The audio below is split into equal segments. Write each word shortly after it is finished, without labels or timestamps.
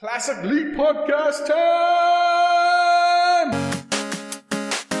Classic League Podcast time!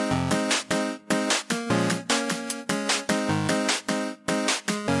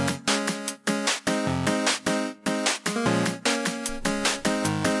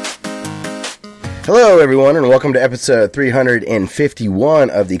 Hello, everyone, and welcome to episode 351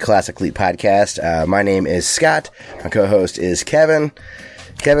 of the Classic League Podcast. My name is Scott. My co-host is Kevin.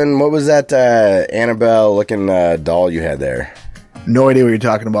 Kevin, what was that Annabelle-looking doll you had there? No idea what you're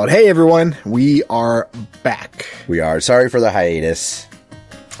talking about. Hey, everyone. We are back. We are. Sorry for the hiatus.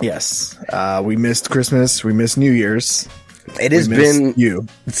 Yes. We missed Christmas. We missed New Year's. It has been you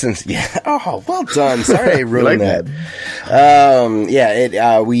since. Yeah. Oh, well done. Sorry I ruined like that.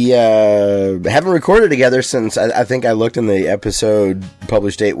 We haven't recorded together since I think I looked and the episode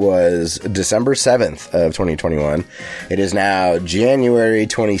published date was December 7th of 2021. It is now January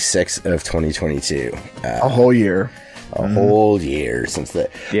 26th of 2022. A whole year. A whole year since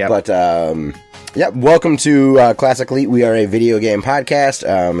that. Yeah. But, welcome to Classic Elite. We are a video game podcast,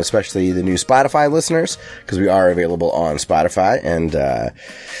 especially the new Spotify listeners, because we are available on Spotify. And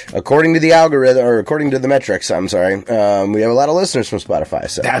according to the algorithm, or according to the metrics, we have a lot of listeners from Spotify.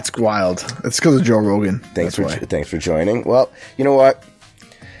 So that's wild. It's because of Joe Rogan. Thanks for joining. Well, you know what?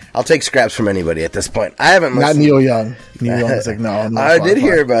 I'll take scraps from anybody at this point. I haven't listened. Not Neil Young. Neil Young is like, no. I did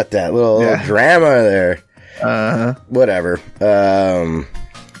hear about that little drama there. Whatever. I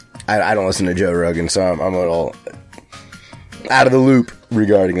don't listen to Joe Rogan, so I'm a little out of the loop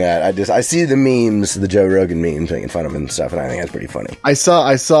regarding that. I see the memes, the Joe Rogan memes, making fun of him and stuff, and I think that's pretty funny. I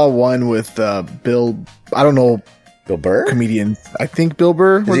saw one with Bill. I don't know. Bill Burr? Comedian. I think Bill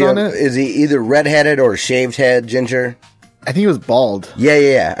Burr was on it. Is he either redheaded or shaved head ginger? I think he was bald.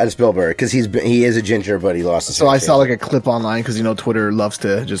 Yeah. That's Bill Burr, because he is a ginger, but he lost his So I saw like a clip online, because Twitter loves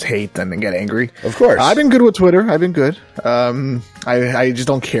to just hate and then get angry. Of course. I've been good with Twitter. I've been good. I just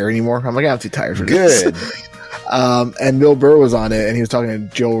don't care anymore. I'm like, I'm too tired for this. Good. And Bill Burr was on it, and he was talking to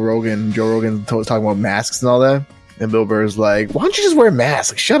Joe Rogan. Joe Rogan was talking about masks and all that. And Bill Burr's like, why don't you just wear a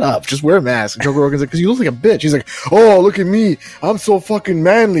mask? Like, shut up. Just wear a mask. And Joe Rogan's like, because you look like a bitch. He's like, oh, look at me. I'm so fucking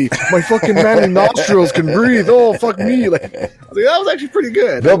manly. My fucking manly nostrils can breathe. Oh, fuck me. Like, I was like, that was actually pretty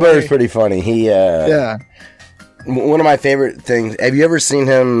good. Bill Burr's pretty funny. He, yeah. One of my favorite things. Have you ever seen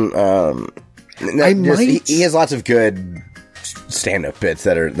him? He has lots of good stand-up bits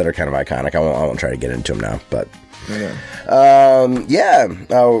that are kind of iconic. I won't try to get into them now, but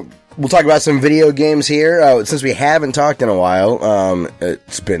we'll talk about some video games here. Since we haven't talked in a while,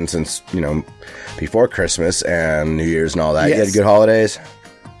 it's been since before Christmas and New Year's and all that. Yes. You had good holidays?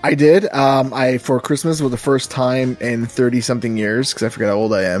 I did. For Christmas was the first time in 30-something years, because I forget how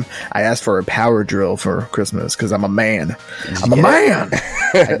old I am, I asked for a power drill for Christmas, because I'm a man. I'm a man!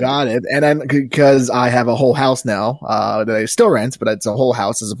 I got it. And then, because I have a whole house now, that I still rent, but it's a whole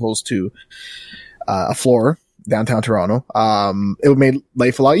house as opposed to a floor downtown Toronto. It made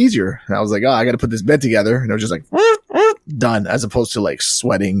life a lot easier. And I was like, I got to put this bed together. And it was just like, done, as opposed to like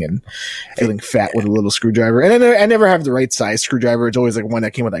sweating and feeling fat with a little screwdriver. And I never have the right size screwdriver. It's always like one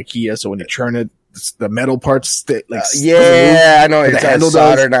that came with IKEA. So when you turn it, the metal parts I know what you're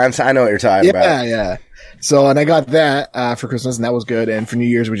talking about. I know what you're talking about. Yeah. So, and I got that for Christmas, and that was good. And for New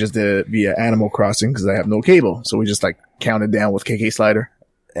Year's, we just did it via Animal Crossing, because I have no cable. So we just like counted down with KK Slider.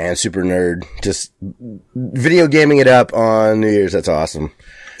 And Super Nerd, just video gaming it up on New Year's. That's awesome.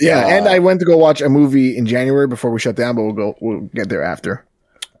 Yeah, and I went to go watch a movie in January before we shut down, but we'll get there after.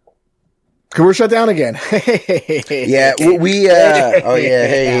 Cause we're shut down again. Yeah,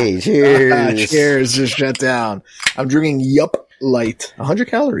 hey, cheers. Cheers, just shut down. I'm drinking Yup Light, 100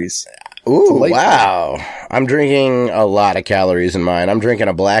 calories. Ooh, wow. I'm drinking a lot of calories in mine. I'm drinking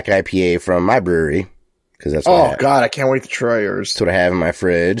a black IPA from my brewery. That's God, I can't wait to try yours. That's what I have in my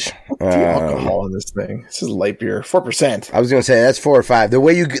fridge. Alcohol in this thing. This is light beer, 4%. I was going to say that's 4 or 5. The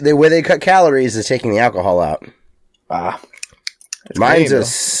way they cut calories is taking the alcohol out. Mine's a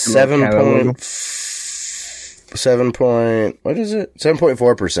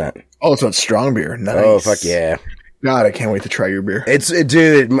 7.4%. Oh, so it's strong beer. Nice. Oh, fuck yeah. God, I can't wait to try your beer.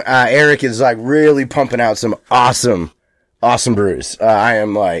 Dude, Eric is like really pumping out some awesome brews. I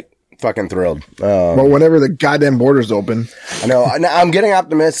am like fucking thrilled. Well, whenever the goddamn borders open. I know. I'm getting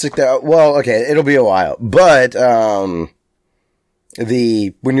optimistic that, it'll be a while. But, when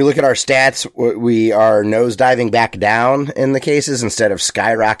you look at our stats, we are nosediving back down in the cases instead of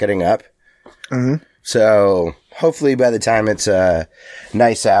skyrocketing up. Mm-hmm. So hopefully by the time it's,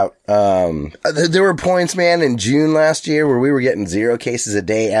 nice out, there were points, man, in June last year where we were getting 0 cases a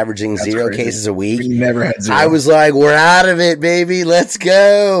day, averaging That's 0 crazy. Cases a week. We never had 0. I was like, we're out of it, baby. Let's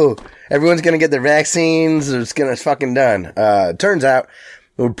go. Everyone's going to get their vaccines. It's going to fucking done. Turns out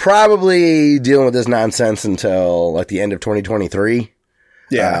we're probably dealing with this nonsense until like the end of 2023.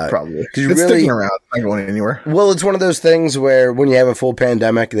 Yeah, probably. Because It's sticking around. It's not going anywhere. Well, it's one of those things where when you have a full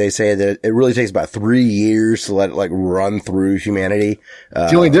pandemic, they say that it really takes about 3 years to let it like run through humanity.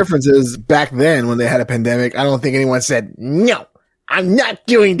 The only difference is back then when they had a pandemic, I don't think anyone said, no, I'm not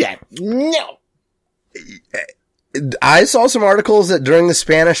doing that. No. I saw some articles that during the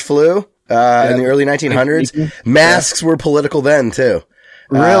Spanish flu in the early 1900s, masks were political then too.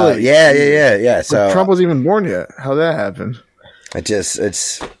 Really? Yeah. So Trump wasn't even born yet. How that happened?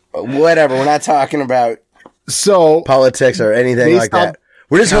 It's whatever. We're not talking about So politics or anything like that.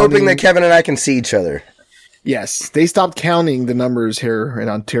 We're just hoping that Kevin and I can see each other. yes, they stopped counting the numbers here in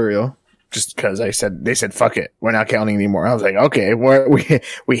Ontario just because they said fuck it, we're not counting anymore. I was like, okay,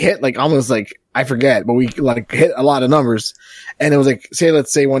 we hit like almost like I forget, but we like hit a lot of numbers, and it was like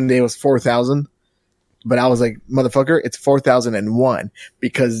let's say one day it was 4,000. But I was like, motherfucker, it's 4,001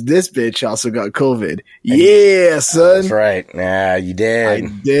 because this bitch also got COVID. Yeah, son. That's right. Yeah, you did. I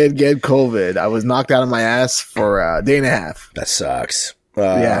did get COVID. I was knocked out of my ass for a day and a half. That sucks.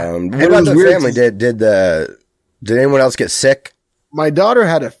 Yeah. What about the family? Did anyone else get sick? My daughter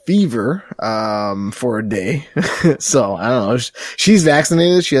had a fever, for a day. So I don't know. She's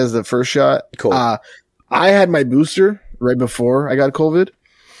vaccinated. She has the first shot. Cool. I had my booster right before I got COVID.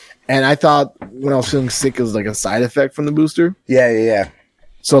 And I thought when I was feeling sick, it was like a side effect from the booster. Yeah.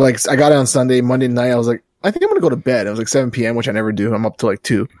 So like I got it on Sunday, Monday night. I was like, I think I'm going to go to bed. It was like 7 p.m., which I never do. I'm up till like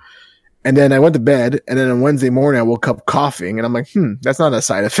 2. And then I went to bed. And then on Wednesday morning, I woke up coughing. And I'm like, that's not a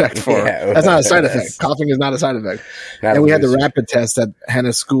side effect that's not a side effect. Coughing is not a side effect. And we had the rapid test that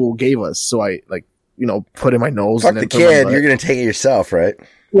Hannah's school gave us. So I put in my nose. Fuck and then the kid. You're going to take it yourself, right?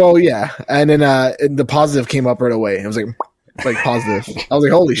 Well, yeah. And then the positive came up right away. It was like positive. I was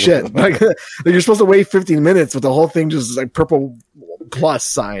like, holy shit. Like you're supposed to wait 15 minutes with the whole thing just like purple plus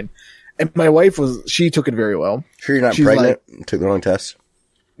sign. And my wife she took it very well. Sure you're not pregnant? Took the wrong test?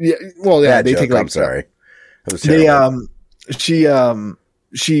 Yeah. Well, yeah, they joke. take like, I'm sorry. That was terrible.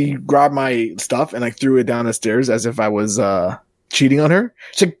 She grabbed my stuff and like threw it down the stairs as if I was, cheating on her.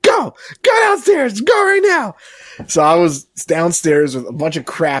 She said, go downstairs, go right now. So I was downstairs with a bunch of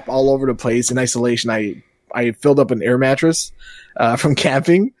crap all over the place in isolation. I filled up an air mattress from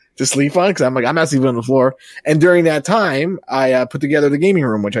camping to sleep on because I'm like, I'm not sleeping on the floor. And during that time, I put together the gaming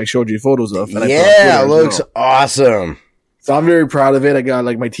room, which I showed you photos of. And it looks awesome. So I'm very proud of it. I got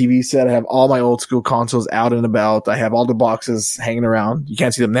like my TV set. I have all my old school consoles out and about. I have all the boxes hanging around. You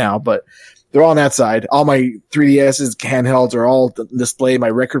can't see them now, but they're all on that side. All my 3DSs, handhelds are all displayed. My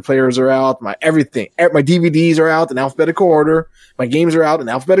record players are out. My everything. My DVDs are out in alphabetical order. My games are out in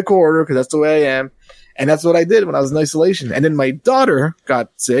alphabetical order because that's the way I am. And that's what I did when I was in isolation. And then my daughter got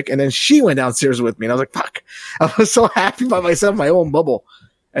sick and then she went downstairs with me. And I was like, fuck. I was so happy by myself, my own bubble.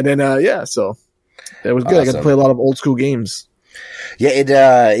 And then, so it was good. Awesome. I got to play a lot of old school games. Yeah, it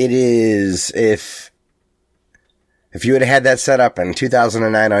is. If you would have had that set up in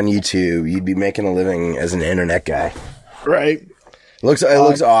 2009 on YouTube, you'd be making a living as an internet guy. Right. It looks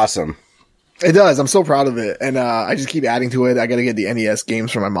awesome. It does. I'm so proud of it. And, I just keep adding to it. I got to get the NES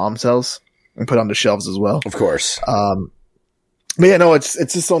games from my mom's house and put on the shelves as well. Of course. But yeah, no, it's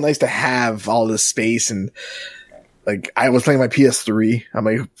just so nice to have all this space. And like, I was playing my PS3. I'm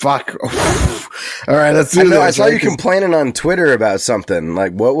like, fuck. All right, let's do this. I saw you complaining on Twitter about something.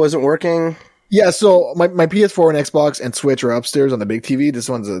 Like, what wasn't working? Yeah, so my PS4 and Xbox and Switch are upstairs on the big TV. This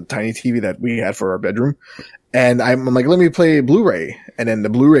one's a tiny TV that we had for our bedroom. And I'm like, let me play Blu-ray. And then the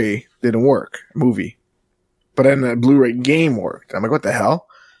Blu-ray didn't work, movie. But then the Blu-ray game worked. I'm like, what the hell?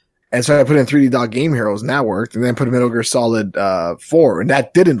 And so I put in 3D Dog Game Heroes and that worked. And then put in Metal Gear Solid 4 and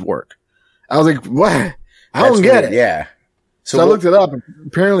that didn't work. I was like, what? I don't get it. Yeah. So I looked it up.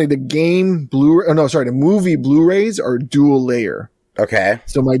 Apparently the movie Blu-rays are dual layer. Okay.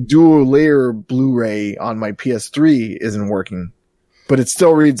 So my dual layer Blu-ray on my PS3 isn't working, but it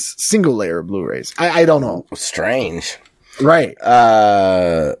still reads single layer Blu-rays. I don't know. Strange. Right.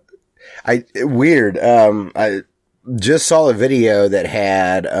 Weird. I just saw a video that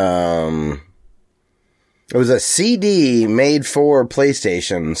had, it was a CD made for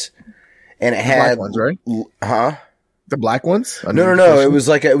PlayStations and it had, black ones, right? Huh? The black ones? No. It was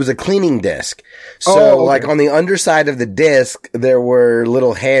a cleaning disc. So like on the underside of the disc, there were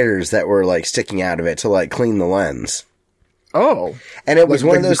little hairs that were like sticking out of it to like clean the lens. Oh. And it was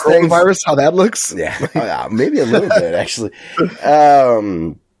one of those things. Coronavirus, how that looks? Yeah. Maybe a little bit actually.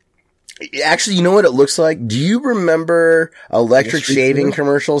 Actually, you know what it looks like? Do you remember electric shaving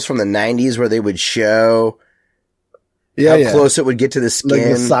commercials from the 90s where they would show how close it would get to the skin. Like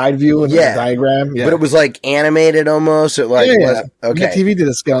the side view and the diagram. Yeah. But it was like animated almost. It like was okay. TV did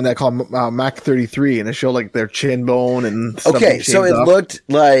a scale on that called Mac 33, and it showed like their chin bone and stuff. Okay, so it looked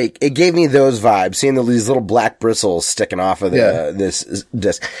like it gave me those vibes, seeing these little black bristles sticking off of this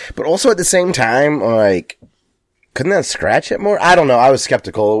disc. But also at the same time, like, couldn't that scratch it more? I don't know. I was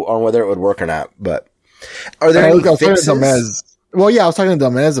skeptical on whether it would work or not. But are there any fixes? Well, yeah, I was talking to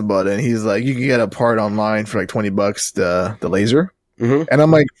Domez about it, and he's like, you can get a part online for like $20, the laser. Mm-hmm. And I'm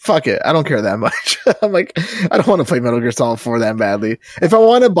like, fuck it. I don't care that much. I'm like, I don't want to play Metal Gear Solid 4 that badly. If I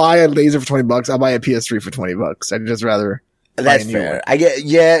want to buy a laser for $20, I'll buy a PS3 for $20. I'd just rather. That's fair. I get,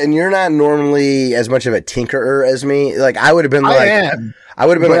 and you're not normally as much of a tinkerer as me. Like, I would have been like, I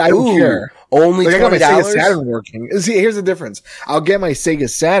would have been like, I don't care. Only $20? I got my Sega Saturn working. See, here's the difference. I'll get my Sega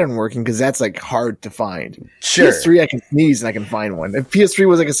Saturn working because that's like hard to find. Sure. PS3, I can sneeze and I can find one. If PS3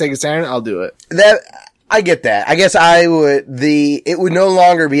 was like a Sega Saturn, I'll do it. I get that. I guess it would no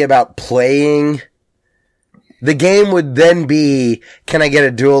longer be about playing. The game would then be, can I get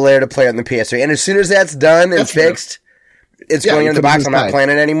a dual layer to play on the PS3? And as soon as that's done and fixed, it's going in the box. I'm not playing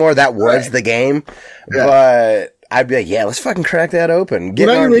it anymore. That was the game. Yeah. But I'd be like, yeah, let's fucking crack that open.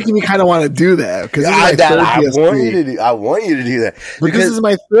 Now you're making me kind of want to do that. Because I want you to do that. Because this is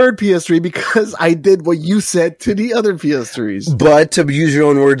my third PS3 because I did what you said to the other PS3s. But to use your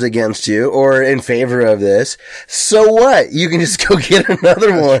own words against you or in favor of this, so what? You can just go get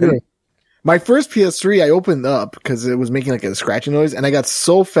another one. True. My first PS3, I opened up because it was making like a scratching noise, and I got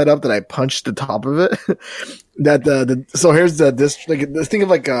so fed up that I punched the top of it. So here's think of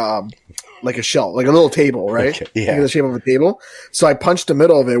like a shelf, like a little table, right? Okay, yeah. Think of the shape of a table. So I punched the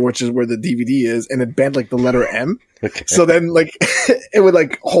middle of it, which is where the DVD is, and it bent like the letter M. Okay. So then like it would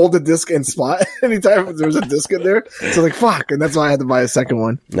like hold the disc in spot anytime there was a disc in there. So like fuck, and that's why I had to buy a second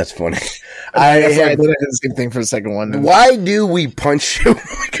one. That's funny. I did the same thing for the second one. Why do we punch you?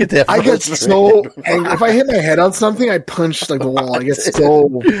 I get so angry. If I hit my head on something, I punch like the wall. I get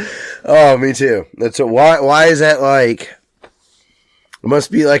so. Oh, me too. Why is that like? It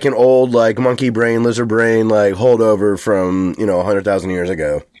must be like an old, like, monkey brain, lizard brain, like, holdover from, 100,000 years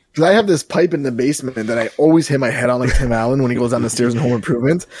ago. Because I have this pipe in the basement that I always hit my head on, like Tim Allen when he goes down the stairs in Home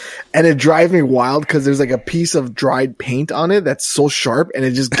Improvement. And it drives me wild because there's like a piece of dried paint on it that's so sharp and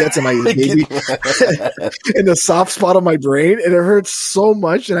it just gets in my baby in the soft spot of my brain. And it hurts so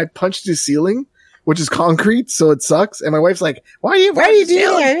much. And I punch the ceiling, which is concrete, so it sucks. And my wife's like, why are you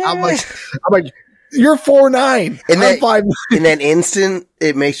doing it? I'm like, you're 4'9". I'm 5'9". In that instant,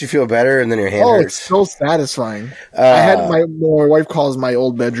 it makes you feel better, and then your hand hurts. It's so satisfying. I had my wife calls my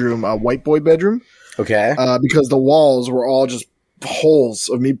old bedroom a white boy bedroom. Okay. Because the walls were all just holes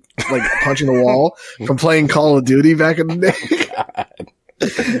of me like punching the wall from playing Call of Duty back in the day. God.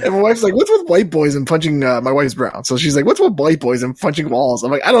 And my wife's like, what's with white boys and punching, my wife's brown. So she's like, what's with white boys and punching walls?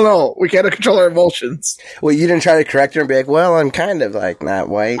 I'm like, I don't know. We can't control our emotions. Well, you didn't try to correct her and be like, well, I'm kind of like not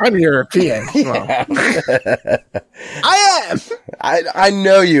white. I'm European. Yeah. I am. I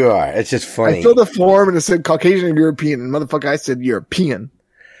know you are. It's just funny. I filled the form and it said Caucasian and European. And motherfucker, I said European.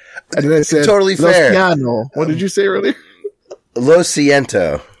 And then I said, totally fair. Ciano. What did you say earlier? Lo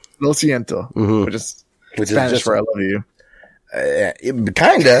siento. Lo siento. Mm-hmm. Which is Spanish just for I love you.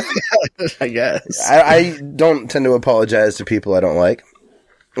 Kinda. I guess. I don't tend to apologize to people I don't like.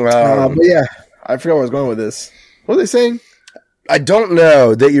 But yeah, I forgot where I was going with this. What are they saying? I don't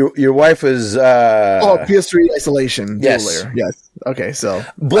know that your wife was. PS3 isolation. Yes. Layer. Yes. Okay, so.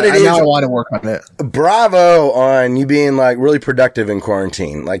 But now I want to work on it. Bravo on you being like really productive in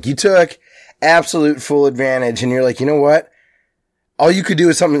quarantine. Like you took absolute full advantage, and you're like, you know what? All you could do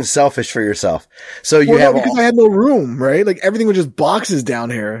is something selfish for yourself. So because I had no room, right? Like everything was just boxes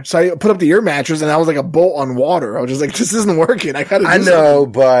down here. So I put up the air mattress and I was like a boat on water. I was just like, this isn't working. I know,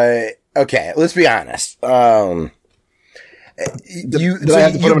 but okay, let's be honest. You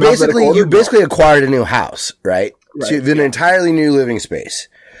basically acquired a new house, right? So you have an entirely new living space.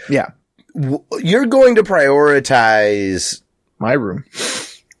 Yeah. You're going to prioritize my room.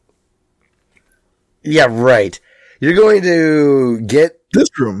 Yeah, right. You're going to get this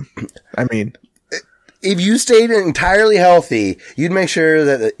room. I mean, if you stayed entirely healthy, you'd make sure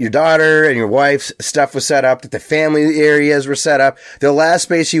that your daughter and your wife's stuff was set up, that the family areas were set up. The last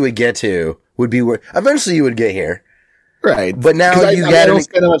space you would get to would be where eventually you would get here. Right. But now I don't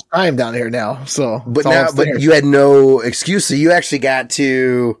spend much time down here now. So, but you had no excuse. So you actually got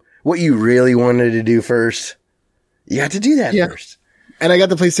to what you really wanted to do first. You had to do that first. And I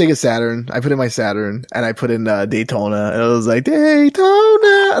got to play Sega Saturn. I put in my Saturn and I put in Daytona, and it was like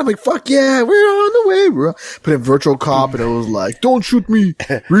Daytona. I'm like, fuck yeah, we're on the way, bro. Put in Virtual Cop, and it was like, don't shoot me,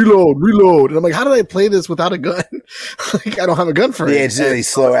 reload. And I'm like, how did I play this without a gun? Like, I don't have a gun for it. Yeah, it's a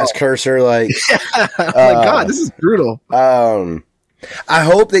slow ass cursor. Like, I'm like, God, this is brutal. I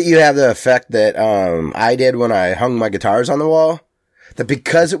hope that you have the effect that I did when I hung my guitars on the wall. That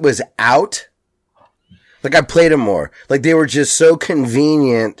because it was out. Like, I played them more. Like, they were just so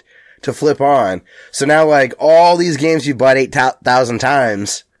convenient to flip on. So now, like, all these games you bought 8,000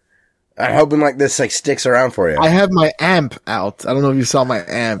 times, I'm hoping, like, this, like, sticks around for you. I have my amp out. I don't know if you saw my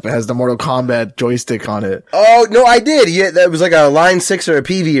amp. It has the Mortal Kombat joystick on it. Oh, no, I did. Yeah, that was like a Line 6 or a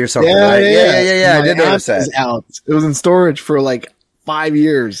PV or something, right? Yeah. I did notice that. Is out. It was in storage for, like, 5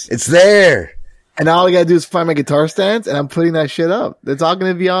 years. It's there. And all I gotta do is find my guitar stands, and I'm putting that shit up. It's all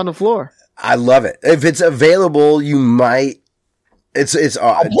gonna be on the floor. I love it. If it's available, you might. It's.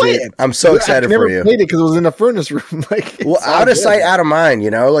 I'll play it. I'm so excited for you. I never played it because it was in the furnace room. Like, well, out of sight, out of mind. You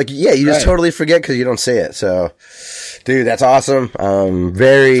know, like you just totally forget because you don't see it. So, dude, that's awesome.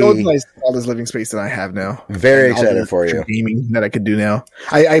 Very. So nice all this living space that I have now. Very excited for you. Gaming that I could do now.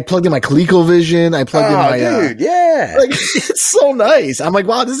 I plugged in my ColecoVision. I plugged in my. Dude, yeah. Like, it's so nice. I'm like,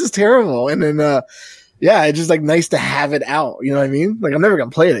 wow, this is terrible. And then. Yeah, it's just like nice to have it out. You know what I mean? Like, I'm never gonna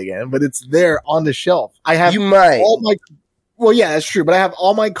play it again, but it's there on the shelf. I have all my. Well, yeah, that's true. But I have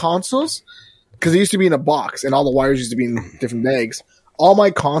all my consoles because they used to be in a box, and all the wires used to be in different bags. All my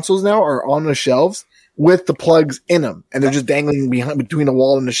consoles now are on the shelves with the plugs in them, and they're just dangling between the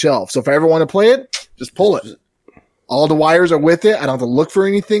wall and the shelf. So if I ever want to play it, just pull it. All the wires are with it. I don't have to look for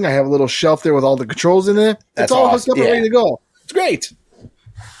anything. I have a little shelf there with all the controls in it. It's all hooked up and ready to go. It's great.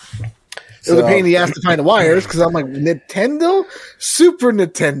 It was a pain in the ass to find the wires because I'm like, Nintendo, Super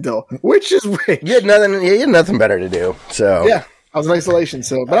Nintendo, which is which? You had nothing better to do. So yeah, I was in isolation.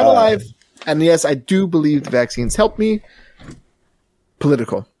 So, but I'm alive, and yes, I do believe the vaccines helped me.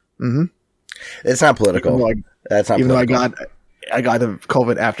 Political. Mm-hmm. It's not political. That's not. Even political. Though I got the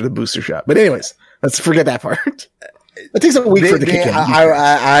COVID after the booster shot. But anyways, let's forget that part. It takes a week for it to kick in.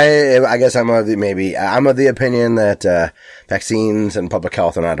 I guess I'm of the opinion that vaccines and public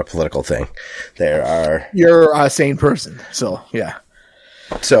health are not a political thing. You're a sane person, so yeah.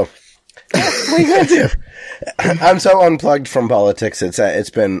 So what are you gonna do? I'm so unplugged from politics. It's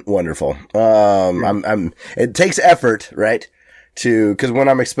been wonderful. It takes effort, right? Because when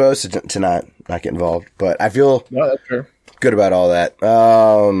I'm exposed to not get involved, but I feel that's fair. Good about all that.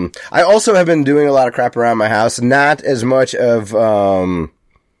 I also have been doing a lot of crap around my house. Not as much of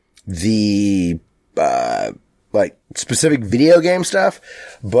the like specific video game stuff,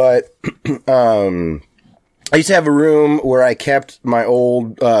 but I used to have a room where I kept my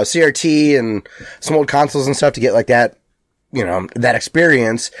old CRT and some old consoles and stuff to get like that, that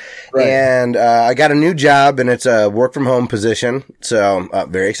experience. Right. And I got a new job, and it's a work from home position. So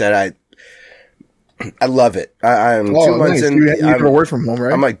very excited. I love it. I'm 2 months in. You work from home,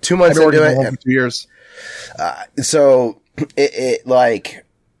 right? I'm like 2 months into it. For 2 years. So it's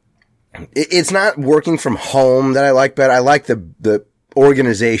not working from home that I like, but I like the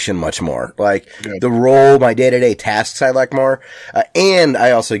organization much more. Like the role, my day-to-day tasks I like more. And I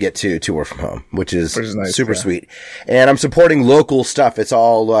also get to work from home, which is nice, super sweet. And I'm supporting local stuff. It's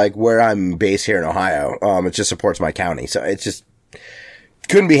all like where I'm based here in Ohio. It just supports my county. So it's just,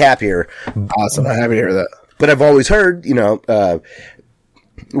 couldn't be happier. Awesome. I'm happy to hear that. But I've always heard,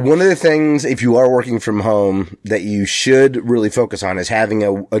 one of the things, if you are working from home, that you should really focus on is having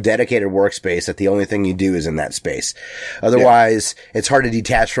a dedicated workspace that the only thing you do is in that space. Otherwise, it's hard to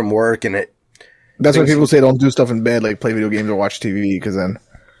detach from work, and that's why people say don't do stuff in bed, like play video games or watch TV, because then.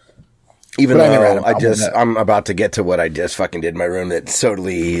 Even though I'm about to get to what I just fucking did in my room that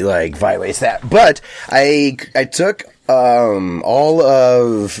totally violates that. But I took all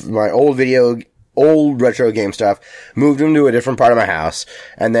of my old retro game stuff, moved them to a different part of my house,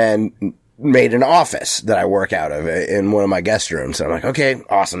 and then made an office that I work out of in one of my guest rooms. And I'm like, okay,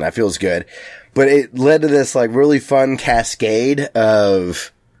 awesome, that feels good. But it led to this really fun cascade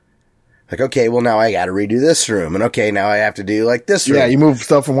of okay, well now I gotta redo this room, and okay, now I have to do this room. Yeah, you move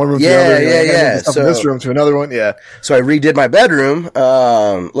stuff from one room to another. Yeah. Stuff from this room to another one. Yeah. So I redid my bedroom.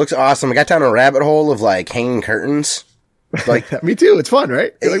 Looks awesome. I got down a rabbit hole of hanging curtains. Me too. It's fun,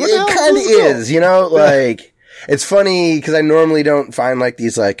 right? It kind of is, it's funny because I normally don't find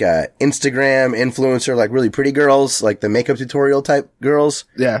these Instagram influencer, really pretty girls, the makeup tutorial type girls.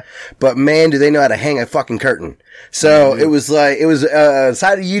 Yeah. But man, do they know how to hang a fucking curtain. So it was a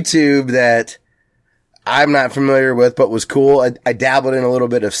side of YouTube that I'm not familiar with, but was cool. I dabbled in a little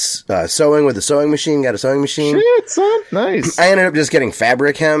bit of sewing with a sewing machine. Got a sewing machine. Shit, son. Nice. I ended up just getting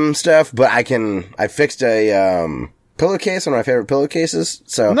fabric hem stuff, but I fixed a pillowcase, one of my favorite pillowcases.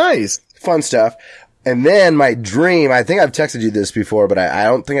 So nice. Fun stuff. And then my dream, I think I've texted you this before, but I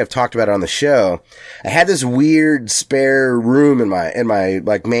don't think I've talked about it on the show. I had this weird spare room in my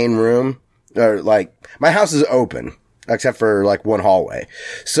like main room, or like my house is open except for like one hallway.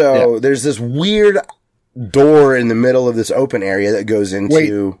 So there's this weird door in the middle of this open area that goes into.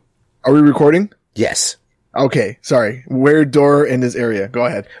 Wait, are we recording? Yes. Okay, sorry. Weird door in this area. Go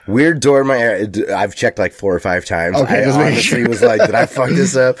ahead. Weird door in my area. I've checked like 4 or 5 times. Okay, I honestly was like, did I fuck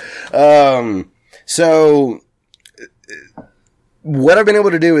this up? So what I've been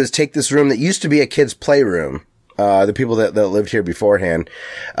able to do is take this room that used to be a kid's playroom. The people that lived here beforehand.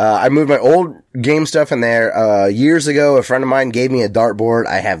 I moved my old game stuff in there. Years ago, a friend of mine gave me a dartboard.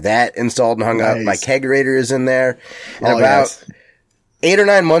 I have that installed and hung up. My kegerator is in there. And 8 or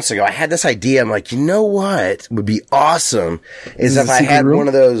 9 months ago, I had this idea. I'm like, you know what would be awesome is if I had one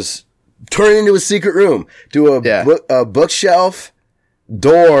of those turn into a secret room, do a bookshelf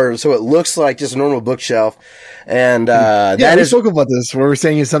door so it looks like just a normal bookshelf. And we spoke about this where we're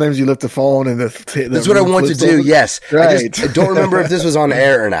saying sometimes you lift the phone and that's what I want to do. Yes. Right. I don't remember if this was on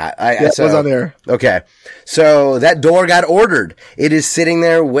air or not. It was on air. Okay. So that door got ordered. It is sitting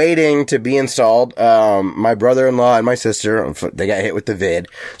there waiting to be installed. My brother-in-law and my sister, they got hit with the vid.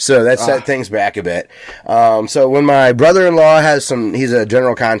 So that set things back a bit. So when my brother-in-law he's a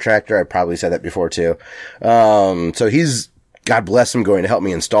general contractor. I probably said that before too. So he's, God bless him, going to help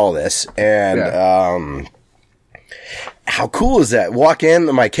me install this. And, how cool is that? Walk in,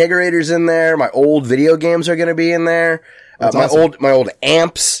 my kegerator's in there, my old video games are going to be in there, my old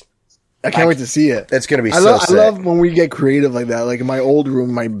amps. I can't wait to see it. It's going to be sick. I love when we get creative like that. Like in my old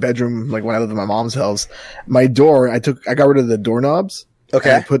room, my bedroom, like when I lived in my mom's house, my door, I got rid of the doorknobs. Okay.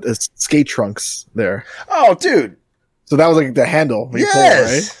 And I put skate trunks there. Oh, dude. So that was like the handle.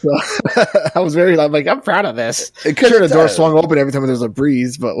 Yes. Pull, right? So I was I'm proud of this. Sure, the door swung open every time there was a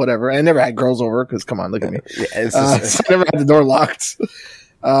breeze, but whatever. I never had girls over because, come on, look at me. So I never had the door locked.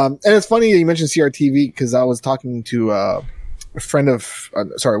 And it's funny that you mentioned CRTV because I was talking to one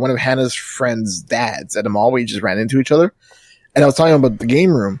of Hannah's friends' dads at a mall. We just ran into each other. And I was talking about the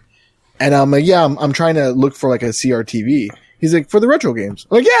game room. And I'm like, I'm trying to look for like a CRTV. He's like, for the retro games.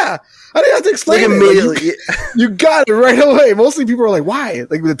 I'm like, yeah, I didn't have to explain it. Immediately. Like, you got it right away. Mostly people are like, why?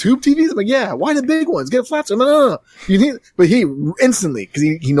 Like with the tube TVs? I'm like, yeah, why the big ones? Get a flat screen. No. But he instantly, cause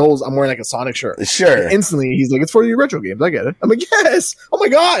he knows I'm wearing like a Sonic shirt. Sure. And instantly he's like, it's for your retro games. I get it. I'm like, yes. Oh my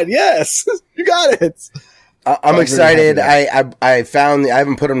God. Yes. You got it. I'm excited. I found, I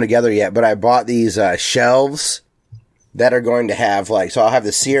haven't put them together yet, but I bought these, shelves that are going to have so I'll have the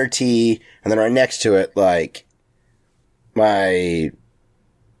CRT and then right next to it, like, my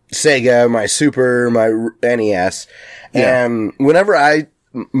Sega, my Super, my NES. Yeah. And whenever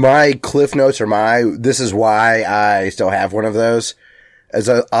my Cliff Notes or this is why I still have one of those, as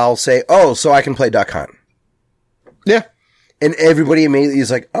I'll say, oh, so I can play Duck Hunt. Yeah. And everybody immediately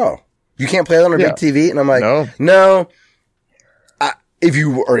is like, oh, you can't play that on a big TV? And I'm like, no. If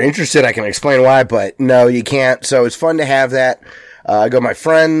you are interested, I can explain why, but no, you can't. So it's fun to have that. I go, my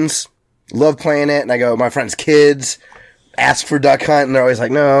friends love playing it, and I go, my friends' kids ask for Duck Hunt, and they're always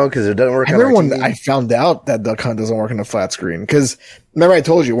like, no, because it doesn't work on our TV. When I found out that Duck Hunt doesn't work on a flat screen, because remember I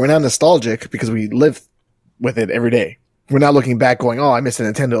told you, we're not nostalgic because we live with it every day. We're not looking back going, oh, I missed a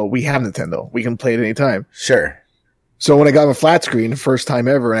Nintendo. We have Nintendo. We can play it anytime. Sure. So when I got a flat screen, first time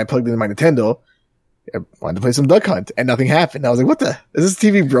ever, and I plugged in my Nintendo, I wanted to play some Duck Hunt, and nothing happened. I was like, "What the? Is this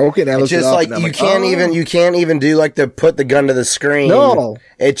TV broken?" And I looked just it up, like you can't even do like the put the gun to the screen. No,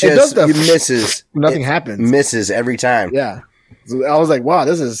 it just it misses. Nothing happens. Misses every time. Yeah, so I was like, "Wow,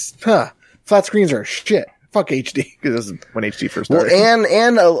 this is flat screens are shit." Fuck HD because this is when HD first started. Well,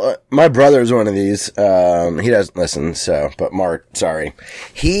 and my brother's one of these. He doesn't listen, but Mark, sorry,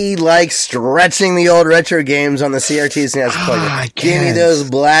 he likes stretching the old retro games on the CRTs and has to plug it. Give me those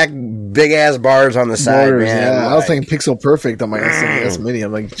black big ass bars on the side, man. Yeah, I was thinking Pixel Perfect on my SNES Mini.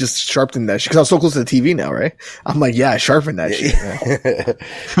 I'm like, just sharpen that shit because I'm so close to the TV now, right? I'm like, yeah, sharpen that shit.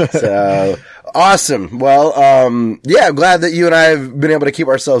 So awesome. Well, I'm glad that you and I have been able to keep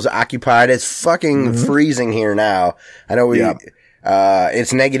ourselves occupied. It's fucking freezing here now. I know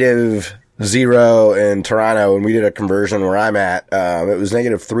it's -0 in Toronto, and we did a conversion where I'm at. It was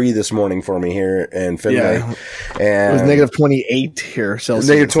 -3 this morning for me here in Finley. Yeah. And it was -28 here.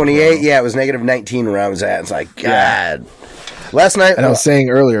 Celsius. -28. Yeah, it was -19 where I was at. It's like, God. Last night. And I was saying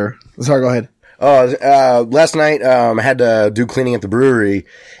earlier, sorry, go ahead. Last night, I had to do cleaning at the brewery,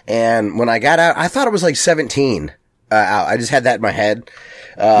 and when I got out, I thought it was like 17 out. I just had that in my head.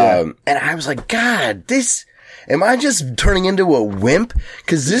 And I was like, God, am I just turning into a wimp?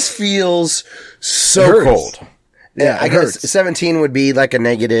 Cause this feels so cold. Yeah, I guess 17 would be like a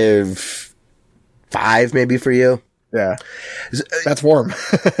 -5 maybe for you. Yeah. That's warm.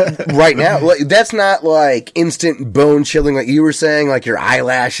 Right now. Like, that's not like instant bone chilling like you were saying, like your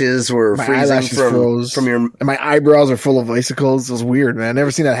eyelashes were freezing from your... And my eyebrows are full of icicles. It was weird, man. I've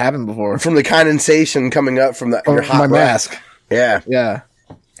never seen that happen before. From the condensation coming up from your hot mask. Yeah. Yeah.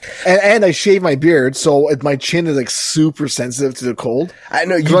 And I shave my beard, so my chin is like super sensitive to the cold. I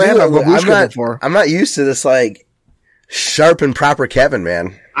know you do. I'm not used to this like sharp and proper Kevin,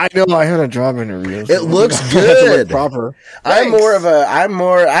 man. I know. I had a job interview. So it looks good. Proper. I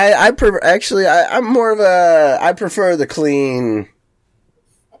prefer the clean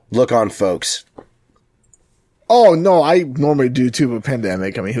look on folks. Oh no, I normally do too, but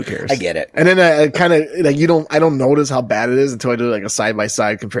pandemic, I mean, who cares? I get it. And then I kind of like, I don't notice how bad it is until I do like a side by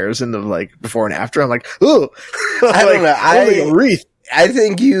side comparison of like before and after. I'm like, ooh, I don't know. I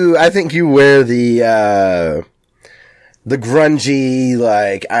think you wear the grungy,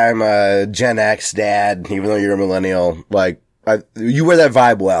 like, I'm a Gen X dad, even though you're a millennial. Like, you wear that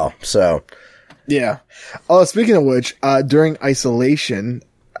vibe well, so. Yeah. Oh, speaking of which, during isolation,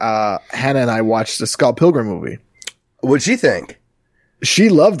 Hannah and I watched the Scott Pilgrim movie. What'd she think? She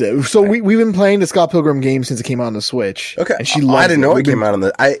loved it. So we've been playing the Scott Pilgrim game since it came out on the Switch. Okay. And she loved I didn't know it came out on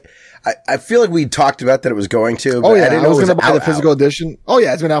the, I feel like we talked about that it was going to. But oh yeah, I didn't know was it was going to buy the physical out. edition. Oh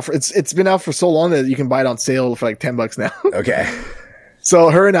yeah, it's been out for so long that you can buy it on sale for like $10 now. Okay. So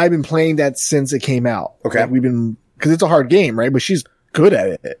her and I have been playing that since it came out. Okay. Like because it's a hard game, right? But she's good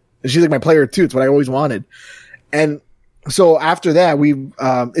at it. She's like my player too. It's what I always wanted. And so after that,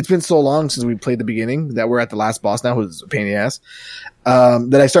 it's been so long since we played the beginning that we're at the last boss now, who's a pain in the ass,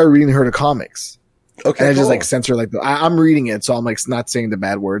 that I started reading her the comics. Okay. And I just like censor, like, I'm reading it, so I'm like not saying the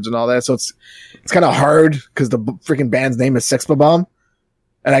bad words and all that. So it's kind of hard because the freaking band's name is Sex Bomb.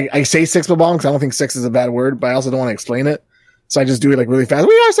 And I say Sex Bomb because I don't think sex is a bad word, but I also don't want to explain it. So I just do it like really fast.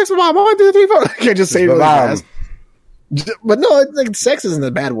 We are Sex Bomb. 1, 2, 3, 4. I just say it really fast. But no, like sex isn't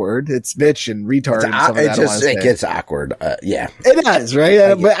a bad word. It's bitch and retard and stuff like that. It gets awkward. Yeah. It does,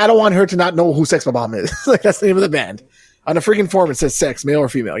 right? But I don't want her to not know who Sex Bomb is. Like that's the name of the band. On the freaking form, it says sex, male or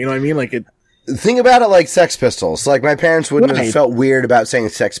female. You know what I mean? Like it. Think about it like Sex Pistols. Like my parents wouldn't have felt weird about saying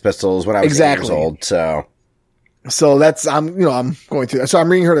Sex Pistols when I was 8 years old. So that's I'm going through that. So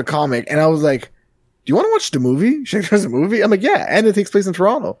I'm reading her the comic, and I was like, "Do you want to watch the movie?" She's like, "There's a movie." I'm like, "Yeah," and it takes place in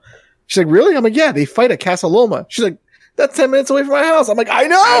Toronto. She's like, "Really?" I'm like, "Yeah." They fight at Casa Loma. She's like, "That's 10 minutes away from my house." I'm like, "I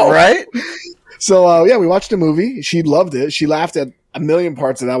know, right?" So yeah, we watched the movie. She loved it. She laughed at a million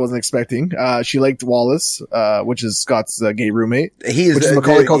parts that I wasn't expecting. She liked Wallace, which is Scott's gay roommate. Which is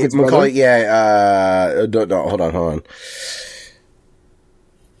Macaulay Culkin's brother. Yeah. Hold on.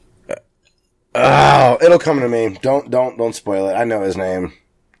 Oh, it'll come to me. Don't spoil it. I know his name.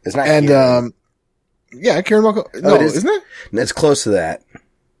 It's not. And Kieran. yeah, Kieran Macaulay. No, isn't it? It's close to that.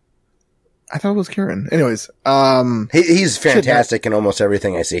 I thought it was Kieran. Anyways, he's fantastic in almost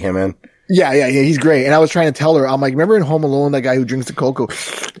everything I see him in. Yeah, he's great. And I was trying to tell her, I'm like, remember in Home Alone, that guy who drinks the cocoa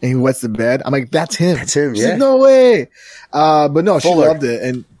and he wets the bed? I'm like, that's him. That's him, She's yeah. like, no way. But no, Fuller. she loved it.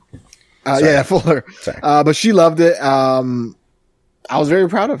 And, yeah, Fuller. Sorry. But she loved it. I was very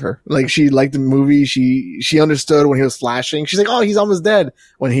proud of her. Like, she liked the movie. She understood when he was flashing. She's like, oh, he's almost dead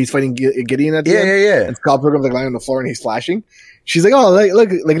when he's fighting Gideon at the end. Yeah. And Scott Pilgrim's like lying on the floor and he's flashing. She's like, oh, look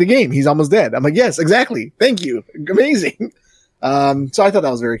the game. He's almost dead. I'm like, yes, exactly. Thank you. Amazing. So I thought that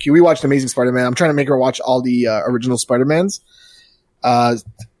was very cute. We watched Amazing Spider-Man. I'm trying to make her watch all the original Spider-Mans. And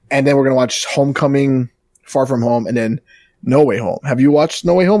then we're going to watch Homecoming, Far From Home, and then No Way Home. Have you watched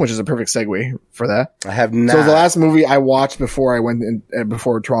No Way Home? Which is a perfect segue for that. I have not. So it was the last movie I watched before I went in,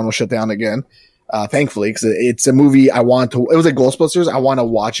 before Toronto shut down again. Thankfully, because it's a movie it was like Ghostbusters. I want to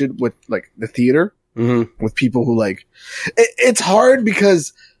watch it with like the theater with people who like, it's hard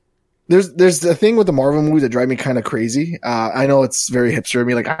because there's a thing with the Marvel movies that drive me kind of crazy. I know it's very hipster of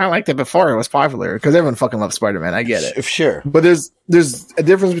me. Like, I liked it before it was popular because everyone fucking loves Spider-Man. I get it. Sure. But there's a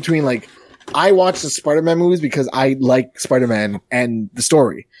difference between like, I watch the Spider-Man movies because I like Spider-Man and the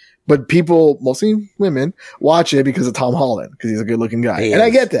story. But people, mostly women, watch it because of Tom Holland, because he's a good looking guy. And I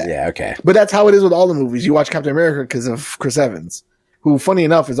get that. Yeah, okay. But that's how it is with all the movies. You watch Captain America because of Chris Evans, who, funny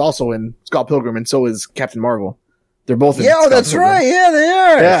enough, is also in Scott Pilgrim, and so is Captain Marvel. They're both in Scott that's Pilgrim. right. Yeah, they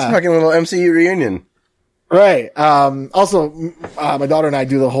are. Yeah. It's a fucking little MCU reunion. Right. Also, my daughter and I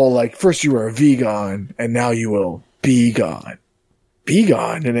do the whole, like, first you were a vegan, and now you will be gone.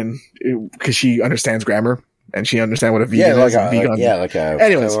 vegan, and then because she understands grammar and she understands what a vegan Yeah, is.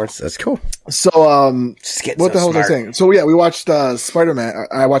 Anyways, that's cool. So what the hell was I saying? So yeah, we watched Spider-Man.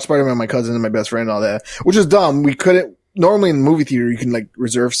 I watched Spider-Man with my cousin and my best friend and all that, which is dumb. We couldn't normally in the movie theater you can like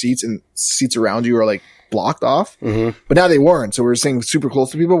reserve seats and seats around you are like blocked off, but now they weren't. So we were sitting super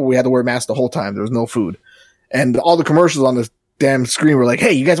close to people, but we had to wear masks the whole time. There was no food, and all the commercials on the damn screen were like,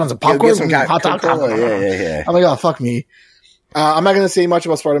 "Hey, you guys want some popcorn? Hot dog?" Yeah. I'm like, "Oh fuck me." I'm not gonna say much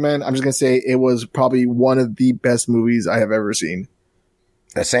about Spider-Man. I'm just gonna say it was probably one of the best movies I have ever seen.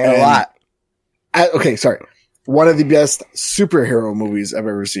 That's saying a lot. One of the best superhero movies I've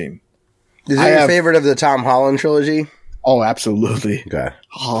ever seen. Is that your favorite of the Tom Holland trilogy? Oh, absolutely. Okay.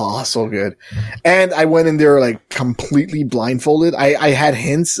 Oh, so good. And I went in there like completely blindfolded. I had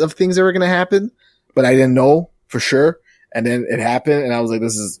hints of things that were going to happen, but I didn't know for sure. And then it happened and I was like,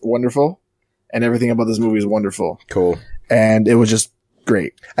 this is wonderful. And everything about this movie is wonderful. Cool. And it was just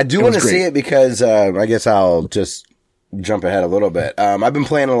great. I do want to see it because, I guess I'll just jump ahead a little bit. I've been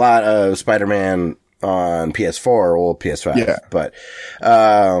playing a lot of Spider-Man on PS4 or PS5. Yeah. But,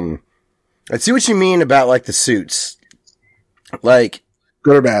 I see what you mean about like the suits. Like,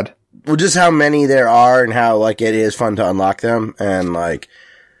 good or bad? Well, just how many there are and how like it is fun to unlock them and like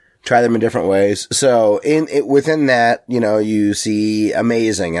try them in different ways. So within that, you know, you see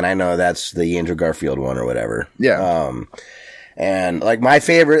Amazing, and I know that's the Andrew Garfield one or whatever. Yeah. And like my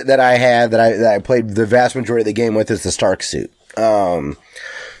favorite that I had that I played the vast majority of the game with is the Stark suit.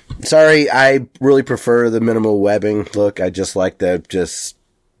 Sorry, I really prefer the minimal webbing look. I just like the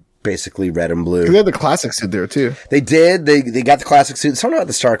basically red and blue. They had the classic suit there too. They did. They got the classic suit. Something about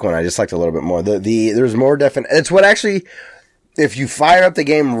the Stark one I just liked a little bit more. There's more definite. It's what actually, if you fire up the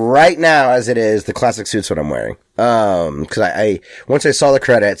game right now as it is, the classic suit's what I'm wearing. Cause I once I saw the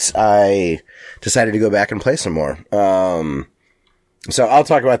credits, I decided to go back and play some more. So I'll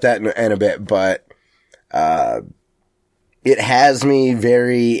talk about that in a bit, but, it has me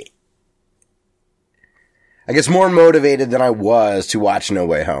very, I guess, more motivated than I was to watch No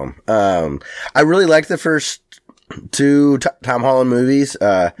Way Home. I really like the first two Tom Holland movies.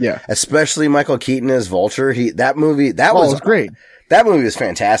 Yeah. Especially Michael Keaton as Vulture. That was great. That movie was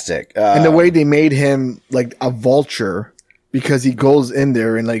fantastic. And the way they made him like a vulture because he goes in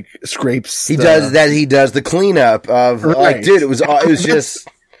there and like scrapes. He does the cleanup of like, dude, it was just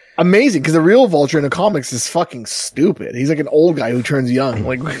amazing because the real Vulture in the comics is fucking stupid. He's like an old guy who turns young.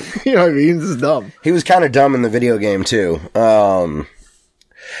 Like, you know what I mean? This is dumb. He was kind of dumb in the video game too. That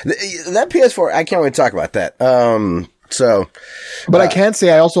PS4, I can't wait to talk about that. But I can't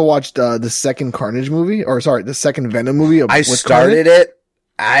say I also watched the second Carnage movie, the second Venom movie. I started it.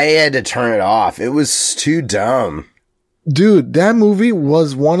 I had to turn it off. It was too dumb. Dude, that movie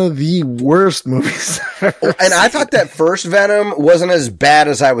was one of the worst movies I've ever seen. I thought that first Venom wasn't as bad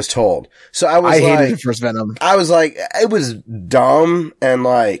as I was told. So I hated the first Venom. I was like, it was dumb, and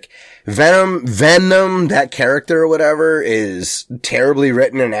like Venom, that character or whatever is terribly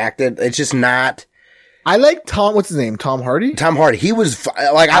written and acted. It's just not. I like what's his name? Tom Hardy? Tom Hardy. He was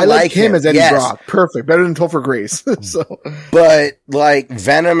like, I like him as Eddie Brock. Perfect. Better than Topher Grace. So, but like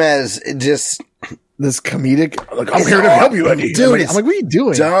Venom as just this comedic, like, I'm here to help you, Eddie. Dude, I'm like, what are you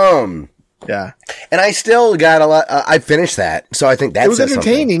doing? Dumb. Yeah. And I still got a lot, I finished that. So I think that was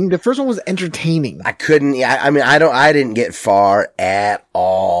entertaining. Something. The first one was entertaining. I couldn't, I didn't get far at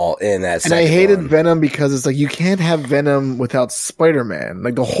all in that second And I hated one. Venom because it's like, you can't have Venom without Spider-Man.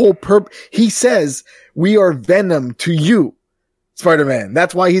 Like the whole he says, we are Venom to you, Spider-Man.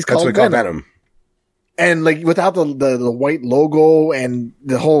 That's why he's called Venom. And like without the white logo and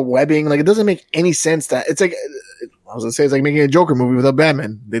the whole webbing, like it doesn't make any sense that it's like, I was gonna say it's like making a Joker movie without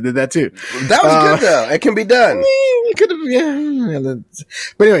Batman. They did that too. That was good though. It can be done. It could have, yeah.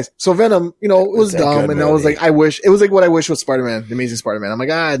 But anyways, so Venom, it was dumb, and I was like, it was like what I wish was Spider-Man, the Amazing Spider-Man. I'm like,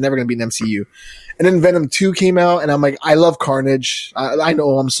 it's never gonna be an MCU. And then Venom 2 came out, and I'm like, I love Carnage. I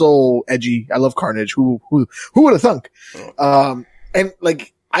know I'm so edgy. I love Carnage. Who would have thunk? And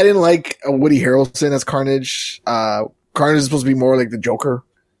like, I didn't like Woody Harrelson as Carnage. Carnage is supposed to be more like the Joker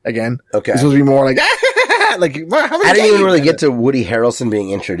again. Okay. It's supposed to be more like, like, I didn't even really get to Woody Harrelson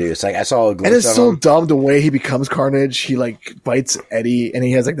being introduced. Like, I saw a glimpse and it's of so him. dumb the way he becomes Carnage. He like bites Eddie, and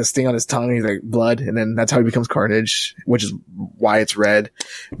he has like this thing on his tongue. And he's like blood, and then that's how he becomes Carnage, which is why it's red.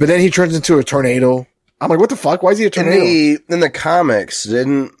 But then he turns into a tornado. I'm like, what the fuck? Why is he a tornado? In the comics,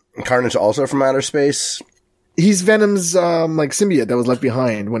 didn't Carnage also from outer space? He's Venom's like symbiote that was left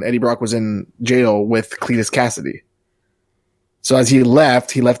behind when Eddie Brock was in jail with Cletus Cassidy. So as he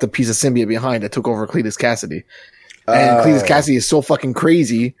left a piece of symbiote behind that took over Cletus Cassidy. And Cletus Cassidy is so fucking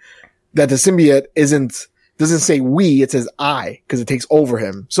crazy that the symbiote isn't doesn't say we, it says I, because it takes over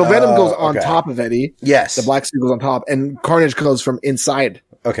him. So Venom goes on top of Eddie. Yes. The black suit goes on top, and Carnage goes from inside.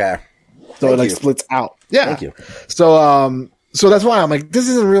 Okay. So it splits out. Yeah. Thank you. So that's why I'm like, this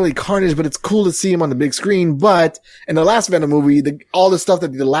isn't really Carnage, but it's cool to see him on the big screen. But in the last Venom movie, all the stuff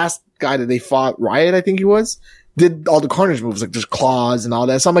that the last guy that they fought, Riot, I think he was, did all the Carnage moves, like just claws and all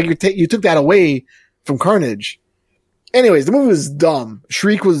that. So I'm like, you took that away from Carnage. Anyways, the movie was dumb.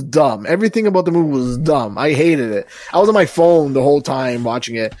 Shriek was dumb. Everything about the movie was dumb. I hated it. I was on my phone the whole time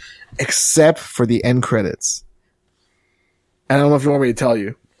watching it, except for the end credits. I don't know if you want me to tell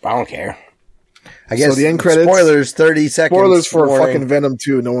you. I don't care. I guess so the end credits. Spoilers, 30 seconds. Spoilers for warning. fucking Venom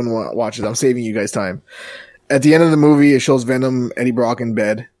 2. No one watches. I'm saving you guys time. At the end of the movie, it shows Venom, Eddie Brock in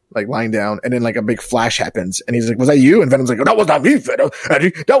bed, like lying down, and then like a big flash happens, and he's like, "Was that you?" And Venom's like, "Oh, that was not me, Venom.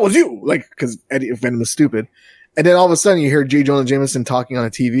 Eddie, that was you." Like, because Venom was stupid. And then all of a sudden, you hear J. Jonah Jameson talking on a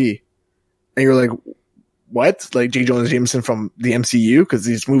TV, and you're like, "What?" Like J. Jonah Jameson from the MCU, because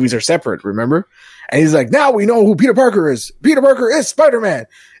these movies are separate. Remember? And he's like, "Now we know who Peter Parker is. Peter Parker is Spider-Man."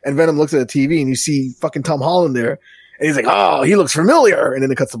 And Venom looks at the TV, and you see fucking Tom Holland there. And he's like, "Oh, he looks familiar." And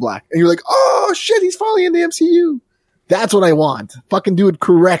then it cuts to black. And you're like, "Oh, shit, he's finally in the MCU." That's what I want. Fucking do it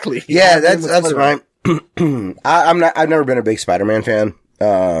correctly. Yeah, that's right. I've never been a big Spider-Man fan.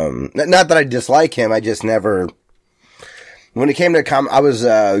 Not that I dislike him. I just never, when it came to when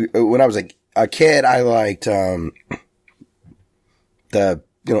I was a kid, I liked, the,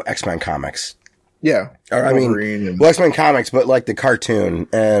 X-Men comics. Yeah. Or, X-Men comics, but like the cartoon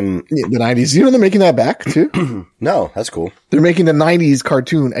and the 90s. You know, they're making that back too. No, that's cool. They're making the 90s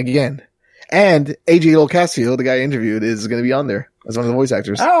cartoon again. And AJ Ocasio, the guy I interviewed, is going to be on there as one of the voice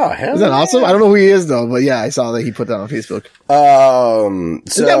actors. Oh, hell Isn't that awesome? I don't know who he is though, but yeah, I saw that he put that on Facebook.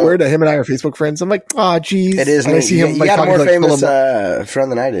 Isn't that weird that him and I are Facebook friends? I'm like, oh, geez. It is. And I see him you got a more famous friend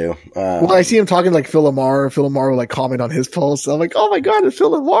than I do. Well, I see him talking like Phil Lamar. Phil Lamar will like comment on his posts. I'm like, oh my god, it's Phil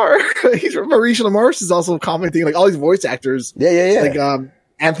Lamar. He's from Mauricio Lamars is also commenting, like all these voice actors. Yeah. Like not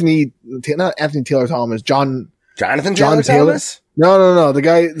Anthony Taylor Thomas, Jonathan Taylor Thomas. No. The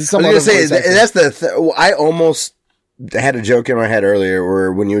guy. I was gonna say that's I almost had a joke in my head earlier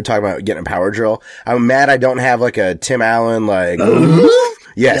where when you were talking about getting a power drill, I'm mad I don't have like a Tim Allen like.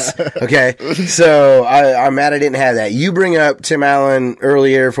 Yes. Yeah. Okay. So I'm mad I didn't have that. You bring up Tim Allen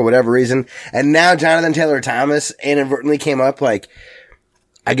earlier for whatever reason, and now Jonathan Taylor Thomas inadvertently came up. Like,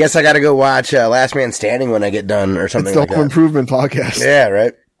 I guess I got to go watch Last Man Standing when I get done or something. It's the Home Improvement podcast. Yeah.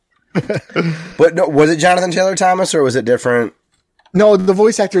 Right. But no, was it Jonathan Taylor Thomas or was it different? No, the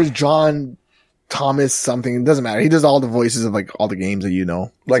voice actor is John Thomas something. It doesn't matter. He does all the voices of like all the games that you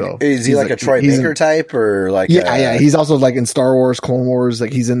know. Like, so is he like a Troy Baker type or like? Yeah. He's also like in Star Wars, Clone Wars.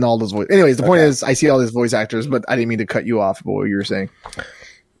 Like he's in all those voices. Anyways, the point is, I see all these voice actors, but I didn't mean to cut you off. But what you were saying,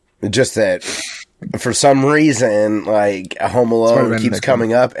 just that for some reason, like Home Alone keeps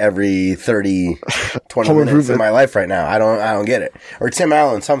coming up every 30, 20 minutes in my life right now. I don't get it. Or Tim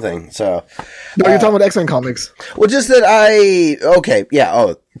Allen, something. So no, you're talking about X-Men comics. Well, just that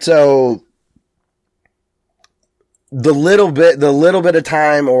so the little bit of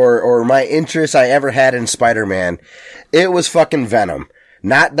time or my interest I ever had in Spider-Man, it was fucking Venom.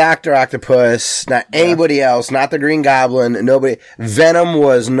 Not Dr. Octopus, not anybody else, not the Green Goblin, nobody. Venom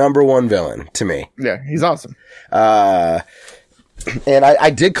was number one villain to me. Yeah, he's awesome. And I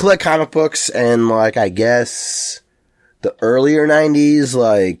did collect comic books and like, I guess the earlier 90s,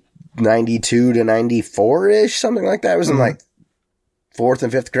 like 92 to 94-ish, something like that. It was in like 4th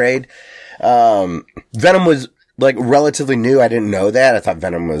and 5th grade. Venom was like relatively new. I didn't know that. I thought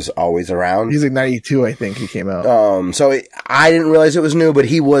Venom was always around. He's like 92, I think he came out. I didn't realize it was new, but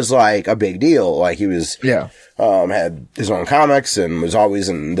he was like a big deal. Like he was, had his own comics and was always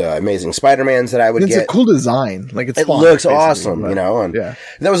in the Amazing Spider-Mans that I would get. It's a cool design. Like it looks awesome, and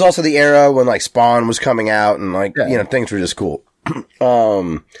that was also the era when like Spawn was coming out and like, things were just cool.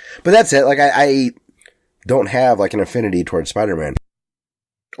 But that's it. Like I don't have like an affinity towards Spider-Man.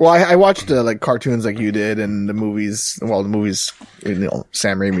 Well, I watched like cartoons like you did and the movies. Well, the movies,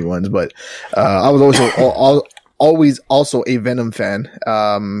 Sam Raimi ones, but I was always also a Venom fan.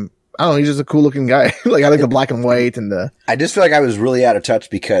 I don't know, he's just a cool looking guy. Like I like the black and white and the. I just feel like I was really out of touch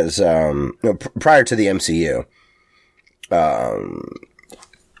because prior to the MCU,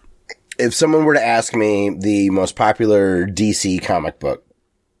 if someone were to ask me the most popular DC comic book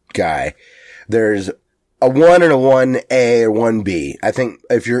guy, there's a 1 and a 1A or 1B. I think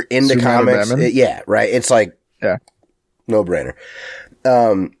if you're into Superman comics, right. It's like, no brainer.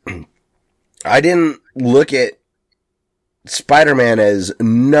 I didn't look at Spider-Man as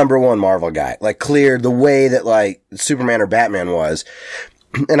number one Marvel guy, like clear the way that like Superman or Batman was.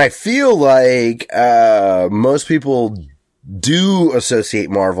 and I feel like, most people do associate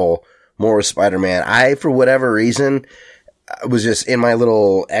Marvel more with Spider-Man. I, for whatever reason, was just in my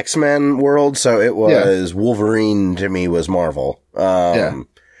little X-Men world, so it was Wolverine to me was Marvel.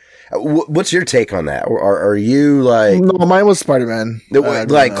 What's your take on that? Are you like... No, mine was Spider-Man.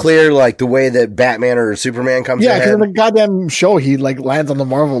 Clear, like the way that Batman or Superman comes ahead? Yeah, because in the goddamn show, he like lands on the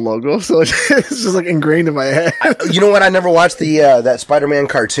Marvel logo, so it's just like ingrained in my head. You know what? I never watched the that Spider-Man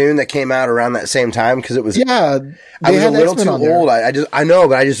cartoon that came out around that same time because it was... Yeah, I was a little too old. I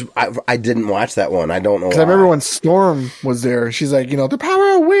didn't watch that one. I don't know why. Because I remember when Storm was there, she's like, the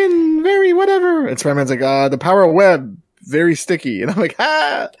power of wind, very whatever. And Spider-Man's like, the power of web, very sticky. And I'm like,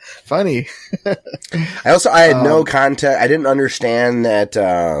 funny. I had no context. I didn't understand that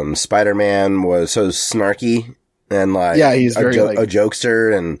Spider-Man was so snarky and like he's very a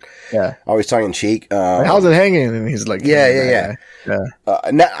jokester and always tongue in cheek. Like, how's it hanging? And he's like, yeah.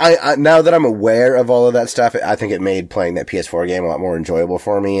 Now that I'm aware of all of that stuff, I think it made playing that PS4 game a lot more enjoyable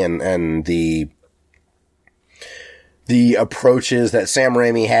for me, and the approaches that Sam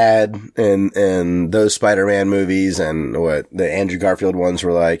Raimi had in those Spider-Man movies and what the Andrew Garfield ones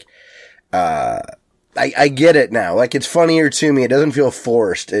were like, I get it now. Like, it's funnier to me. It doesn't feel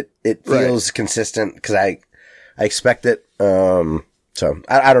forced. It feels consistent because I expect it. So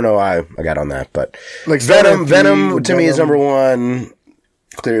I don't know why I got on that, but like Venom to me is number one,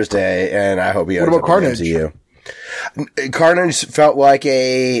 clear as day, and I hope he ends up in the MCU. Carnage felt like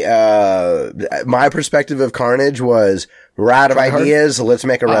my perspective of Carnage was, we're out of ideas, let's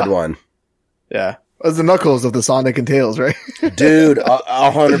make a red one. Yeah. It was the Knuckles of the Sonic and Tails, right? Dude,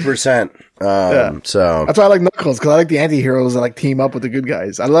 100%. So that's why I like Knuckles, because I like the anti-heroes that like team up with the good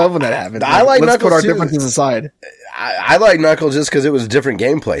guys. I love when that happens. I like let's Knuckles put our too. differences aside. I like Knuckles just because it was different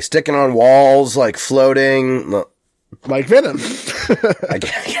gameplay. Sticking on walls, like floating. Like Venom. I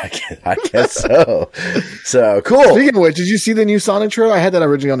guess so. So, cool. Speaking of which, did you see the new Sonic trailer? I had that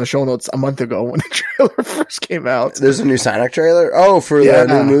originally on the show notes a month ago when the trailer first came out. There's a new Sonic trailer? Oh, for the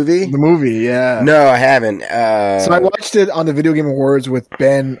new movie? The movie, yeah. No, I haven't. So I watched it on the Video Game Awards with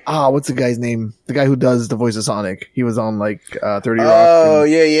Ben. What's the guy's name? The guy who does the voice of Sonic. He was on 30 Rock. Oh,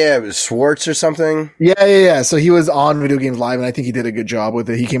 yeah. It was Schwartz or something? Yeah. So he was on Video Games Live, and I think he did a good job with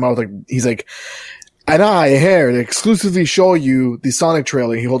it. He came out with he's like, and I here to exclusively show you the Sonic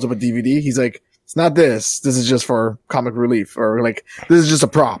trailer. He holds up a DVD. He's like, it's not this. This is just for comic relief, or like, this is just a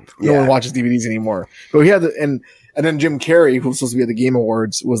prop. No one watches DVDs anymore. But he had and then Jim Carrey, who's supposed to be at the Game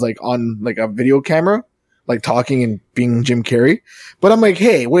Awards, was like on like a video camera, like talking and being Jim Carrey. But I'm like,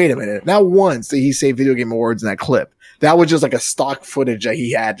 hey, wait a minute. Not once did he say Video Game Awards in that clip. That was just like a stock footage that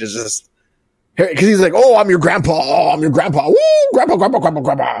he had just because he's like, oh, I'm your grandpa. Oh, I'm your grandpa. Woo, grandpa. I'm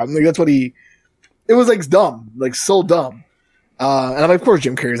like, that's what it was like dumb, like so dumb. And I'm like, of course,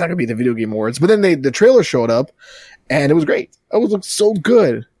 Jim Carrey's not going to be at the Video Game Awards. But then the trailer showed up, and it was great. It looked so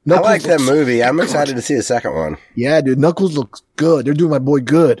good. Knuckles, I like that movie. I'm excited to see the second one. Yeah, dude. Knuckles looks good. They're doing my boy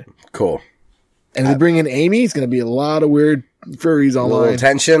good. Cool. And they bring in Amy. It's going to be a lot of weird furries online.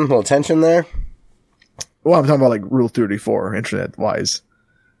 Little tension there. Well, I'm talking about like Rule 34, internet-wise.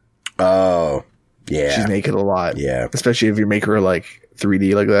 Oh, yeah. She's naked a lot. Yeah. Especially if you make her like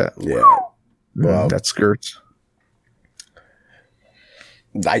 3D like that. Yeah. Well, that skirt.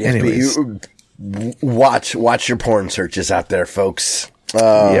 I guess watch your porn searches out there, folks.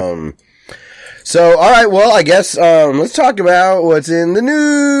 So, all right. Well, I guess let's talk about what's in the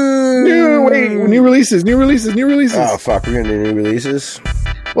news. New releases. Oh fuck, we're gonna do new releases.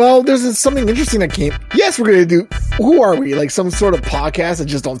 Well, there's something interesting that came. Yes, we're gonna do. Who are we? Like some sort of podcast that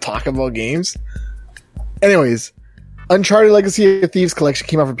just don't talk about games. Anyways, Uncharted Legacy of Thieves Collection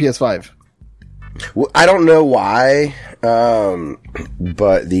came out for PS5. Well, I don't know why,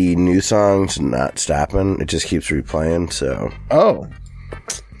 but the new song's not stopping. It just keeps replaying, so... Oh,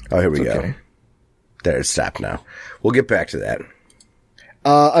 here we go. There, it's stopped now. We'll get back to that.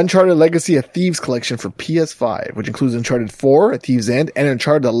 Uncharted Legacy of Thieves Collection for PS5, which includes Uncharted 4, A Thieves End, and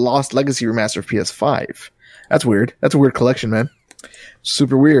Uncharted The Lost Legacy Remaster for PS5. That's weird. That's a weird collection, man.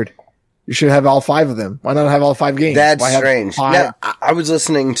 Super weird. You should have all 5 of them. Why not have all 5 games? That's strange. Now, I was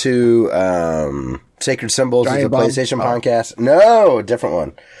listening to Sacred Symbols of the PlayStation podcast. No, different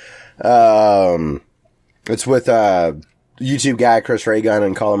one. It's with YouTube guy Chris Ray Gun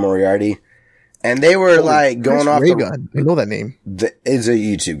and Colin Moriarty. And they were like going off. Ray Gun. I know that name. It's a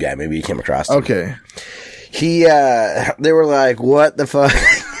YouTube guy. Maybe you came across him. Okay. They were like, what the fuck?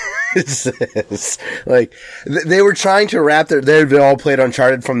 Is this? Like, they were trying to wrap they all played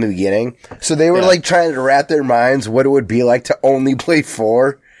Uncharted from the beginning. So they were like trying to wrap their minds what it would be like to only play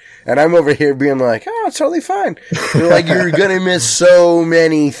 4. And I'm over here being like, oh, it's totally fine. They're like, you're going to miss so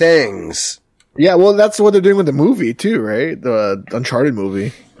many things. Yeah, well, that's what they're doing with the movie too, right? The Uncharted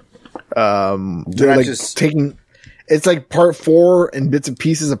movie. They're like taking, it's like part 4 and bits and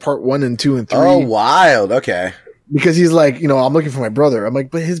pieces of part 1 and 2 and 3. Oh, wild. Okay. Because he's like, I'm looking for my brother. I'm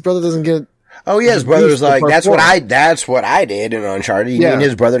like, but his brother doesn't get. Oh yeah, his brother was like, that's what I did in Uncharted. You mean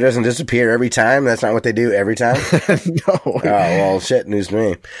his brother doesn't disappear every time? That's not what they do every time? No. Oh, well, shit, news to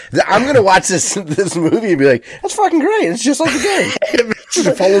me. I'm gonna watch this movie and be like, that's fucking great. It's just like the game.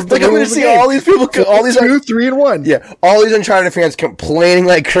 It follows the like, I'm gonna see all these people, all these 2, 3, and 1. Yeah, all these Uncharted fans complaining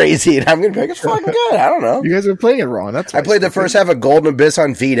like crazy, and I'm gonna be like, it's fucking good. I don't know. You guys are playing it wrong. That's I played the first half of Golden Abyss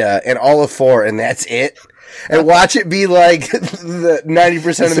on Vita and all of 4, and that's it. And watch it be like the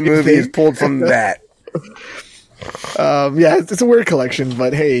 90% of the movie is pulled from that. Yeah, it's a weird collection,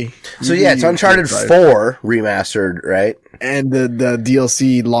 but hey. So yeah, it's Uncharted 4 remastered, right? And the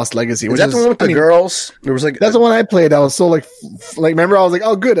DLC Lost Legacy. Is that the one with the girls? There was like that's the one I played. I was so like remember I was like,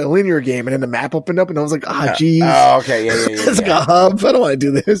 oh good, a linear game, and then the map opened up, and I was like, geez. Oh, okay, yeah. It's like a hub. I don't want to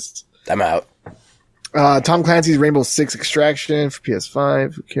do this. I'm out. Tom Clancy's Rainbow Six Extraction for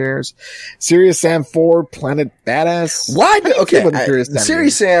PS5. Who cares? Serious Sam 4 Planet Badass. Why? Okay,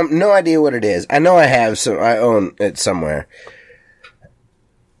 Serious Sam. No idea what it is. I know I have some. I own it somewhere.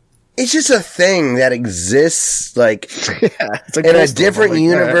 It's just a thing that exists, like, it's like in a different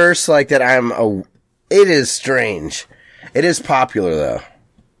universe, like that. It is strange. It is popular though.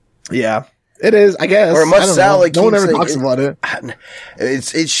 Yeah. It is, I guess. Or it must sell. Like, no one ever talks about it.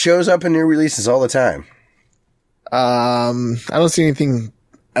 It shows up in new releases all the time. I don't see anything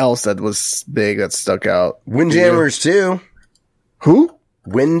else that was big that stuck out. Windjammers too. Who?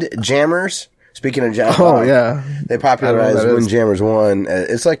 Windjammers. Speaking of John, yeah, they popularized Windjammers 1.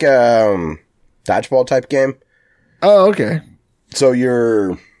 It's like a dodgeball type game. Oh, okay. So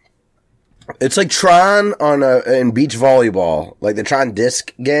it's like Tron in beach volleyball, like the Tron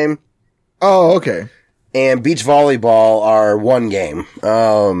disc game. Oh, okay. And beach volleyball are one game.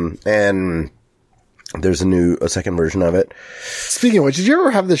 And there's a second version of it. Speaking of which, did you ever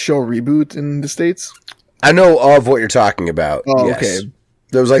have the show Reboot in the States? I know of what you're talking about. Oh, yes. Okay.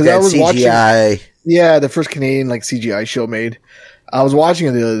 There was like that CGI. The first Canadian like CGI show made. I was watching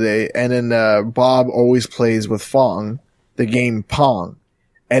it the other day, and then Bob always plays with Fong, the game Pong.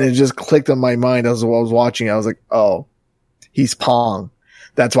 And it just clicked on my mind as I was watching. I was like, oh, he's Pong.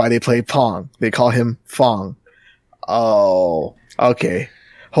 That's why they play Pong. They call him Fong. Oh, okay.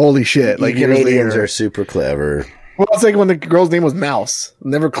 Holy shit. Like Canadians are super clever. Well, it's like when the girl's name was Mouse. It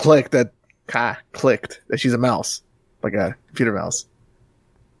never clicked that she's a mouse. Like a computer mouse.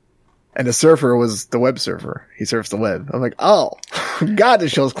 And the surfer was the web surfer. He surfs the web. I'm like, oh, God,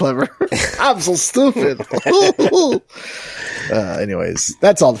 this show's clever. I'm so stupid. Anyways,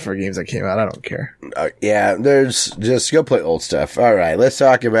 that's all the four games that came out. I don't care. Yeah, there's just go play old stuff. All right, let's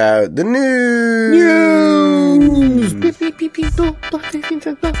talk about the news. Is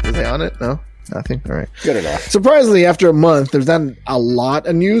they on it? No? Nothing? All right. Good enough. Surprisingly, after a month, there's not a lot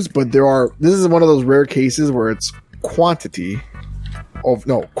of news, but this is one of those rare cases where it's quality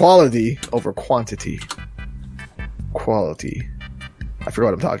over quantity. Quality. I forgot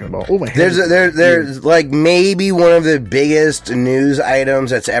what I'm talking about. Oh my head. There's like maybe one of the biggest news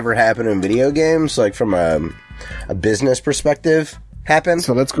items that's ever happened in video games, like from a business perspective, happened.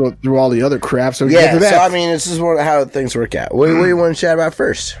 So let's go through all the other crap. So I mean, this is how things work out. What do you want to chat about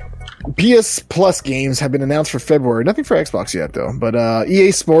first? PS Plus games have been announced for February. Nothing for Xbox yet, though. But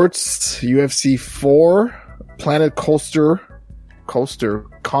EA Sports, UFC 4, Planet Coaster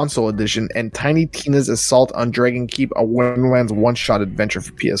Console Edition, and Tiny Tina's Assault on Dragon Keep, a Wonderlands one-shot adventure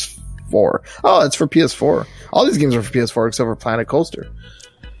for PS4. Oh, it's for PS4. All these games are for PS4 except for Planet Coaster.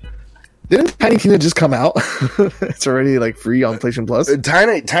 Didn't Tiny Tina just come out? It's already like free on PlayStation Plus.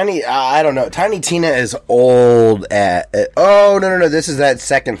 Tiny. I don't know. Tiny Tina is old oh no. This is that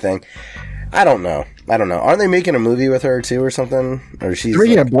second thing. I don't know. Aren't they making a movie with her too or something? Or she's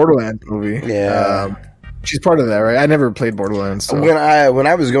making a Borderlands movie. Yeah. She's part of that, right? I never played Borderlands. So. When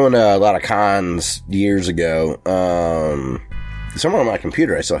I was going to a lot of cons years ago, somewhere on my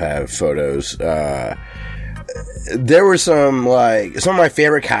computer I still have photos. There were some of my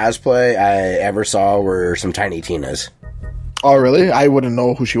favorite cosplay I ever saw were some Tiny Tinas. Oh, really? I wouldn't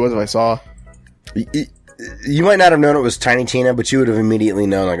know who she was if I saw. You might not have known it was Tiny Tina, but you would have immediately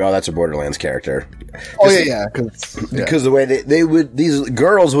known, like, oh, that's a Borderlands character. Oh, yeah. Because the way these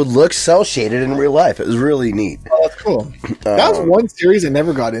girls would look cel-shaded in real life. It was really neat. Oh, that's cool. That was one series I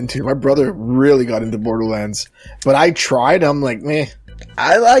never got into. My brother really got into Borderlands. But I tried. I'm like, meh.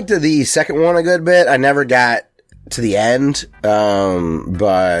 I liked the second one a good bit. I never got to the end,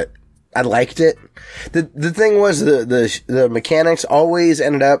 but I liked it. The thing was the mechanics always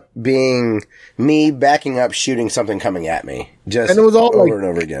ended up being me backing up, shooting something coming at me, just And it was all over like- and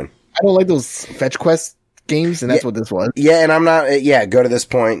over again. I don't like those fetch quest games, and that's what this was. Yeah, and I'm not. Yeah, go to this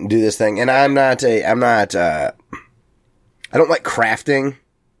point and do this thing, and I'm not. I don't like crafting.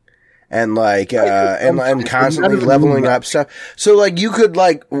 And like, and constantly leveling up stuff. So like, you could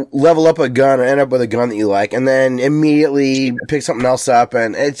like level up a gun or end up with a gun that you like, and then immediately pick something else up,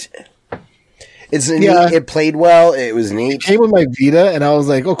 and it's neat. It played well. It was neat. It came with my Vita, and I was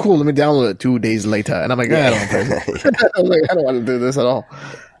like, "Oh, cool! Let me download it." 2 days later, and I'm like, I don't play this. I was like, I don't want to do this at all.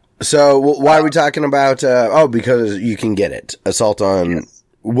 So why are we talking about? Because you can get it. Assault on. Yes.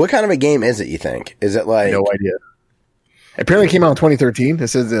 What kind of a game is it? You think? Is it like no idea? Apparently, it came out in 2013.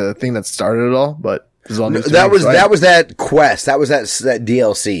 This is the thing that started it all, but this is all new. That was that quest. That was that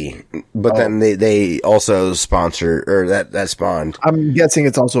DLC. But then they also sponsor or that spawned. I'm guessing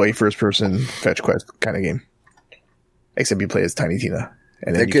it's also a first person fetch quest kind of game, except you play as Tiny Tina,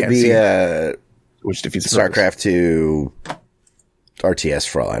 and then it could be which defeats StarCraft 2 RTS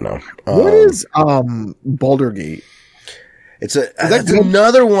for all I know. What is Baldur's Gate? It's that's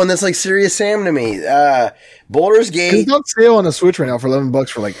another one that's like Serious Sam to me. Baldur's Gate. It's on sale on the Switch right now for $11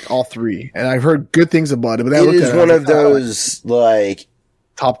 for like all three, and I've heard good things about it. But it is one of those like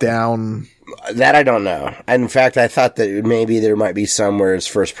top down. That I don't know. In fact, I thought that maybe there might be some where it's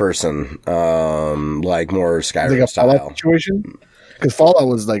first person, like more Skyrim like a style Fallout situation. Because Fallout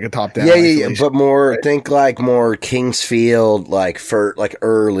was like a top down. Yeah, but more right? Think like more Kingsfield, like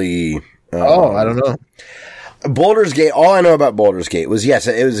early. I don't know. Baldur's Gate, all I know about Baldur's Gate was, yes,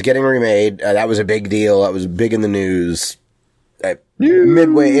 it was getting remade. That was a big deal. That was big in the news.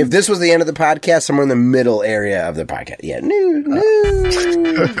 Midway, if this was the end of the podcast, somewhere in the middle area of the podcast. Yeah, news.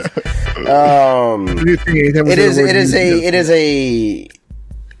 It is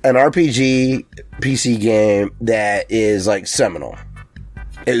an RPG PC game that is like seminal.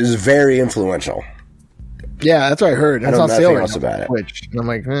 It is very influential. Yeah, that's what I heard. It's on sale right else now about on Twitch. And I'm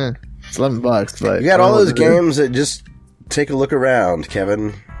like, it's $11, but you got all those games that just take a look around,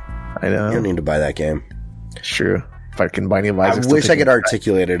 Kevin. I know. You don't need to buy that game. Sure. If I can buy any of Isaac, I wish I could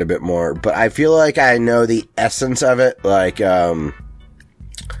articulate it a bit more, but I feel like I know the essence of it. Like, I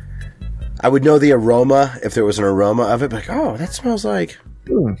would know the aroma if there was an aroma of it. Like, oh, that smells like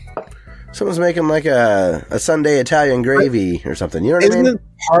someone's making like a Sunday Italian gravy or something. You know what I mean? Isn't it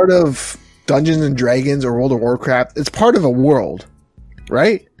part of Dungeons and Dragons or World of Warcraft? It's part of a world,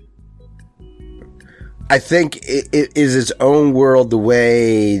 right? I think it is its own world the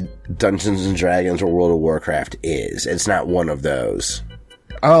way Dungeons and Dragons or World of Warcraft is. It's not one of those.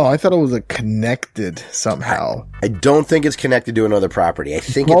 Oh, I thought it was connected somehow. I don't think it's connected to another property. I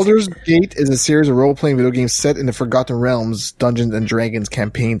think Baldur's Gate is a series of role-playing video games set in the Forgotten Realms Dungeons and Dragons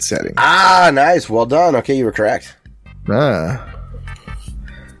campaign setting. Ah, nice. Well done. Okay, you were correct.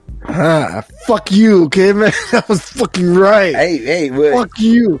 Fuck you, okay, man? That was fucking right. Hey, fuck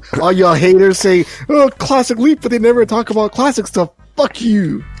you. All y'all haters say, oh, Classic Leap, but they never talk about classic stuff. Fuck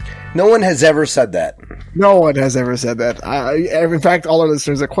you. No one has ever said that. No one has ever said that. In fact, all our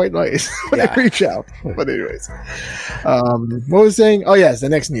listeners are quite nice when they reach out. But anyways, what was I saying? Oh yes, the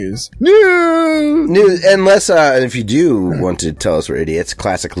next news. Unless, if you do want to tell us we're idiots,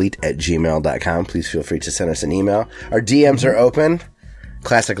 classicleet@gmail.com. Please feel free to send us an email. Our DMs are open.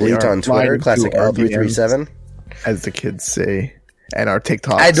 Classic Leet on Twitter, Classic L337. As the kids say. And our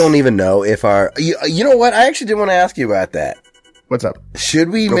TikToks. I don't even know if our... You know what? I actually did want to ask you about that. What's up? Should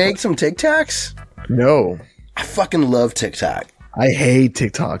we make some TikToks? No. I fucking love TikTok. I hate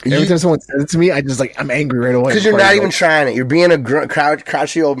TikTok. Every time someone says it to me, I'm angry right away. Because you're not even trying it. You're being a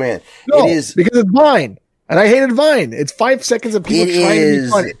crouchy old man. No, it is because it's Vine. And I hated Vine. It's 5 seconds of people trying to be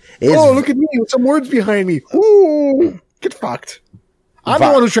funny. Oh, look at me with some words behind me. Ooh, get fucked. I'm the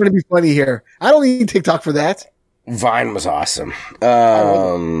one who's trying to be funny here. I don't need TikTok for that. Vine was awesome.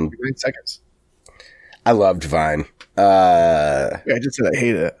 9 seconds. I loved Vine. I just said I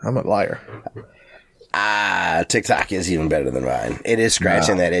hated it. I'm a liar. TikTok is even better than Vine. It is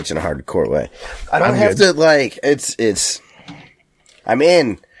scratching that itch in a hardcore way. I don't have to I'm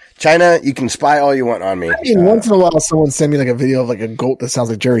in. China, you can spy all you want on me. I mean, once in a while, someone send me like a video of like a goat that sounds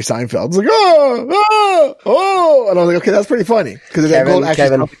like Jerry Seinfeld. It's like, oh, and I was like, okay, that's pretty funny because that goat actually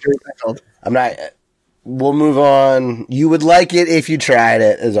sounds like Jerry Seinfeld. I'm not. We'll move on. You would like it if you tried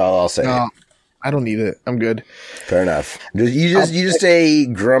it. Is all I'll say. No, I don't need it. I'm good. Fair enough. You just stay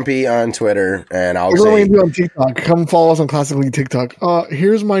grumpy on Twitter, and I'll say. What do on TikTok? Come follow us on Classically TikTok.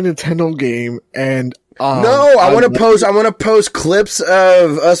 Here's my Nintendo game, and no, I want to post. I want to post clips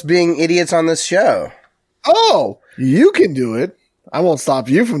of us being idiots on this show. Oh, you can do it. I won't stop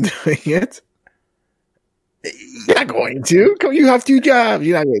you from doing it. You're not going to. You have 2 jobs.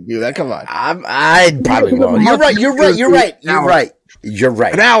 You're not going to do that. Come on. I probably won't. You're right.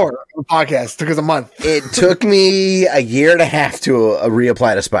 An hour of the podcast took us a month. It took me a year and a half to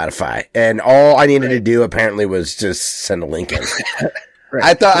reapply to Spotify, and all I needed to do apparently was just send a link in. Right.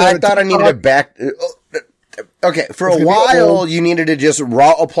 I thought I needed to back. Okay, for a while you needed to just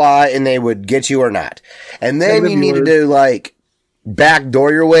raw apply, and they would get you or not, and then you needed to like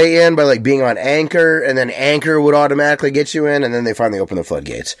backdoor your way in by like being on Anchor, and then Anchor would automatically get you in, and then they finally opened the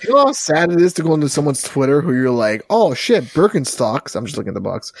floodgates. You know how sad it is to go into someone's Twitter who you're like, oh shit, Birkenstocks. I'm just looking at the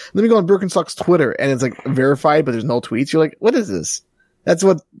box. Let me go on Birkenstocks Twitter, and it's like verified, but there's no tweets. You're like, what is this? That's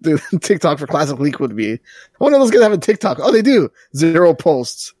what the TikTok for Classic Leak would be. One of those guys have a TikTok. Oh, they do. 0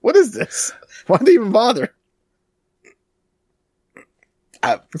 posts. What is this? Why do they even bother?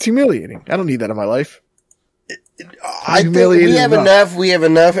 It's humiliating. I don't need that in my life. I think we have enough. We have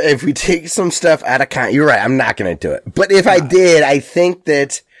enough. If we take some stuff out of context, you're right. I'm not going to do it. But if I did, I think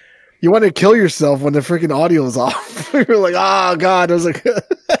that you want to kill yourself when the freaking audio is off. You're like, oh god, I was like,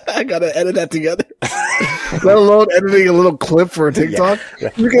 I got to edit that together. Let alone editing a little clip for a TikTok. Yeah.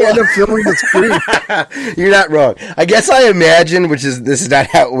 You're going to end up filming the screen. You're not wrong. I guess I imagine, this is not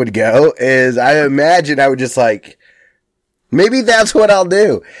how it would go. Is I imagine I would just like. Maybe that's what I'll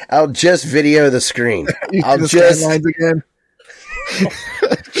do. I'll just video the screen. I'll just lines again.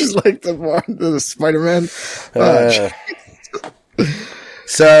 Just like the Spider-Man.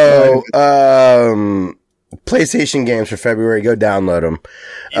 So, PlayStation games for February. Go download them.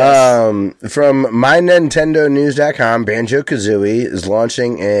 Yes. From MyNintendoNews.com, Banjo-Kazooie is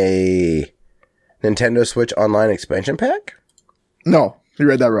launching a Nintendo Switch Online expansion pack. No, you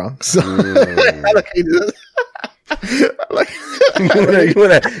read that wrong. So, you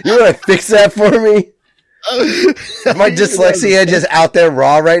wanna fix that for me? My dyslexia just out there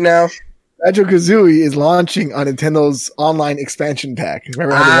raw right now. Banjo-Kazooie is launching on Nintendo's online expansion pack.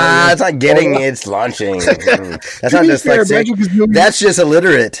 Remember how it's not getting it, it's launching. That's not dyslexic. That's just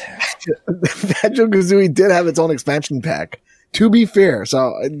illiterate. Banjo-Kazooie did have its own expansion pack. To be fair,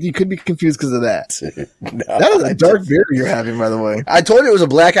 so you could be confused because of that. No, that is a dark beer you're having, by the way. I told you it was a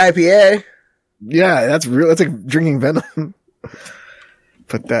black IPA. Yeah, that's real. That's like drinking venom.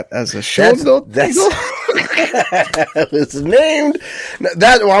 Put that as a show note. That's it's named.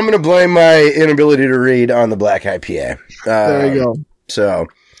 That I'm going to blame my inability to read on the black IPA. There you go. So,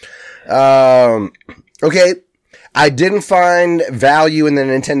 okay, I didn't find value in the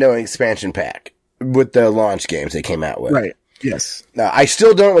Nintendo expansion pack with the launch games they came out with. Right. Yes. I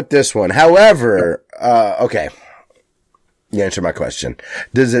still don't with this one. However, okay. You answer my question.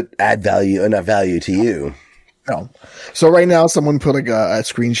 Does it add enough value to you? No. So right now, someone put like a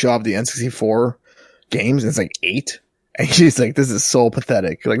screenshot of the N64 games, and it's like 8. And she's like, this is so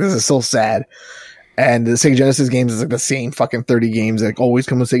pathetic. Like, this is so sad. And the Sega Genesis games is like the same fucking 30 games that always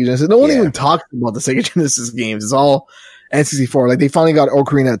come with Sega Genesis. No one even talks about the Sega Genesis games. It's all N64. Like, they finally got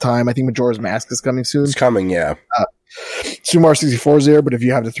Ocarina of Time. I think Majora's Mask is coming soon. It's coming, yeah. Super Mario 64 is there, but if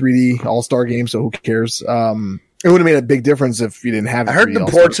you have the 3D All-Star game, so who cares? It would have made a big difference if you didn't have it. I heard the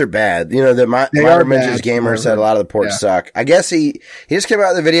ports are bad. You know, that my Mentions Gamer said a lot of the ports suck. I guess he just came out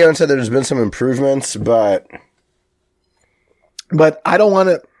with the video and said there's been some improvements, but I don't want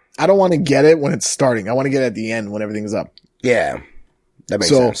to get it when it's starting. I want to get it at the end when everything's up. Yeah. That makes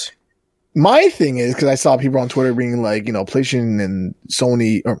sense. My thing is, because I saw people on Twitter being like, you know, PlayStation and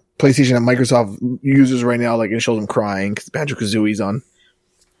Sony or PlayStation and Microsoft users right now, like it shows them crying because Banjo-Kazooie's on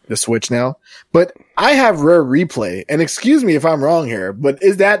the Switch now. But I have Rare Replay, and excuse me if I'm wrong here, but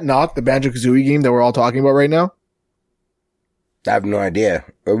is that not the Banjo-Kazooie game that we're all talking about right now? I have no idea.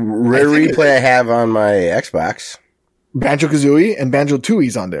 Rare Replay I have on my Xbox. Banjo-Kazooie and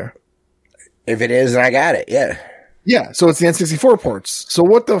Banjo-Tooie's on there. If it is, then I got it, yeah. Yeah, so it's the N64 ports. So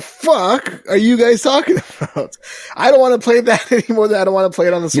what the fuck are you guys talking about? I don't want to play that anymore than I don't want to play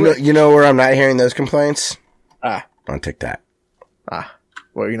it on the Switch. You know where I'm not hearing those complaints? On TikTok.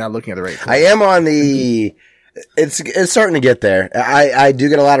 Well, you're not looking at the right place. I am on the... It's starting to get there. I do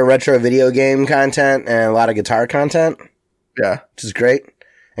get a lot of retro video game content and a lot of guitar content. Yeah. Which is great.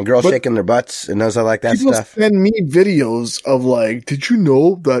 And girls shaking their butts and knows I like that stuff. People send me videos of like, did you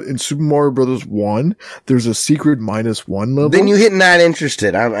know that in Super Mario Brothers 1, there's a secret -1 level? Then you hit not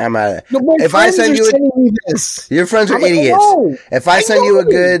interested. I'm a... No, if I send you your friends are idiots. No, if I send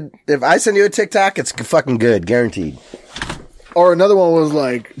you a TikTok, it's fucking good. Guaranteed. Or another one was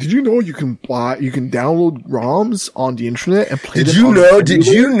like, did you know you can download ROMs on the internet and play them? Did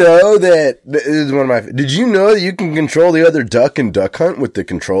you know that this is one of my, did you know that you can control the other duck in Duck Hunt with the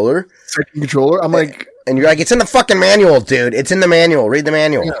controller? Second controller? I'm like, And you're like, it's in the fucking manual, dude. It's in the manual. Read the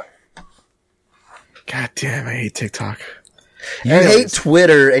manual. Yeah. God damn, I hate TikTok. You hate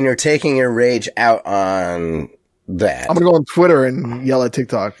Twitter, and you're taking your rage out on that. I'm gonna go on Twitter and yell at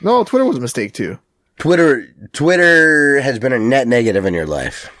TikTok. No, Twitter was a mistake too. Twitter has been a net negative in your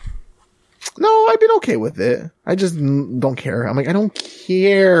life. No, I've been okay with it. I just don't care. I'm like, I don't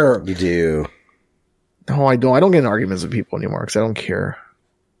care. You do. No, I don't. I don't get in arguments with people anymore because I don't care.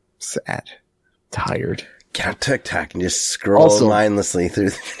 Sad. Tired. Get on TikTok and just scroll mindlessly through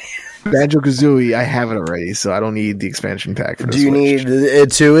the video. Banjo-Kazooie, I have it already, so I don't need the expansion pack for the Do you Switch.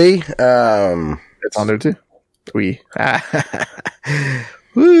 need Tui? It's on there too. Tui.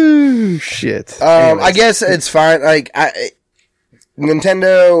 Woo, shit. I guess it's fine. Like,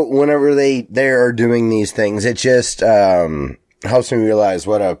 Nintendo, whenever they are doing these things, it just helps me realize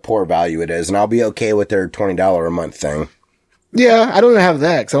what a poor value it is, and I'll be okay with their $20 a month thing. Yeah, I don't even have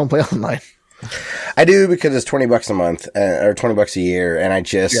that because I don't play online. I do because it's $20 a month or $20 a year, and I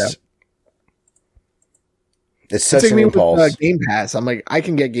just it's such an impulse. With, Game Pass, I'm like, I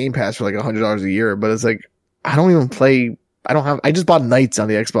can get Game Pass for like $100 a year, but it's like I don't even play. I just bought Knights on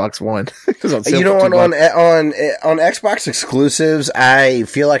the Xbox One. You know what? On Xbox exclusives, I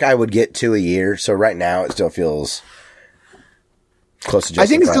feel like I would get 2 a year. So right now, it still feels close to. I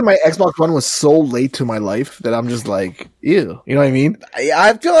think it's because my Xbox One was so late to my life that I'm just like, ew. You know what I mean?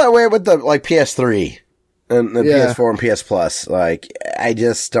 I feel that way with the PS3 and the PS4 and PS Plus. Like, I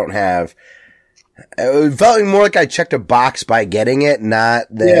just don't have. It felt more like I checked a box by getting it, not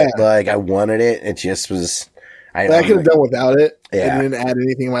that like I wanted it. It just was. I could have done without it. Yeah. It didn't add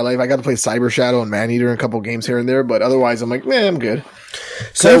anything in my life. I got to play Cyber Shadow and Maneater and a couple games here and there, but otherwise I'm like, I'm good.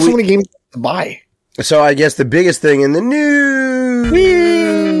 So I have so many games to buy. So I guess the biggest thing in the news,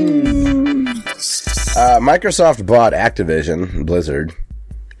 Microsoft bought Activision Blizzard.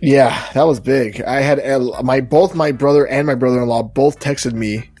 Yeah, that was big. I had both my brother and my brother-in-law both texted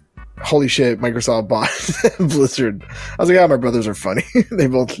me, holy shit, Microsoft bought Blizzard. I was like, my brothers are funny. They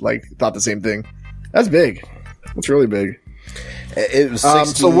both thought the same thing. That's big. It's really big. It was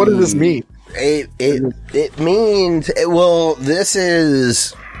so what does this mean? It means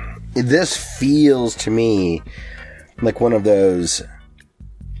this feels to me like one of those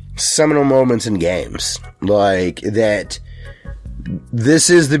seminal moments in games. Like that this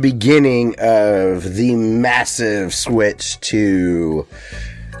is the beginning of the massive switch to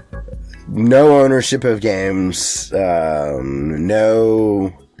no ownership of games,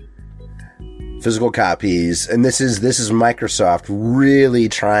 no physical copies, and this is Microsoft really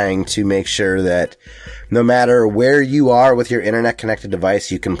trying to make sure that no matter where you are with your internet connected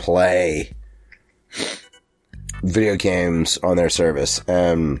device, you can play video games on their service.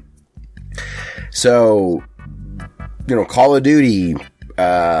 So, Call of Duty,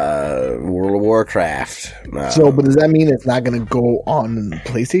 World of Warcraft. But does that mean it's not going to go on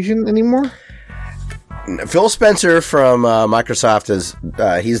PlayStation anymore? Phil Spencer from Microsoft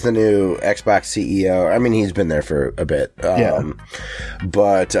he's the new Xbox CEO. I mean, he's been there for a bit.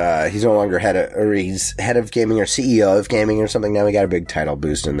 But he's no longer he's head of gaming or CEO of gaming or something. Now he got a big title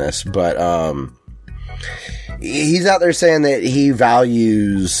boost in this. But he's out there saying that he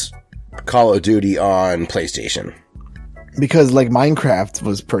values Call of Duty on PlayStation. Because Minecraft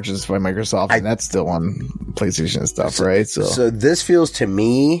was purchased by Microsoft and that's still on PlayStation and stuff, right? So this feels to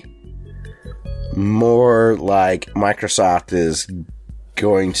me more like Microsoft is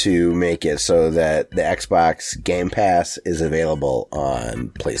going to make it so that the Xbox Game Pass is available on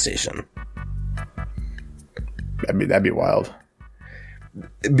PlayStation. That'd be wild.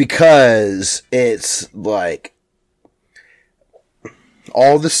 Because it's like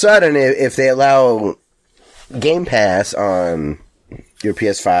all of a sudden if they allow Game Pass on your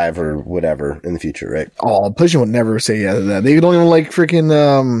PS5 or whatever in the future, right? Oh, PlayStation would never say yeah to that. They don't even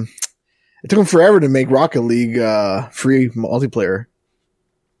freaking it took them forever to make Rocket League free multiplayer.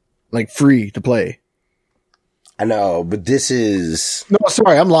 Free to play. I know, but this is... No,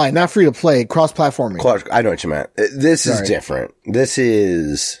 sorry, I'm lying. Not free to play, cross-platforming. I know what you meant. This is different. This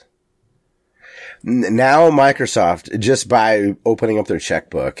is... Now Microsoft, just by opening up their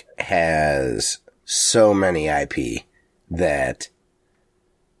checkbook, has so many IP that...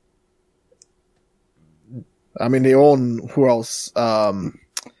 I mean, they own... Who else?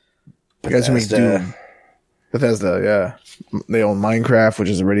 You guys who make Doom. Bethesda, yeah. They own Minecraft, which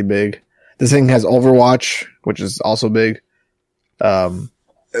is already big. This thing has Overwatch, which is also big.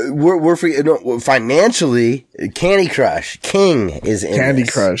 We're financially, Candy Crush King is in Candy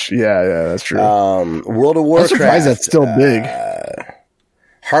this. Crush, yeah, that's true. World of Warcraft. I'm surprised that's still big.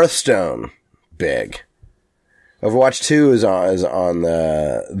 Hearthstone, big. Overwatch 2 is on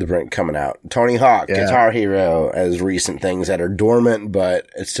the brink coming out. Tony Hawk, Guitar Hero as recent things that are dormant, but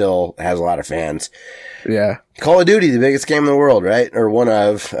it still has a lot of fans. Yeah. Call of Duty, the biggest game in the world, right? Or one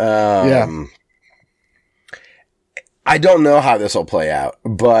of. I don't know how this will play out,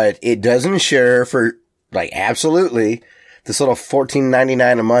 but it does ensure for, like, absolutely this little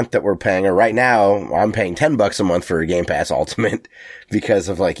 $14.99 a month that we're paying, or right now I'm paying $10 a month for Game Pass Ultimate because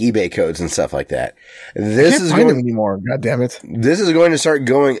of like eBay codes and stuff like that. This can't is find going them anymore. God damn it. This is going to start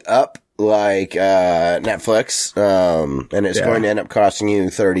going up like Netflix, and it's going to end up costing you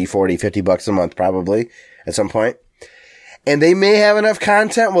 $30, $40, $50 a month probably at some point. And they may have enough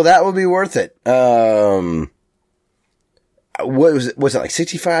content. Well, that will be worth it. What was it like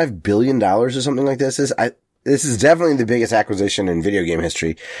 $65 billion or something like this? This is definitely the biggest acquisition in video game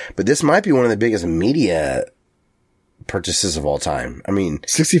history, but this might be one of the biggest media purchases of all time. I mean,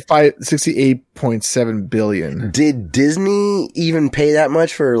 68.7 billion. Did Disney even pay that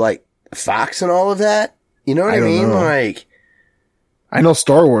much for like Fox and all of that? You know what I mean? Know. Like, I know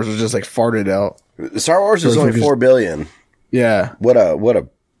Star Wars was just like farted out. Star Wars is only $4 billion. Yeah. What a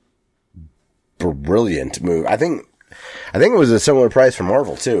brilliant move. I think it was a similar price for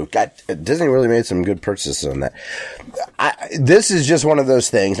Marvel too. Disney really made some good purchases on that. This is just one of those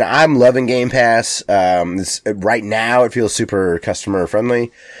things. Now, I'm loving Game Pass. Right now it feels super customer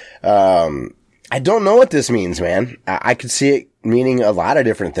friendly. I don't know what this means, man. I could see it meaning a lot of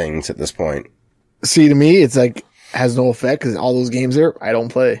different things at this point. See, to me, it's like, has no effect because all those games there, I don't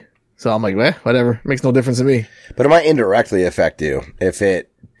play. So I'm like, whatever. Makes no difference to me. But it might indirectly affect you if it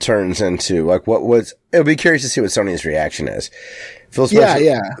turns into like it'll be curious to see what Sony's reaction is. Phil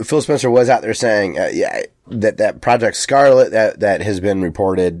Spencer was out there saying, that Project Scarlet that has been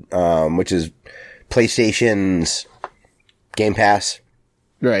reported, which is PlayStation's Game Pass.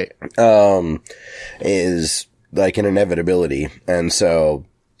 Right. Is like an inevitability. And so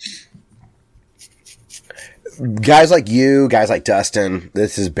guys like you, guys like Dustin,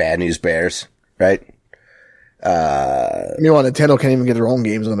 this is bad news bears, right? Meanwhile, Nintendo can't even get their own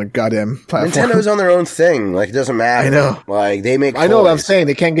games on their goddamn platform. Nintendo's on their own thing. Like, it doesn't matter. I know. Like, they make I know what I'm saying.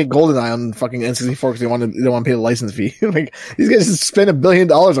 They can't get GoldenEye on fucking N64 because they don't want to pay the license fee. Like, these guys just spend $1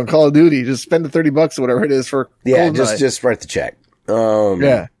 billion on Call of Duty. Just spend the $30 or whatever it is for GoldenEye. just write the check.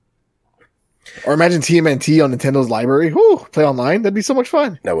 Yeah. Or imagine TMNT on Nintendo's library. Whoo, play online. That'd be so much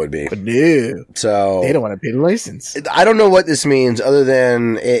fun. That would be. But no. So they don't want to pay the license. I don't know what this means other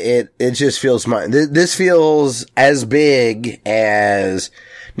than it just feels this feels as big as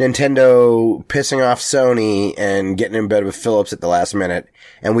Nintendo pissing off Sony and getting in bed with Philips at the last minute.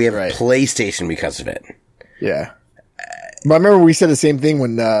 And we have PlayStation because of it. Yeah. But I remember we said the same thing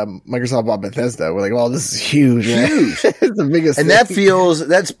when Microsoft bought Bethesda. We're like, "Well, this is huge, man. Huge. It's the biggest." And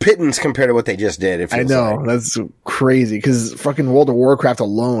that's pittance compared to what they just did. I know, that's crazy because fucking World of Warcraft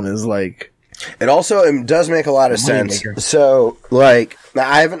alone is like. It does make a lot of sense. So, like,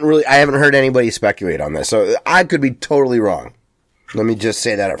 I haven't heard anybody speculate on this, so I could be totally wrong. Let me just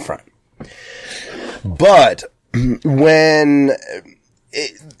say that up front. But when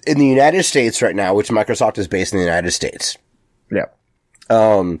in the United States right now, which Microsoft is based in the United States. Yeah.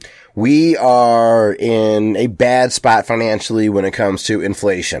 We are in a bad spot financially when it comes to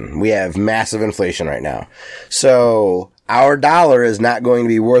inflation. We have massive inflation right now. So our dollar is not going to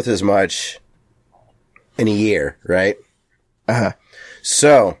be worth as much in a year, right? Uh-huh.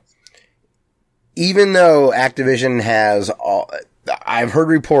 So even though Activision I've heard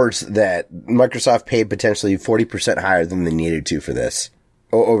reports that Microsoft paid potentially 40% higher than they needed to for this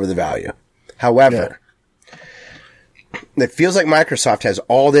over the value. However, it feels like Microsoft has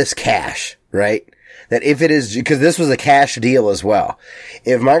all this cash, right? That if it is, because this was a cash deal as well.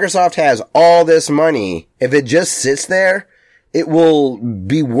 If Microsoft has all this money, if it just sits there, it will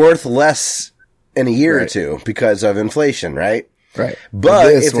be worth less in a year or two because of inflation, right? Right.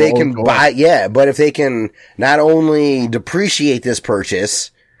 But if they can but if they can not only depreciate this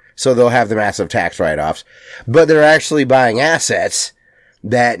purchase, so they'll have the massive tax write-offs, but they're actually buying assets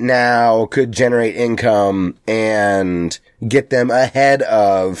that now could generate income and get them ahead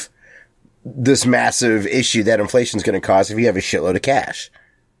of this massive issue that inflation is going to cause if you have a shitload of cash.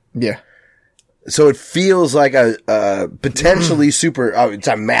 Yeah. So it feels like a potentially it's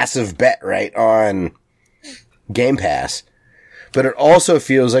a massive bet, right, on Game Pass. But it also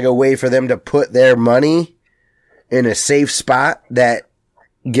feels like a way for them to put their money in a safe spot that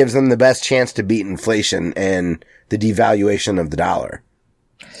gives them the best chance to beat inflation and the devaluation of the dollar.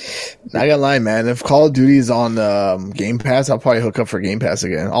 Not gonna lie, man. If Call of Duty's on Game Pass, I'll probably hook up for Game Pass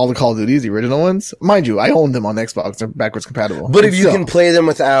again. All the Call of Duties, the original ones, mind you, I own them on Xbox. They're backwards compatible. But if you can play them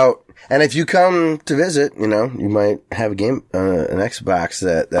without, and if you come to visit, you know, you might have a game, an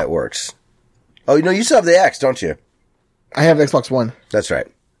Xbox that works. Oh, you know, you still have the X, don't you? I have Xbox One. That's right.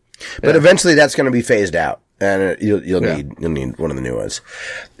 But eventually, that's going to be phased out, and you'll need one of the new ones.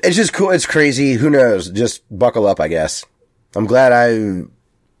 It's just cool. It's crazy. Who knows? Just buckle up, I guess. I'm glad I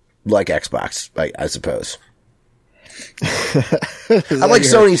like Xbox, I suppose. I like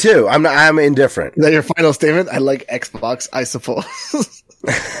Sony too. I'm indifferent. Is that your final statement? I like Xbox, I suppose.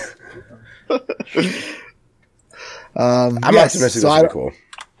 I'm optimistic. This is cool.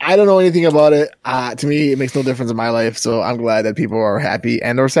 I don't know anything about it. To me, it makes no difference in my life. So I'm glad that people are happy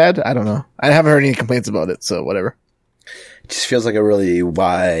and or sad. I don't know. I haven't heard any complaints about it. So whatever. It just feels like a really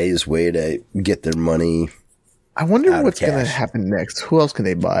wise way to get their money. I wonder what's going to happen next. Who else can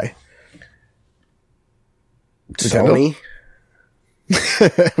they buy? Sony?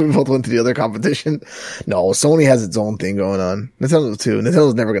 We both went to the other competition. No, Sony has its own thing going on. Nintendo too.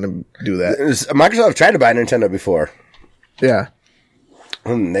 Nintendo's never going to do that. Microsoft tried to buy Nintendo before. Yeah.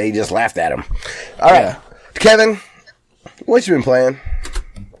 And they just laughed at him. All right. Yeah. Kevin, what you been playing?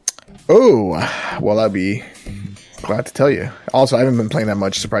 Oh, well, I'd be glad to tell you. Also, I haven't been playing that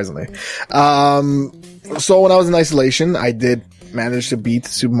much, surprisingly. So when I was in isolation, I did manage to beat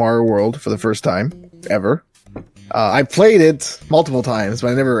Super Mario World for the first time ever. I played it multiple times, but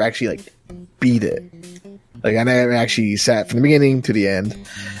I never actually beat it. I never actually sat from the beginning to the end.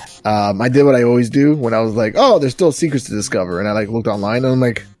 I did what I always do when I was like, oh, there's still secrets to discover. And I looked online and I'm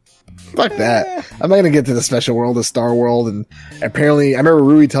like, fuck that. I'm not going to get to the special world, the Star World. And apparently, I remember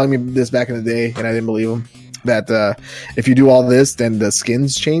Rui telling me this back in the day and I didn't believe him, that if you do all this, then the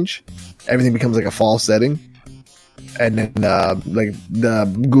skins change. Everything becomes a fall setting. And then, the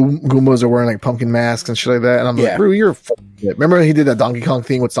Goombas are wearing pumpkin masks and shit like that. And I'm like, Rui, you're full shit. Remember he did that Donkey Kong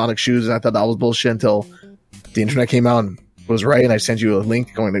thing with Sonic shoes and I thought that was bullshit until the internet came out and was right, and I sent you a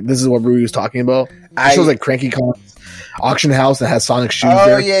link going this is what Rui was talking about. It shows Cranky Kong's auction house that has Sonic shoes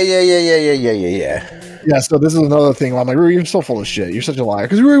there. Yeah, so this is another thing where I'm like, Rui, you're so full of shit. You're such a liar.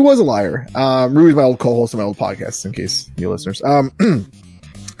 Because Rui was a liar. Rui's my old co-host of my old podcast, in case new listeners. So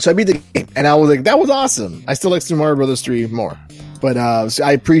I beat the game, and I was like, that was awesome. I still like Super Mario Bros. 3 more. But so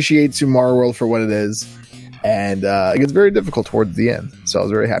I appreciate Super Mario World for what it is. And it gets very difficult towards the end. So I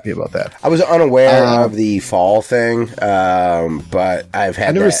was very happy about that. I was unaware of the fall thing, but I've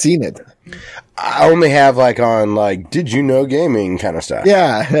never seen it. I only have on Did You Know Gaming kind of stuff.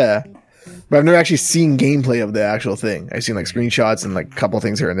 Yeah. But I've never actually seen gameplay of the actual thing. I've seen screenshots and a couple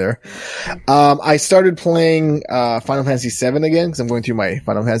things here and there. I started playing Final Fantasy VII again because I'm going through my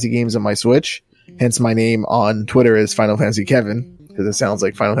Final Fantasy games on my Switch. Hence my name on Twitter is Final Fantasy Kevin because it sounds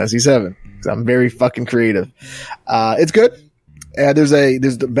like Final Fantasy VII. I'm very fucking creative. It's good.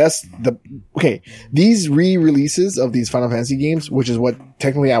 These re-releases of these Final Fantasy games, which is what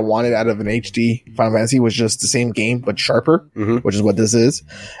technically I wanted out of an HD Final Fantasy, was just the same game, but sharper, which is what this is.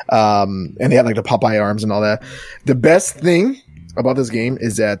 And they had the Popeye arms and all that. The best thing about this game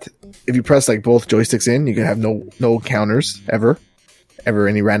is that if you press both joysticks in, you can have no counters ever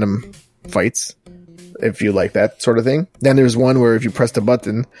any random fights. If you like that sort of thing. Then there's one where if you press the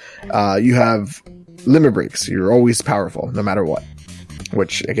button, you have limit breaks. You're always powerful, no matter what.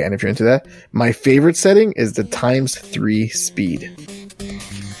 Which, again, if you're into that. My favorite setting is the ×3 speed.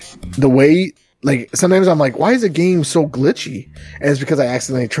 The way, sometimes I'm like, why is the game so glitchy? And it's because I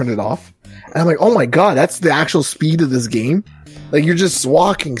accidentally turned it off. And I'm like, oh my god, that's the actual speed of this game? You're just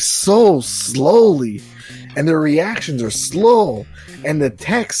walking so slowly. And the reactions are slow. And the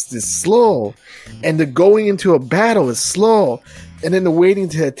text is slow. And the going into a battle is slow. And then the waiting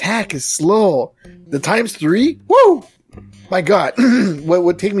to attack is slow. The ×3? Woo! My god. What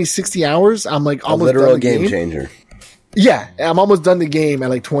would take me 60 hours? I'm almost a literal game changer. Yeah. I'm almost done the game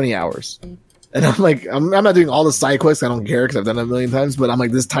at 20 hours. And I'm I'm not doing all the side quests. I don't care because I've done it a million times. But I'm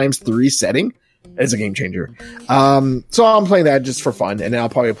this ×3 setting is a game changer. So I'm playing that just for fun. And then I'll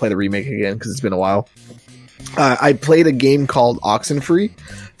probably play the remake again because it's been a while. I played a game called Oxenfree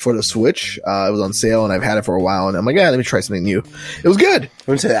for the Switch. It was on sale and I've had it for a while and I'm like, let me try something new. It was good.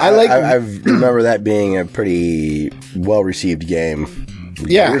 I remember that being a pretty well-received game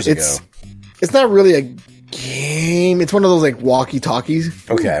years ago. It's not really a game. It's one of those walkie-talkies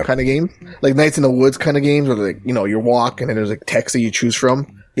kind of game. Nights in the Woods kind of games where you walk and then there's text that you choose from.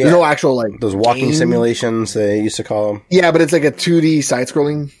 Yeah. There's no actual those walking simulations they used to call them. Yeah, but it's a 2D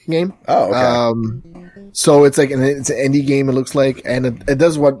side-scrolling game. Oh, okay. So it's it's an indie game, it looks like, and it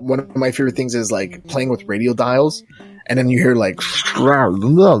does one of my favorite things is playing with radio dials and then you hear like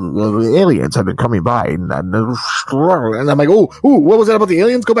the aliens have been coming by, and I'm like, oh, what was that about the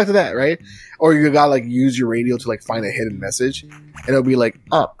aliens? Go back to that, right? Or you gotta like use your radio to like find a hidden message, and it'll be like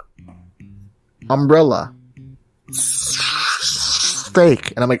up, umbrella,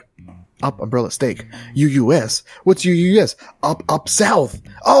 steak, and I'm like, up, umbrella, steak, UUS. What's UUS? Up south.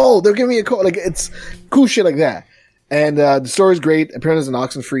 Oh, they're giving me a code. Like, it's cool shit like that. And the story's great. Apparently there's an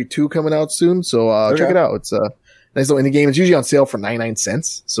Oxenfree 2 coming out soon, so check it out. It's a nice little indie game. It's usually on sale for 99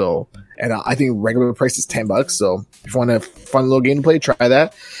 cents. So, and I think regular price is $10. So if you want a fun little game to play, try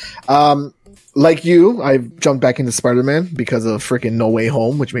that. Like you, I've jumped back into Spider-Man because of freaking No Way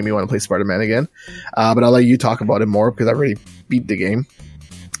Home, which made me want to play Spider-Man again. But I'll let you talk about it more because I already beat the game.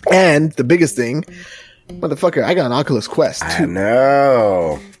 And the biggest thing, motherfucker, I got an Oculus Quest 2. I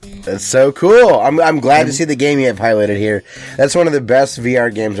know. That's so cool. I'm glad to see the game you have highlighted here. That's one of the best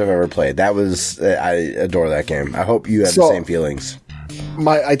VR games I've ever played. I adore that game. I hope you have the same feelings.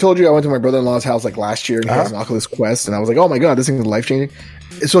 I told you I went to my brother-in-law's house like last year and he has an Oculus Quest, and I was like, oh my god, this thing is life-changing.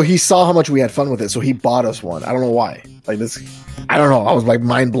 So he saw how much we had fun with it, so he bought us one. I don't know why. Like this, I don't know. I was like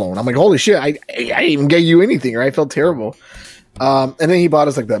mind blown. I'm like, holy shit, I didn't even get you anything, or I felt terrible. And then he bought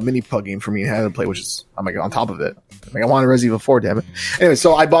us like the mini pug game for me and had to play, which is, I'm like on top of it. Like I wanted Resident Evil 4, damn it. Anyway,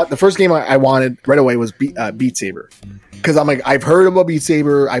 so I bought the first game I wanted right away was Beat Saber. Cause I'm like, I've heard about Beat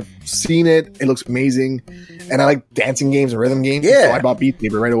Saber. I've seen it. It looks amazing. And I like dancing games and rhythm games. Yeah. So I bought Beat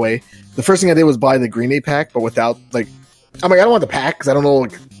Saber right away. The first thing I did was buy the Green Day pack, but without like, I'm like, I don't want the pack cause I don't know,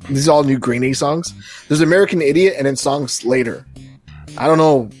 like, these are all new Green Day songs. There's American Idiot and then songs later. I don't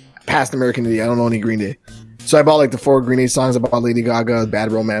know past American Idiot. I don't know any Green Day. So I bought like the 4 Green Day songs. I bought Lady Gaga,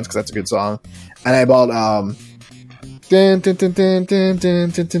 Bad Romance, because that's a good song. And I bought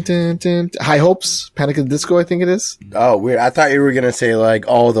High Hopes, Panic at the Disco, I think it is. Oh, weird. I thought you were going to say like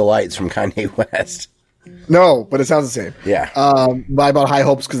All the Lights from Kanye West. No, but it sounds the same. Yeah. But I bought High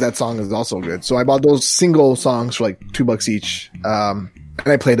Hopes because that song is also good. So I bought those single songs for like $2 each. And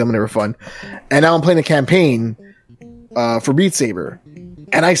I played them and they were fun. And now I'm playing a campaign for Beat Saber.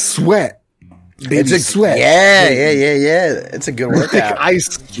 And I sweat. Baby, sweat. Yeah. It's a good workout. I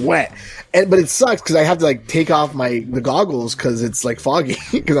sweat, but it sucks because I have to like take off the goggles because it's like foggy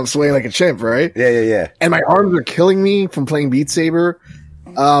because I'm sweating like a chimp, right? Yeah. And my arms are killing me from playing Beat Saber.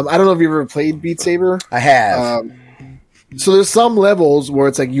 I don't know if you ever played Beat Saber. I have. So there's some levels where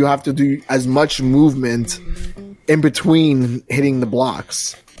it's like you have to do as much movement in between hitting the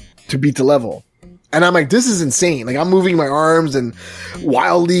blocks to beat the level. And I'm like, this is insane. Like, I'm moving my arms and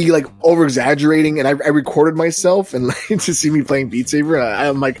wildly, like, over-exaggerating. And I recorded myself and, like, to see me playing Beat Saber.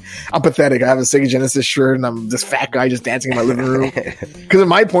 I'm like, I'm pathetic. I have a Sega Genesis shirt and I'm this fat guy just dancing in my living room. Because in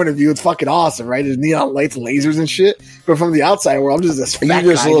my point of view, it's fucking awesome, right? There's neon lights and lasers and shit. But from the outside world, I'm just this fat guy.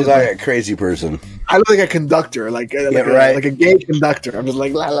 You just look like a crazy person. I look like a conductor, like a gay conductor. I'm just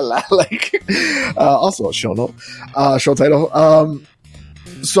like, la, la, la. Like, also a show note, show title.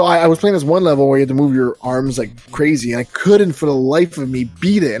 So I was playing this one level where you had to move your arms like crazy, and I couldn't for the life of me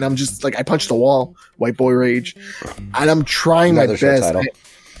beat it. And I'm just like, I punched the wall, white boy rage, and I'm trying my best.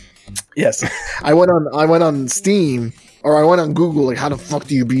 Yes, I went on Steam, or I went on Google, like, how the fuck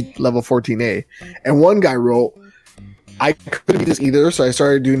do you beat level 14A? And one guy wrote, I couldn't beat this either, so I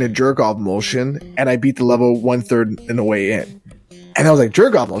started doing a jerk off motion, and I beat the level 1/3 in the way in. And I was like,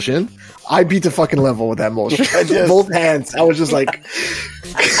 jerk off motion? I beat the fucking level with that motion. Both hands. I was just like,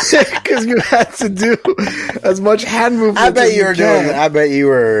 because you had to do as much hand movement. I bet you were doing it. I bet you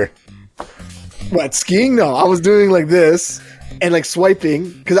were. What, skiing? No, I was doing like this and like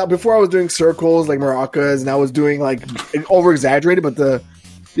swiping. Because before I was doing circles like maracas, and I was doing like over exaggerated. But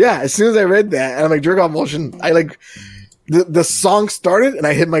as soon as I read that, and I'm like, jerk off motion, I like. The song started and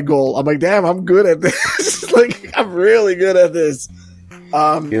I hit my goal. I'm like, damn, I'm good at this. Like, I'm really good at this.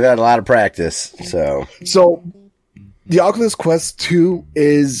 You've had a lot of practice, so the Oculus Quest 2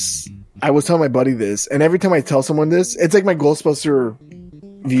 is. I was telling my buddy this, and every time I tell someone this, it's like my Ghostbuster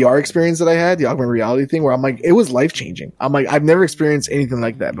VR experience that I had, the augmented reality thing, where I'm like, it was life changing. I'm like, I've never experienced anything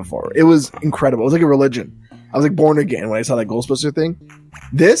like that before. It was incredible. It was like a religion. I was like born again when I saw that Ghostbuster thing.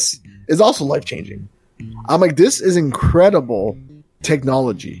 This is also life changing. I'm like, this is incredible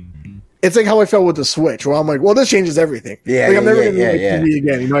technology. It's like how I felt with the Switch, where I'm like, well, this changes everything. Yeah, like, I'm never going to TV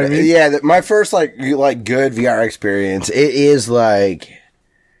again. You know what I mean? Yeah, my first like good VR experience, it is like,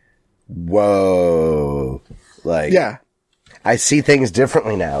 whoa, like, yeah, I see things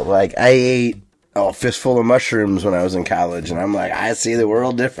differently now. Like, I ate a fistful of mushrooms when I was in college, and I'm like, I see the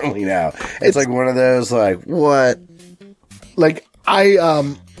world differently now. It's like one of those, like, what? Like,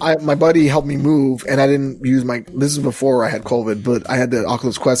 my buddy helped me move, and I didn't use this is before I had COVID, but I had the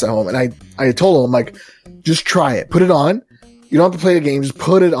Oculus Quest at home, and I told him, like, just try it. Put it on. You don't have to play the game. Just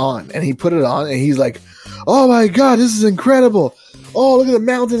put it on. And he put it on, and he's like, oh my God, this is incredible. Oh, look at the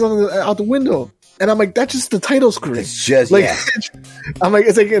mountains out the window. And I'm like, that's just the title screen. It's just, like, yeah. I'm like,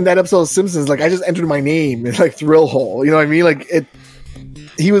 it's like in that episode of Simpsons, like I just entered my name in like Thrill Hole. You know what I mean? Like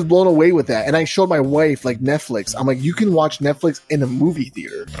he was blown away with that. And I showed my wife like Netflix. I'm like, you can watch Netflix in a movie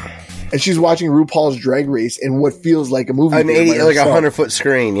theater. And she's watching RuPaul's Drag Race in what feels like a movie. An 80, like a 100-foot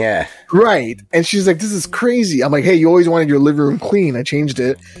screen, yeah. Right. And she's like, this is crazy. I'm like, hey, you always wanted your living room clean. I changed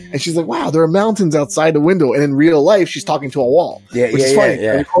it. And she's like, wow, there are mountains outside the window. And in real life, she's talking to a wall. Yeah, which is funny.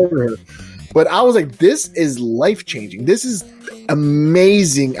 Yeah. But I was like, this is life-changing. This is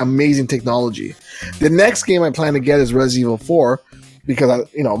amazing, amazing technology. The next game I plan to get is Resident Evil 4. Because,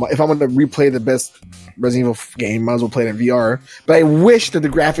 if I'm going to replay the best Resident Evil game, might as well play it in VR. But I wish that the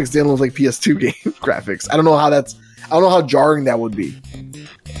graphics didn't look like PS2 game graphics. I don't know how jarring that would be.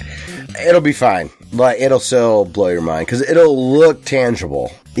 It'll be fine. Like, it'll still blow your mind. Because it'll look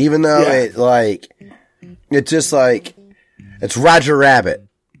tangible. Even though it's just like, it's Roger Rabbit.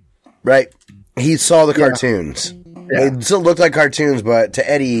 Right? He saw the cartoons. Yeah. It still looked like cartoons, but to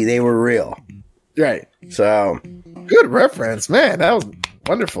Eddie, they were real. Right. So... Good reference, man. That was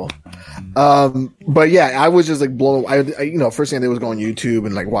wonderful. But yeah, I was just like blown. First thing I did was go on YouTube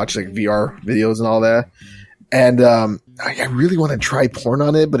and like watch like VR videos and all that. And I really want to try porn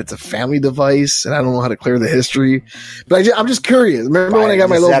on it, but it's a family device, and I don't know how to clear the history. But I'm just curious. Remember when I got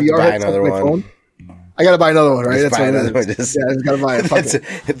my little VR headset on my phone? I gotta buy another one, right? That's what it is. Yeah, I just gotta buy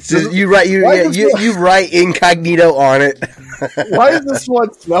it. You write incognito on it. Why does this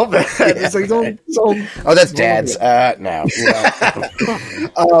one smell bad? It's like that's Dad's. No.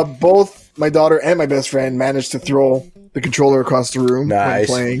 Both my daughter and my best friend managed to throw the controller across the room when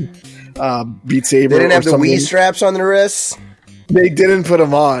playing Beat Saber. They didn't have the Wii straps on their wrists? They didn't put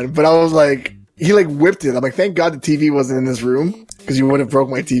them on, but I was like, he like whipped it. I'm like, thank God the TV wasn't in this room because you would have broke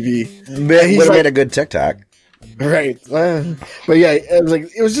my TV. He would have made a good TikTok. Right. But yeah,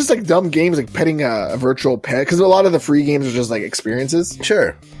 it was just like dumb games like petting a virtual pet because a lot of the free games are just like experiences.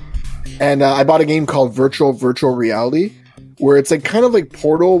 Sure. And I bought a game called Virtual Reality where it's like kind of like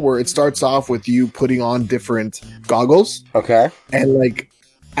Portal where it starts off with you putting on different goggles. Okay. And like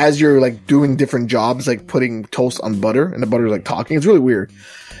as you're like doing different jobs, like putting toast on butter and the butter's like talking. It's really weird.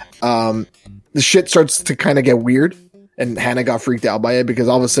 The shit starts to kind of get weird. And Hannah got freaked out by it because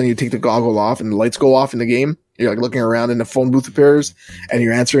all of a sudden you take the goggle off and the lights go off in the game. You're like looking around and the phone booth appears and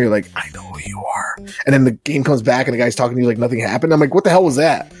you're answering. You're like, I know who you are. And then the game comes back and the guy's talking to you like nothing happened. I'm like, what the hell was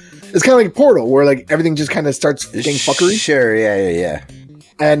that? It's kind of like Portal where like everything just kind of starts getting fuckery. Sure. Yeah.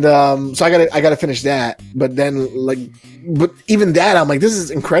 And, so I gotta finish that. But then but even that, I'm like, this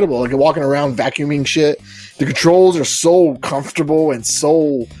is incredible. Like walking around vacuuming shit. The controls are so comfortable and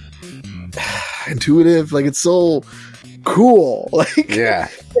so intuitive. Like it's so cool. Like, yeah.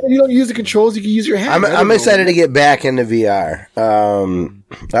 If you don't use the controls, you can use your hand. I'm excited to get back into VR.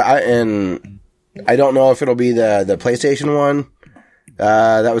 I don't know if it'll be the PlayStation one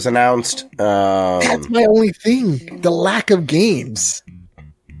that was announced. That's my only thing. The lack of games.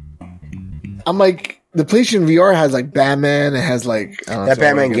 I'm like, the PlayStation VR has like Batman. It has like that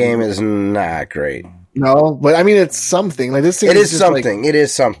Batman game is not great. No, but I mean, it's something. Like this thing. It is something. It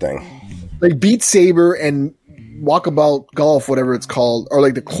is something. Like Beat Saber and Walkabout Golf, whatever it's called, are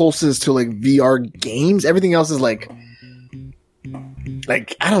like the closest to like VR games. Everything else is like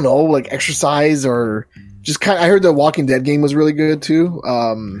I don't know, like exercise or just kind of. I heard the Walking Dead game was really good too.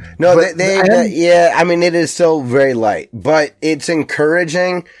 Yeah, I mean it is still very light, but it's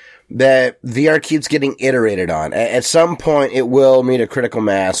encouraging that VR keeps getting iterated on. At some point, it will meet a critical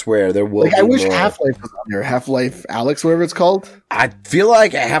mass where there will. Like, I wish Half-Life was on there. Half-Life Alyx, whatever it's called. I feel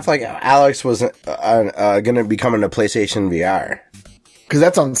like Half-Life Alyx was going to be coming to PlayStation VR because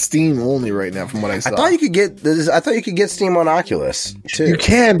that's on Steam only right now, from what I saw. I thought you could get Steam on Oculus too. You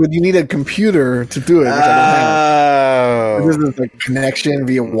can, but you need a computer to do it, which I don't have. This is like connection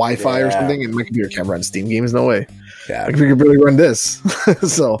via Wi-Fi or something, and my computer can't run Steam games. No way. Yeah, like we could really run this.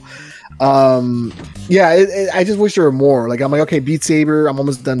 So, I just wish there were more. Like, I'm like, okay, Beat Saber, I'm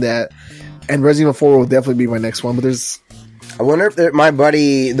almost done that, and Resident Evil 4 will definitely be my next one. But there's, I wonder if my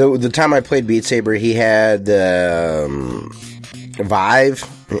buddy, the time I played Beat Saber, he had Vive,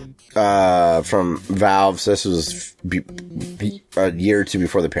 from Valve. So this was a year or two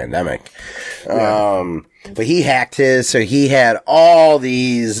before the pandemic. But he hacked his, so he had all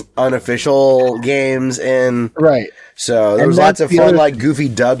these unofficial games in. Right. So there was lots of fun, like goofy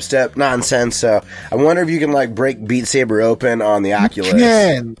dubstep nonsense. So I wonder if you can like break Beat Saber open on the Oculus.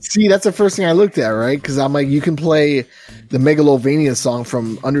 Man, see, that's the first thing I looked at, right? Because I'm like, you can play the Megalovania song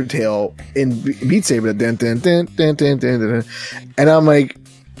from Undertale in Beat Saber, dun, dun, dun, dun, dun, dun, dun. And I'm like,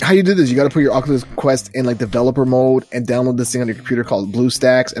 how you do this? You got to put your Oculus Quest in like developer mode and download this thing on your computer called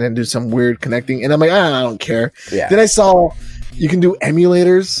BlueStacks, and then do some weird connecting. And I'm like, I don't care. Yeah. Then I saw you can do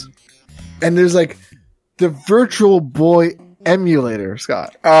emulators, and there's like the Virtual Boy emulator,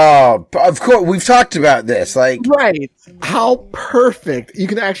 Scott. Oh, of course. We've talked about this. Like, Right. How perfect. You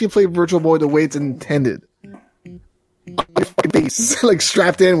can actually play Virtual Boy the way it's intended. Base, like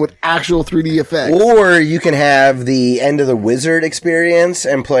strapped in with actual 3D effects. or you can have the End of the Wizard experience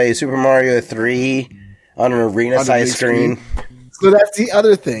and play Super Mario 3 on an arena-sized screen. So that's the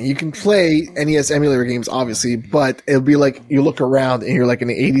other thing. You can play NES emulator games, obviously, but it'll be like you look around and you're like in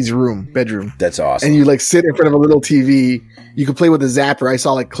an 80s bedroom. That's awesome. And you like sit in front of a little TV. You can play with the zapper. I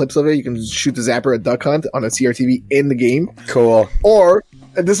saw like clips of it. You can shoot the zapper at Duck Hunt on a CRTV in the game. Cool. Or,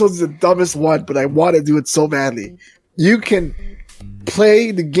 and this was the dumbest one, but I want to do it so badly. You can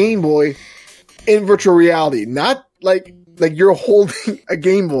play the Game Boy in virtual reality, not like you're holding a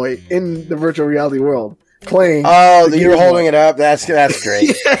Game Boy in the virtual reality world playing. Oh, you're holding it up. That's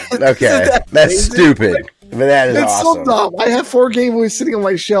great. Yes, Okay, that's stupid, but that is it's awesome. so dumb. I have 4 Game Boys sitting on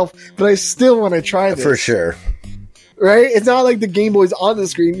my shelf, but I still want to try this. For sure. Right? It's not like the Game Boy's on the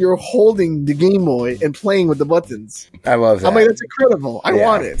screen. You're holding the Game Boy and playing with the buttons. I love that. I'm like, that's incredible. I Yeah,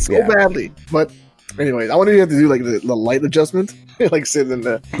 want it so yeah. badly. But anyways, I wanted you to do like the light adjustment, like sit in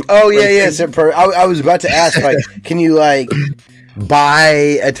the. Oh yeah. So I was about to ask, like, can you like buy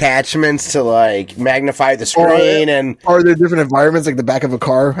attachments to like magnify the screen and? Are there different environments, like the back of a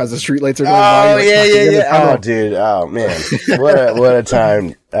car has the street lights are going Oh by? yeah. Oh dude. Oh man. What a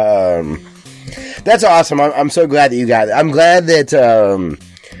time. That's awesome. I'm so glad that you got it. I'm glad that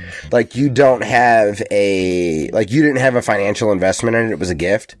like you didn't have a financial investment in it. It was a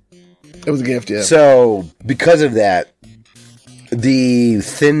gift. It was a gift, yeah. So because of that, the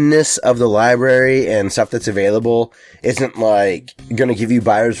thinness of the library and stuff that's available isn't like going to give you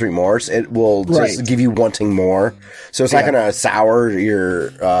buyer's remorse. It will just give you wanting more. So it's not going to sour your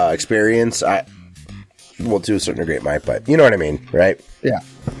experience. Well, to a certain degree it might, but you know what I mean, right? Yeah.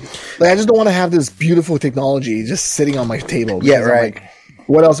 Like, I just don't want to have this beautiful technology just sitting on my table. Yeah, because I'm right. like,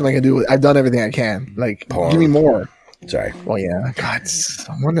 what else am I going to do with it? I've done everything I can. Like, give me more. Sorry. Well, yeah. God,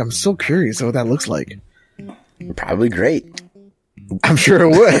 I'm so curious what that looks like. Probably great. I'm sure it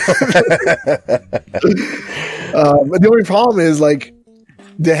would. But the only problem is like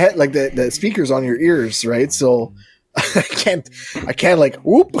the speakers on your ears, right? So I can't like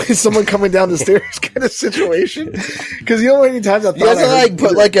whoop someone coming down the stairs kind of situation. Because you know how many times I thought You have to like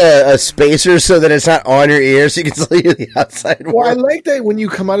put like a spacer so that it's not on your ear, so you can still hear the outside world. Well, I like that when you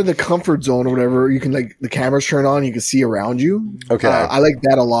come out of the comfort zone or whatever, you can like the cameras turn on, you can see around you. Okay, I like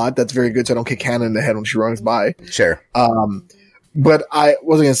that a lot. That's very good, so I don't kick Hannah in the head when she runs by. Sure. But what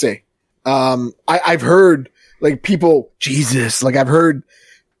was I gonna say? I've heard like people, Jesus, like I've heard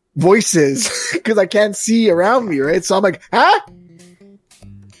voices because I can't see around me, right? So I'm like, huh?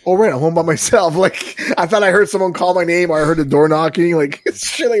 Oh, right, I'm home by myself. Like, I thought I heard someone call my name or I heard the door knocking, like,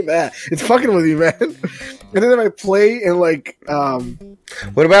 shit like that. It's fucking with you, man. And then if I play in, like,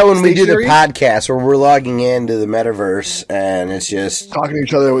 what about when we do the podcast where we're logging into the metaverse and it's just talking to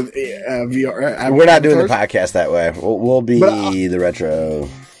each other with VR? We're not doing the podcast that way. We'll be the retro.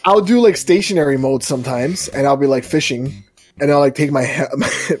 I'll do, like, stationary mode sometimes, and I'll be, like, fishing. And I'll like take my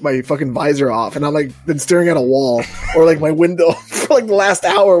fucking visor off, and I'm like been staring at a wall or like my window for like the last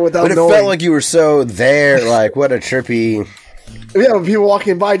hour without knowing. But it felt like you were so there. Like what a trippy. Yeah, when people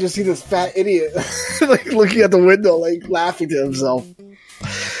walking by just see this fat idiot like looking at the window, like laughing to himself.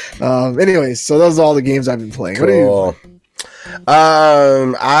 Anyways, so those are all the games I've been playing. Cool. What are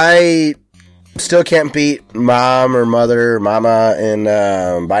you? I still can't beat Mama in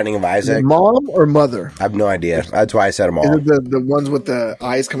Binding of Isaac. Mom or mother? I have no idea. That's why I said them all. Is it the ones with the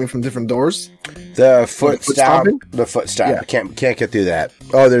eyes coming from different doors? The foot stomp. stomping? The foot stomp. Yeah. Can't get through that.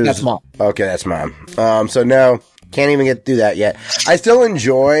 Oh, That's Mom. Okay, that's Mom. So no, can't even get through that yet. I still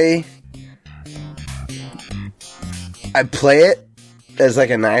enjoy. I play it as like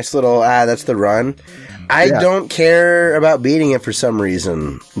a nice little that's the run. I don't care about beating it for some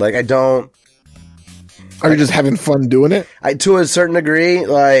reason. Like I don't. Are you just having fun doing it? To a certain degree,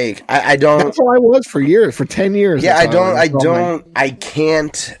 like I don't. That's how I was for years, for 10 years. Yeah, I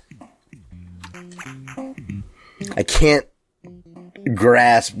can't I can't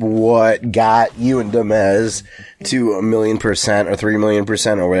grasp what got you and Demez to 1,000,000% or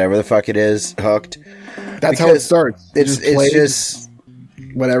 3,000,000% or whatever the fuck it is hooked. That's how it starts. It's just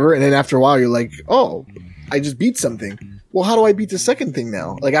whatever, and then after a while, you're like, oh, I just beat something. Well, how do I beat the second thing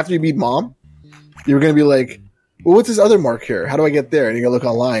now? Like after you beat Mom, you're gonna be like, well, what's this other mark here? How do I get there? And you're gonna look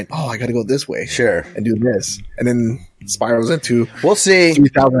online. Oh, I gotta go this way. Sure. And do this, and then spirals into we'll see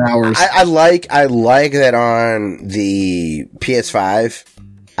 3,000 hours. I like that on the PS5.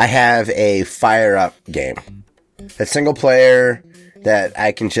 I have a fire up game, a single player that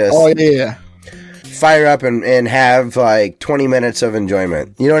I can just fire up and have like 20 minutes of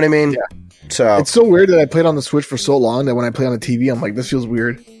enjoyment. You know what I mean? Yeah. So it's so weird that I played on the Switch for so long that when I play on the TV, I'm like, this feels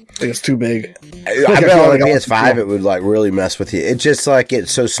weird. Like it's too big. I bet on the PS5 it would like really mess with you. It's just like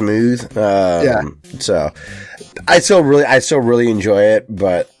it's so smooth. So I still really enjoy it.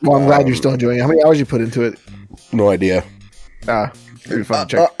 But well, I'm glad you're still enjoying it. How many hours you put into it? No idea. Maybe fun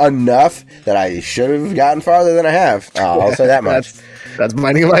to check. Enough that I should have gotten farther than I have. I'll say that much. That's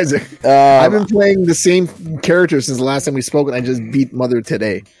Binding of Isaac. I've been playing the same character since the last time we spoke, and I just beat Mother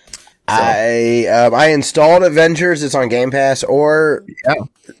today. So. I installed Avengers. It's on Game Pass. So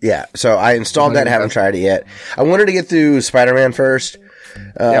I installed that. Haven't tried it yet. I wanted to get through Spider-Man first.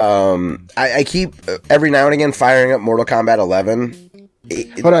 I keep every now and again firing up Mortal Kombat 11.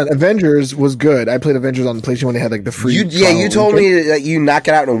 Hold on, Avengers was good. I played Avengers on the PlayStation when they had like the free. You told me that you knock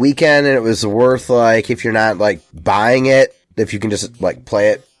it out in a weekend, and it was worth like if you're not like buying it, if you can just like play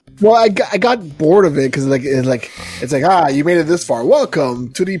it. Well, I got bored of it because it's like you made it this far.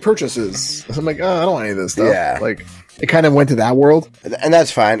 Welcome to the purchases. So I'm like, I don't want any of this stuff. Yeah, like it kind of went to that world, and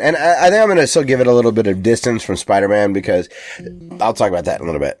that's fine. And I think I'm going to still give it a little bit of distance from Spider-Man because I'll talk about that in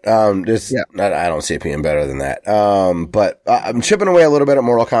a little bit. I don't see it being better than that. But I'm chipping away a little bit at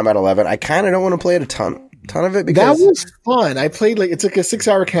Mortal Kombat 11. I kind of don't want to play it a ton of it because that was fun. I played it's like a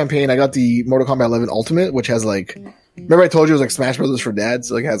 6-hour campaign. I got the Mortal Kombat 11 Ultimate, which has like. Remember I told you it was like Smash Brothers for dads?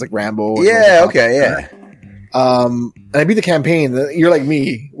 So it has like Rambo. And I beat the campaign. You're like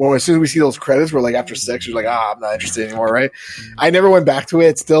me. Well, as soon as we see those credits, we're like after 6, you're like, I'm not interested anymore, right? I never went back to it.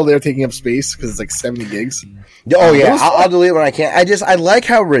 It's still there taking up space because it's like 70 gigs. Oh yeah, I'll delete it when I can. I like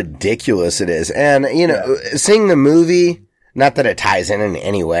how ridiculous it is. And seeing the movie, not that it ties in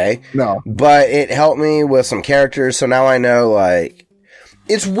any way. No. But it helped me with some characters, so now I know like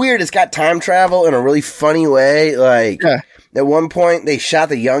it's weird. It's got time travel in a really funny way. Like, at one point, they shot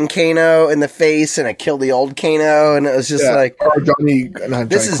the young Kano in the face, and it killed the old Kano, and it was just like,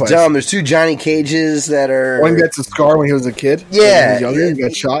 this is dumb. There's 2 Johnny Cages that are... One gets a scar when he was a kid. Yeah. He was younger, he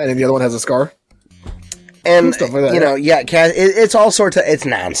got shot, and then the other one has a scar. And, stuff like that, it's all sorts of... It's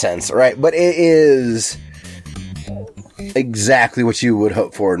nonsense, right? But it is... exactly what you would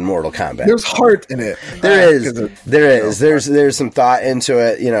hope for in Mortal Kombat. There's heart in it. There is. There's some thought into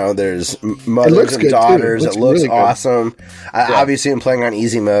it. There's mothers and daughters. It looks really awesome. I obviously am playing on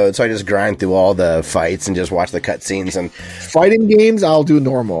easy mode, so I just grind through all the fights and just watch the cutscenes. And fighting games, I'll do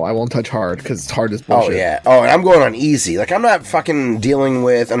normal. I won't touch hard because hard is bullshit. Oh yeah. Oh, and I'm going on easy. Like I'm not fucking dealing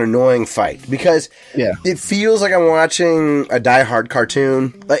with an annoying fight because it feels like I'm watching a Die Hard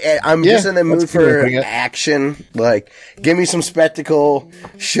cartoon. Like I'm just in the mood for action. Like. Give me some spectacle.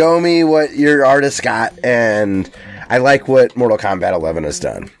 Show me what your artist got, and I like what Mortal Kombat 11 has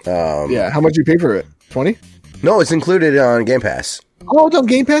done. How much you pay for it? 20? No, it's included on Game Pass. Oh, it's on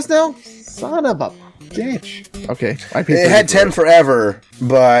Game Pass now? Son of a bitch. Okay, I paid. It had 10 forever,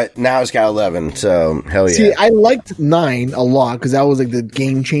 but now it's got 11. So hell yeah. See, I liked 9 a lot because that was like the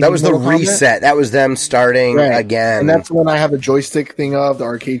game changing. That was the reset. That was them starting again, and that's when I have the joystick thing of the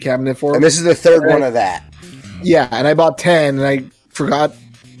arcade cabinet for. And this is the third one of that. Yeah, and I bought 10, and I forgot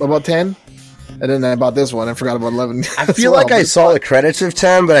about 10, and then I bought this one and forgot about 11. I feel like I saw the credits of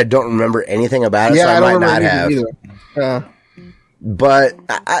 10, but I don't remember anything about it, so I might not have. Either. But,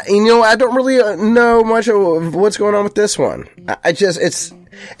 I don't really know much of what's going on with this one.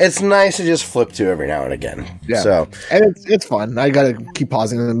 It's nice to just flip to every now and again. Yeah. So, and it's fun. I gotta keep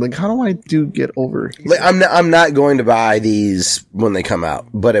pausing and I'm like, how do I get over here? Like, I'm not going to buy these when they come out,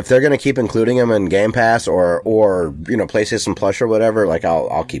 but if they're going to keep including them in Game Pass or PlayStation Plus or whatever, like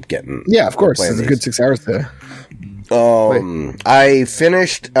I'll keep getting. Yeah, of course. It's a good 6 hours to. I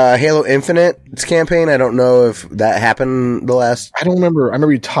finished Halo Infinite's campaign. I don't know if that happened the last. I don't remember. I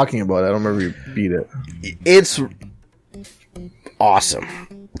remember you talking about it. I don't remember you beat it. It's awesome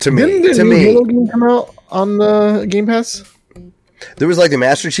to me. Didn't the new Halo game come out on the Game Pass? There was like the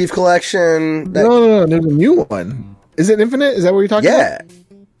Master Chief Collection. No. There's a new one. Is it Infinite? Is that what you're talking about? Yeah.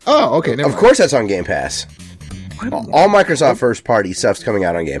 Oh, okay. Of course, that's on Game Pass. All Microsoft first party stuff's coming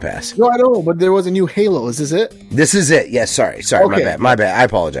out on Game Pass. No, I know, but there was a new Halo. Is this it? This is it. Yes, sorry, Okay. my bad. I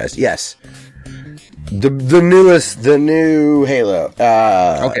apologize. Yes, the new Halo.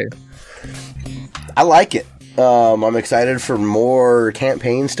 Okay. I like it. I'm excited for more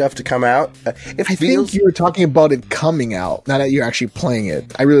campaign stuff to come out. I think you were talking about it coming out, not that you're actually playing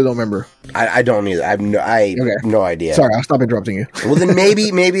it. I really don't remember. I don't either. I have no idea. Sorry, I'll stop interrupting you. Well, then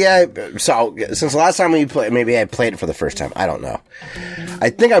maybe since the last time we played, maybe I played it for the first time. I don't know. I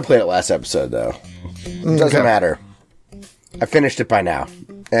think I played it last episode though. It doesn't matter. I finished it by now,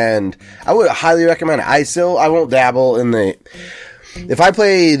 and I would highly recommend it. I won't dabble in the. If I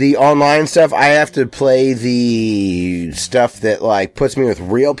play the online stuff, I have to play the stuff that like puts me with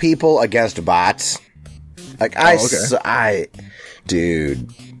real people against bots. Like dude,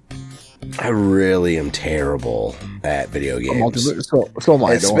 I really am terrible at video games. So am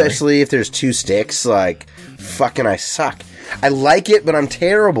I. Especially if there's two sticks. Like, fucking, I suck. I like it, but I'm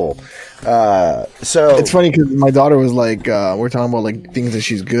terrible. So it's funny because my daughter was like, we're talking about like things that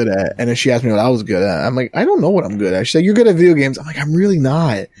she's good at, and then she asked me what I was good at. I'm like, I don't know what I'm good at. She said, "You're good at video games." I'm like, I'm really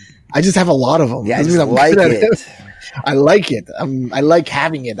not. I just have a lot of them. Yeah, I just like it. I like it. I like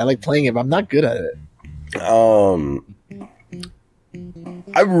having it. I like playing it, but I'm not good at it.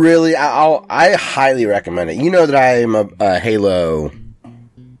 I highly recommend it. You know that I am a Halo.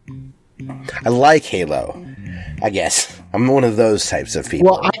 I like Halo. I guess I'm one of those types of people.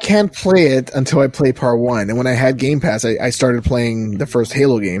 Well, I can't play it until I play part 1. And when I had Game Pass, I started playing the first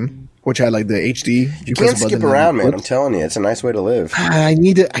Halo game, which had like the HD. You can't skip around, man. I'm telling you, it's a nice way to live. I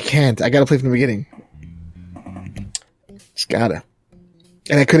need it. I can't. I gotta play from the beginning. Just gotta.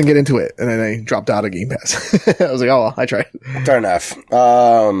 And I couldn't get into it, and then I dropped out of Game Pass. I was like, oh, well, I tried. Fair enough.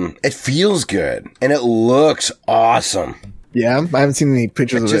 It feels good, and it looks awesome. Yeah, I haven't seen any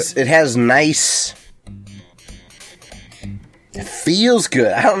pictures of it. It has nice... It feels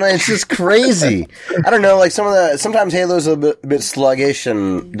good. I don't know. It's just crazy. I don't know. Like sometimes Halo's a bit sluggish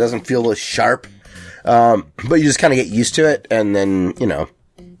and doesn't feel as sharp. But you just kind of get used to it, and then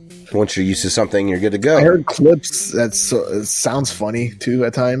once you're used to something, you're good to go. I heard clips that sounds funny too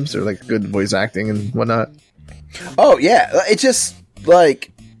at times, or like good voice acting and whatnot. Oh yeah, it just like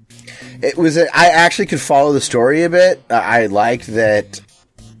it was. I actually could follow the story a bit. I liked that.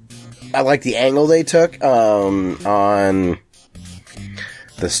 I like the angle they took on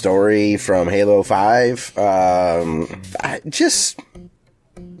the story from Halo 5. I just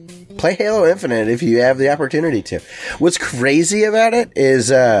play Halo Infinite if you have the opportunity to. What's crazy about it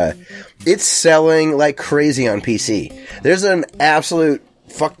is it's selling like crazy on PC. There's an absolute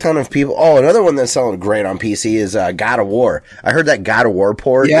fuck ton of people. Oh, another one that's selling great on PC is God of War. I heard that God of War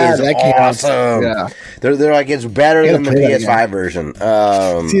port is awesome. Yeah. They're like, it's better than the PS5 version.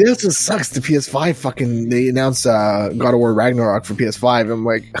 See, this just sucks. The PS5 they announced God of War Ragnarok for PS5. I'm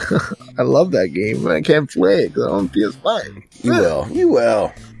like, I love that game, but I can't play it because I'm on PS5. You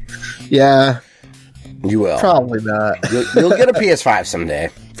will. Yeah. You will. Probably not. You'll get a PS5 someday,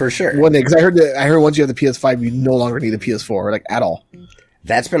 for sure. One day, because I heard once you have the PS5, you no longer need a PS4, like, at all.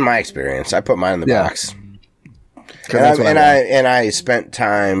 That's been my experience. I put mine in the box. And I spent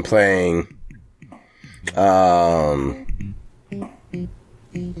time playing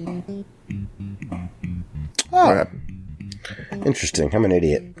interesting. I'm an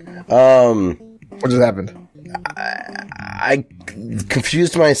idiot. What just happened? I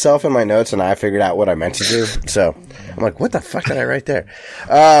confused myself in my notes, and I figured out what I meant to do. So I'm like, what the fuck did I write there?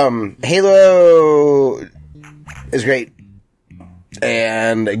 Halo is great.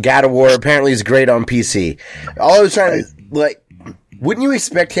 And God of War apparently is great on PC. All I was trying to, wouldn't you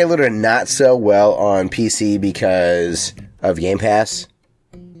expect Halo to not sell well on PC because of Game Pass?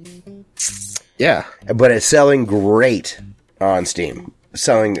 Yeah. But it's selling great on Steam.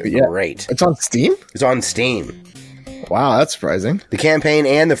 Great. It's on Steam? It's on Steam. Wow, that's surprising. The campaign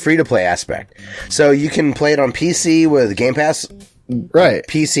and the free-to-play aspect. So you can play it on PC with Game Pass... Right.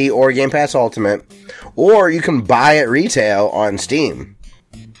 PC or Game Pass Ultimate, or you can buy it retail on Steam.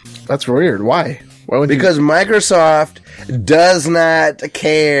 That's weird. Why? Because Microsoft does not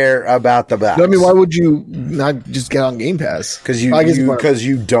care about the box. No, I mean, why would you not just get on Game Pass? Because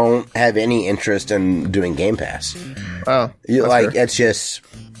you don't have any interest in doing Game Pass. Oh, it's just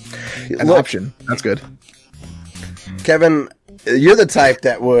an option. That's good. Kevin, you're the type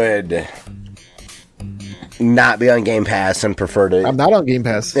that would not be on Game Pass and prefer to... I'm not on Game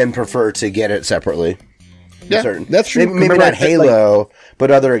Pass. And prefer to get it separately. Yeah, that's true. Maybe not Halo,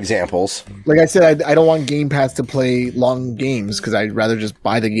 but other examples. Like I said, I don't want Game Pass to play long games because I'd rather just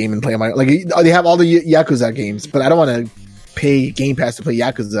buy the game and play on my... Like, they have all the Yakuza games, but I don't want to pay Game Pass to play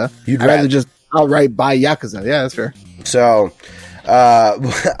Yakuza. I'd rather just Oh, right, by Yakuza. Yeah, that's fair. So,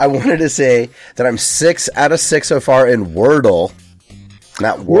 I wanted to say that I'm 6 out of 6 so far in Wordle.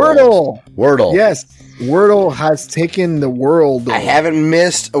 Not Wordle. Wordle. Yes, Wordle has taken the world. I haven't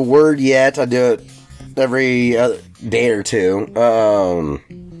missed a word yet. I do it every day or two.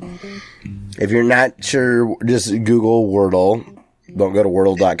 If you're not sure, just Google Wordle. Don't go to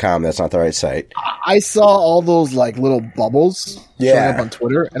Wordle.com. That's not the right site. I saw all those like little bubbles showing Yeah. up on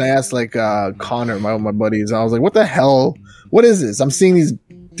Twitter, and I asked like Connor, one of my buddies, I was like, "What the hell? What is this? I'm seeing these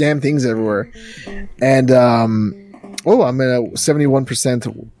damn things everywhere." And I'm at a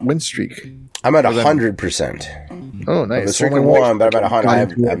 71% win streak. I'm at 100%. Oh, nice. I'm a streak Well, of my wife one, but I'm at 100.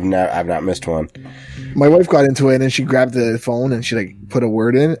 got into it. I've not missed one. My wife got into it, and then she grabbed the phone and she like put a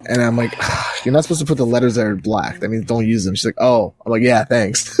word in, and I'm like, "You're not supposed to put the letters that are black. That means don't use them." She's like, "Oh," I'm like, "Yeah,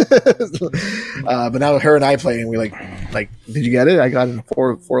 thanks." But now her and I play, and we like, did you get it? I got it in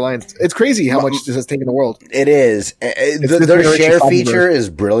four lines. It's crazy how much this has taken the world. It is. Their generation share problem, feature is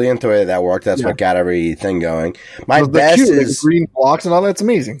brilliant the way that worked. That's what got everything going. My The best cute, like, is green blocks and all that's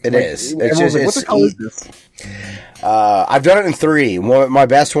amazing. It is. It's Everyone's just- like, what the hell is this? I've done it in 3. My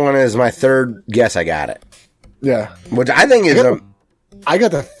best one is my third guess. I got it, Yeah. which I think is I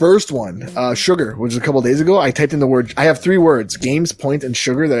got the first one, sugar, which is a couple of days ago. I typed in the word. I have 3 words: games, point, and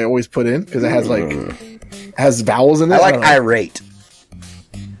sugar that I always put in because it has has vowels in it. I like don't know. irate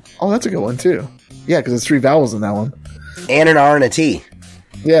Oh, that's a good one too. Yeah, because there's 3 vowels in that one. and an R and a T.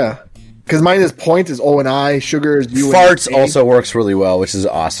 Yeah, because mine is point is O and I, sugar is U. Farts and A. also works really well, which is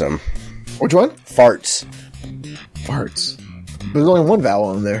awesome. Which one? Farts. Farts. There's only one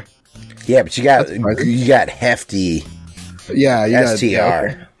vowel in there. Yeah, but you got surprising. hefty Yeah, you got STR.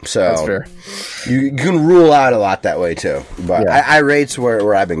 okay. So That's fair. you can rule out a lot that way too. But Yeah. irate's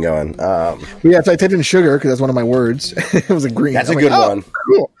where I've been going. But yeah, so I typed in sugar because that's one of my words. It was a green. That's I'm a good oh, one.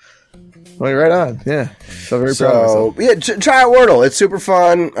 Cool. Well, right on. Yeah. So very proud of myself. So yeah, try out Wordle. It's super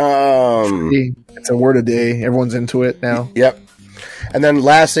fun. It's a word a day. Everyone's into it now. Yep. And then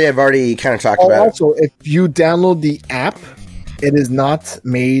lastly, I've already kind of talked Oh, about it. also, if you download the app, it is not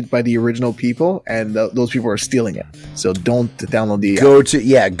made by the original people, and those people are stealing it. So don't download the app.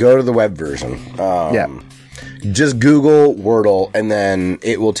 Go to the web version. Just Google Wordle, and then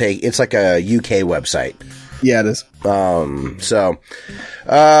it will take. It's like a UK website. Yeah, it is.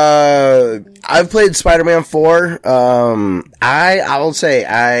 I've played Spider-Man 4. I will say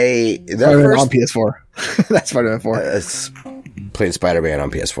Spider-Man on PS4. That's Spider-Man 4. Played Spider-Man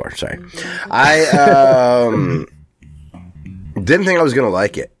on PS4. Sorry, I didn't think I was gonna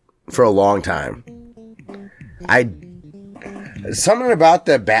like it for a long time. Something about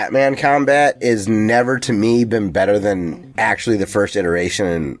the Batman combat is never to me been better than actually the first iteration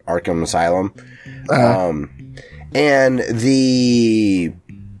in Arkham Asylum. And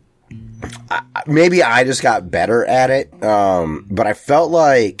maybe I just got better at it. But I felt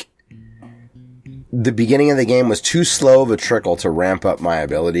like the beginning of the game was too slow of a trickle to ramp up my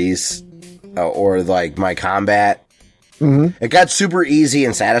abilities or like my combat. Mm-hmm. It got super easy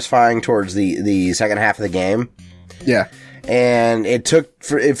and satisfying towards the second half of the game. Yeah. And it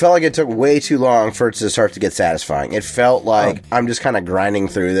felt like it took way too long for it to start to get satisfying. It felt like I'm just kind of grinding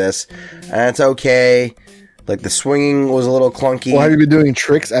through this, and it's okay. Like the swinging was a little clunky. Well, have you been doing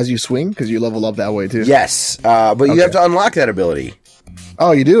tricks as you swing? Because you level up that way too. Yes, but you have to unlock that ability.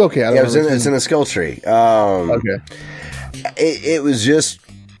 Oh, you do? Okay. I don't Yeah, it's in the skill tree. Okay. It was just.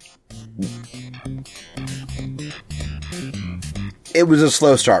 It was a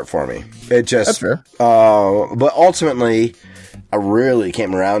slow start for me. It just. That's fair. But ultimately, I really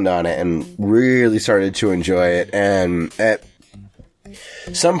came around on it and really started to enjoy it. And at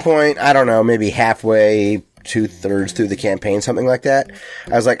some point, I don't know, maybe halfway, 2/3 through the campaign, something like that,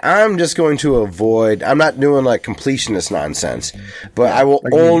 I was like, I'm just going to avoid. I'm not doing like completionist nonsense, but I will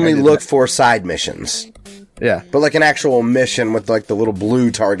only look for side missions. Yeah. But like an actual mission with like the little blue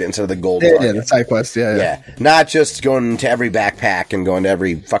target instead of the gold Yeah, target. the side quest. Yeah. Yeah, not just going to every backpack and going to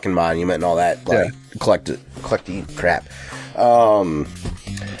every fucking monument and all that, like collect crap.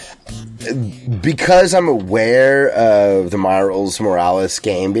 Because I'm aware of the Miles Morales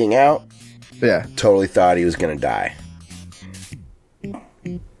game being out, Yeah. totally thought he was gonna die.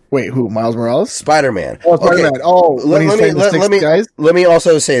 Wait, who? Miles Morales? Spider-Man. Oh, Spider-Man. Oh, when he's fighting the six guys? Let me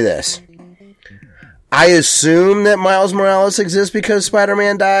also say this. I assume that Miles Morales exists because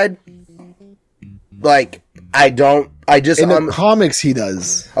Spider-Man died. Like, I don't. I just In the comics, he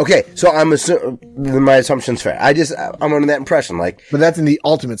does, okay. So I'm assuming my assumption's fair. I'm under that impression. Like, but that's in the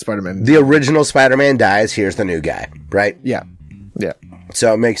Ultimate Spider-Man. the original Spider-Man dies. Here's the new guy, right? Yeah. Yeah.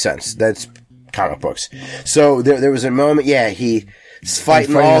 So it makes sense. That's comic books. So there was a moment. Yeah,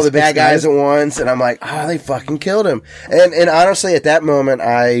 fighting all the bad guys at once, and I'm like, oh, they fucking killed him. And honestly, at that moment,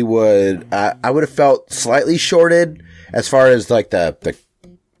 I would have felt slightly shorted as far as like the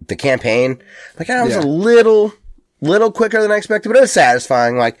campaign. Like I was a little quicker than I expected, but it was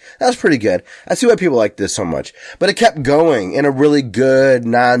satisfying. Like, that was pretty good. I see why people like this so much. But it kept going in a really good,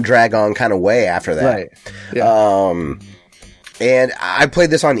 non-drag-on kind of way after that. Right. Yeah. And I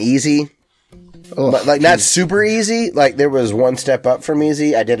played this on easy. But, like, not super easy. Like, there was one step up from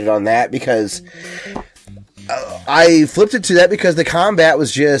easy. I did it on that because I flipped it to that because the combat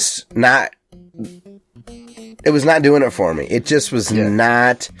was just not... It was not doing it for me. It just was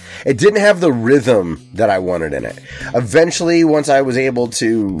not... It didn't have the rhythm that I wanted in it. Eventually, once I was able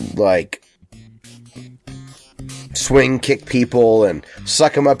to, like, swing, kick people, and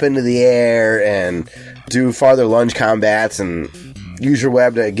suck them up into the air, and do farther lunge combats, and use your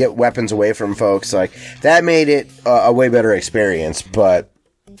web to get weapons away from folks, like, that made it a way better experience, but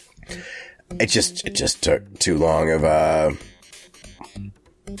it just took too long of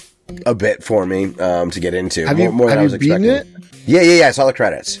a bit for me to get into. Have more than I was beaten expecting. it? Yeah. I saw the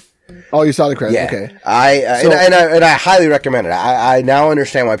credits. Oh, you saw the credits? Yeah. Okay. And I highly recommend it. I now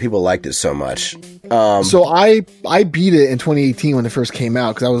understand why people liked it so much. So I beat it in 2018 when it first came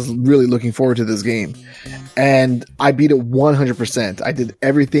out because I was really looking forward to this game, and I beat it 100%. I did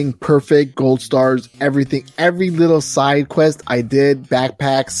everything perfect, gold stars, everything, every little side quest I did,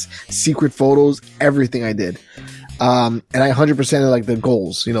 backpacks, secret photos, everything I did. And I 100% like the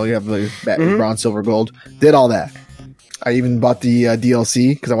goals. You know, you have the bronze, silver, gold. Did all that. I even bought the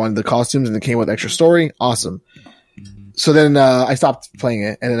DLC because I wanted the costumes and it came with extra story. Awesome. So then I stopped playing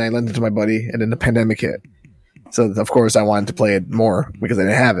it and then I lent it to my buddy and then the pandemic hit. So of course I wanted to play it more because I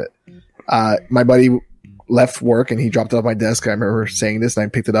didn't have it. My buddy left work and he dropped it off my desk. I remember saying this and I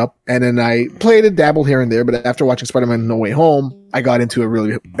picked it up and then I played it, dabbled here and there. But after watching Spider-Man No Way Home, I got into it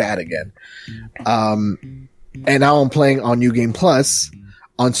really bad again. And now I'm playing on New Game Plus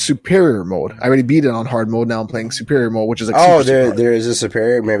on Superior mode. I already beat it on hard mode. Now I'm playing Superior mode, which is like there is a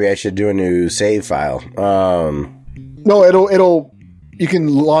Superior. Maybe I should do a new save file. No, it'll. You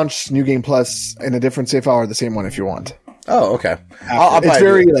can launch New Game Plus in a different save file or the same one if you want. Oh, okay. It's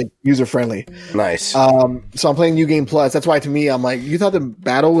very like user friendly. Nice. So I'm playing New Game Plus. That's why to me I'm like, you thought the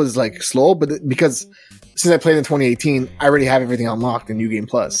battle was like slow, but because since I played in 2018, I already have everything unlocked in New Game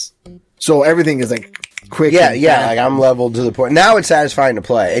Plus. So everything is like quick. Yeah. Like I'm leveled to the point. Now it's satisfying to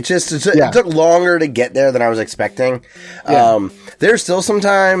play. It took longer to get there than I was expecting. Yeah. There's still some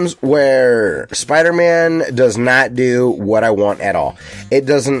times where Spider-Man does not do what I want at all.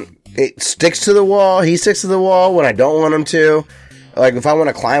 It sticks to the wall. He sticks to the wall when I don't want him to. Like if I want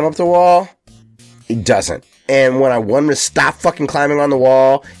to climb up the wall, he doesn't. And when I want him to stop fucking climbing on the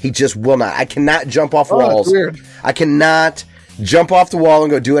wall, he just will not. I cannot jump off walls. That's weird. I cannot jump off the wall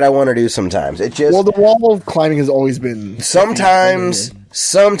and go do what I want to do sometimes. Well, the wall climbing has always been...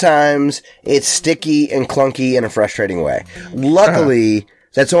 Sometimes it's sticky and clunky in a frustrating way. Luckily,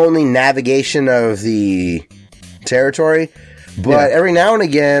 that's only navigation of the territory. But every now and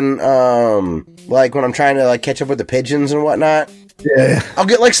again, like when I'm trying to like catch up with the pigeons and whatnot, I'll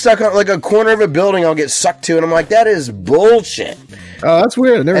get like stuck on like a corner of a building. I'll get sucked to, and I'm like, that is bullshit. Oh, that's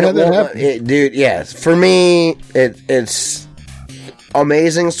weird. I never had that happen. Dude, yes. For me, it's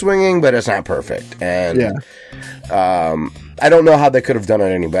amazing swinging, but it's not perfect. And I don't know how they could have done it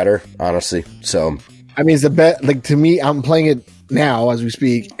any better, honestly. So, I mean, it's the best. Like to me, I'm playing it now as we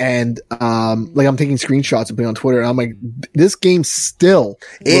speak, and like I'm taking screenshots and putting on Twitter, and I'm like, this game still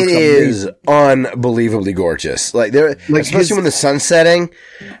it is unbelievably gorgeous. Like there, like especially when the sun's setting,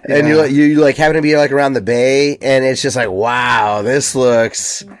 and you like happen to be like around the bay, and it's just like, wow, this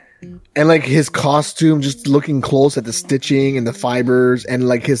looks. And like his costume, just looking close at the stitching and the fibers, and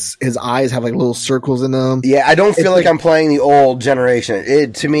like his eyes have like little circles in them. Yeah, I don't feel like I'm playing the old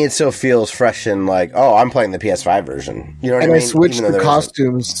generation. To me, it still feels fresh and like, oh, I'm playing the PS5 version. You know what I mean? And I switch the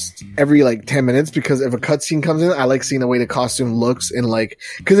costumes every like 10 minutes because if a cutscene comes in, I like seeing the way the costume looks and like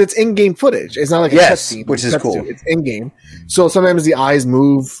because it's in-game footage. It's not like a cutscene, which is cool. It's in-game, so sometimes the eyes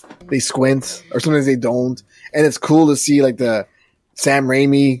move, they squint, or sometimes they don't, and it's cool to see like the Sam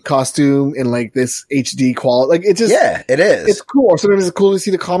Raimi costume in like this HD quality. Like it's just, it is. It's cool. Or sometimes it's cool to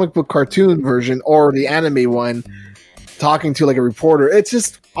see the comic book cartoon version or the anime one talking to like a reporter. It's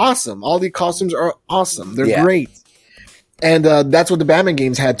just awesome. All the costumes are awesome. They're great. And that's what the Batman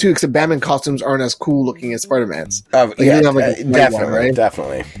games had too, except Batman costumes aren't as cool looking as Spider-Man's.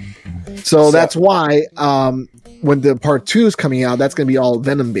 Definitely. So that's why, when the part 2 is coming out, that's going to be all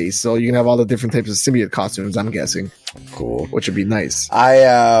Venom based. So you can have all the different types of symbiote costumes, I'm guessing. Cool. Which would be nice.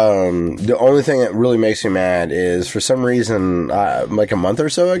 The only thing that really makes me mad is for some reason, like a month or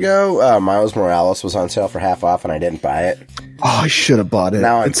so ago, Miles Morales was on sale for half off and I didn't buy it. Oh, I should have bought it.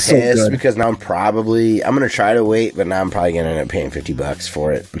 Now I'm it's pissed so because now I'm going to try to wait, but now I'm probably going to end up paying $50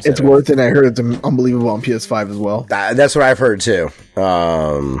 for it. It's worth it. I heard it's unbelievable on PS5 as well. That's what I've heard too.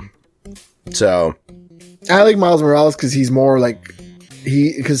 So I like Miles Morales because he's more like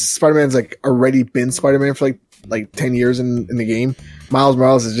because Spider-Man's like already been Spider-Man for like 10 years in the game. Miles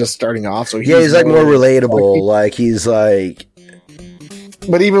Morales is just starting off, so he's like more relatable. Like he's like,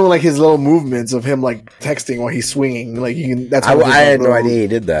 but even with like his little movements of him like texting while he's swinging, like you can. That's I had no idea he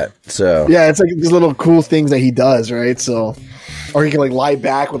did that. So yeah, it's like these little cool things that he does, right? So. Or he can like lie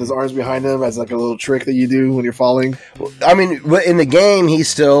back with his arms behind him as like a little trick that you do when you're falling. I mean, in the game, he's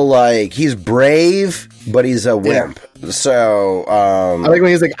still like he's brave, but he's a wimp. Yeah. So I like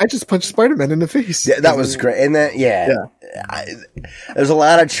when he's like, "I just punched Spider-Man in the face." Yeah, that was great. And that, there's a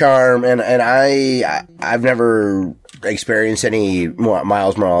lot of charm, and I've never experienced any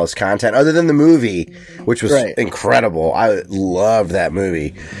Miles Morales content other than the movie, which was incredible. I loved that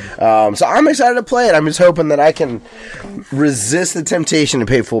movie. So I'm excited to play it. I'm just hoping that I can resist the temptation to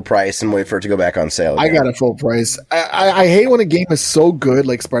pay full price and wait for it to go back on sale again. I got a full price. I hate when a game is so good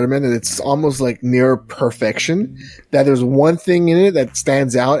like Spider-Man that it's almost like near perfection that there's one thing in it that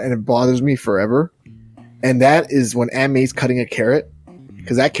stands out and it bothers me forever. And that is when Aunt May's cutting a carrot,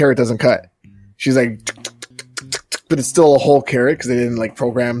 because that carrot doesn't cut. She's like, but it's still a whole carrot because they didn't like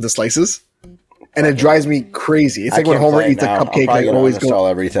program the slices. And it drives me crazy. It's like when Homer eats a cupcake. I always go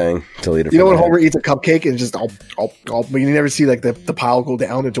everything to eat it. You know when Homer eats a cupcake and just but you never see like the pile go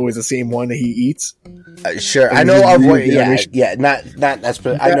down. It's always the same one that he eats. Sure, and I know of what. Yeah, not that's.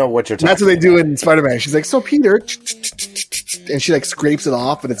 I know what you're talking. That's what they do in Spider-Man. She's like, "So Peter," and she like scrapes it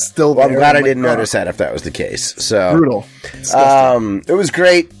off, but it's still. Well, I'm glad I didn't notice that if that was the case. So brutal. It was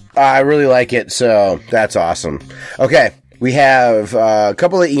great. I really like it. So that's awesome. Okay. We have a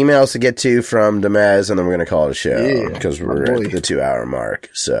couple of emails to get to from Demez, and then we're going to call it a show because we're at the 2-hour mark.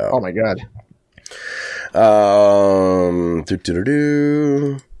 So, oh my god.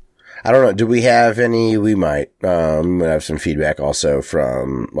 I don't know. Do we have any? We might. We might have some feedback also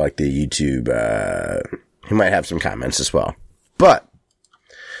from like the YouTube. He might have some comments as well. But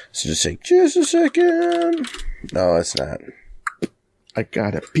so just take just a second. No, it's not. I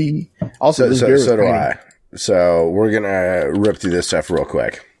gotta pee. Also, so do I. So we're gonna rip through this stuff real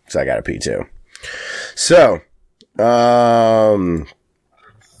quick. So I gotta pee too. So, I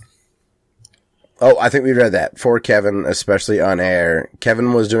think we read that for Kevin, especially on air.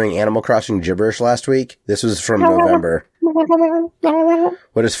 Kevin was doing Animal Crossing gibberish last week. This was from November.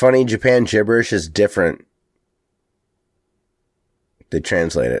 What is funny, Japan gibberish is different. They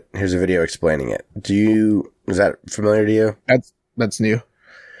translate it. Here's a video explaining it. Is that familiar to you? That's new.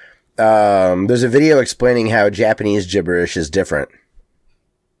 There's a video explaining how Japanese gibberish is different.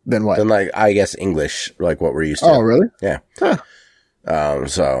 Than what? Than like, I guess English, like what we're used to. Oh, really? Yeah. Huh.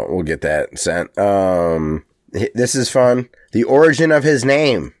 So we'll get that sent. This is fun. The origin of his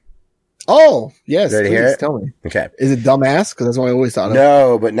name. Oh, yes. Ready to hear it? Tell me. Okay. Is it dumbass? Because that's what I always thought of.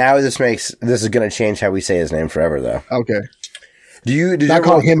 No, but now this is going to change how we say his name forever, though. Okay. Did not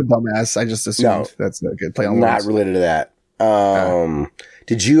call him a dumbass. I just assumed that's a good play on words. Not related to that.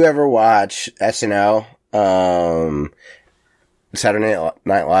 Did you ever watch SNL? Saturday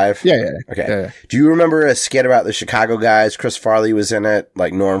Night Live? Yeah. Okay. Yeah. Do you remember a skit about the Chicago guys? Chris Farley was in it.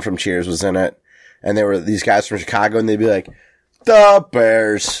 Like Norm from Cheers was in it. And there were these guys from Chicago and they'd be like, the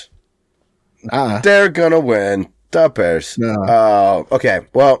Bears. They're gonna win. The Bears. No. Okay.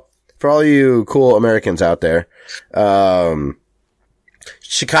 Well, for all you cool Americans out there,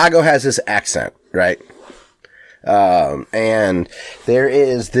 Chicago has this accent, right? And there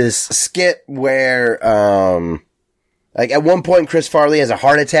is this skit where, like at one point Chris Farley has a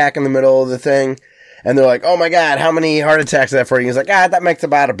heart attack in the middle of the thing, and they're like, "Oh my God, how many heart attacks is that for you?" He's like, "That makes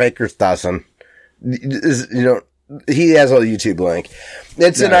about a baker's dozen." You know, he has a YouTube link.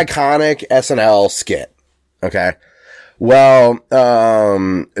 It's an iconic SNL skit. Okay. Well,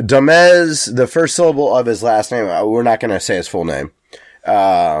 Domez, the first syllable of his last name, we're not going to say his full name.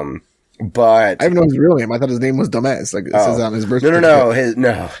 But I didn't know his real name. I thought his name was Dumbass. Like it says on his birth certificate.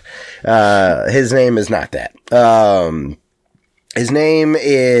 His name is not that. His name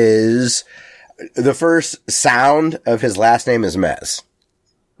is, the first sound of his last name is Mez.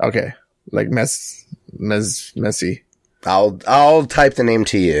 Okay. Like messy. I'll type the name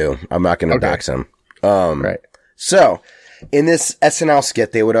to you. I'm not going to dox him. Right. So in this SNL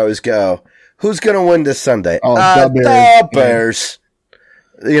skit, they would always go, Who's going to win this Sunday? Oh, the Bears.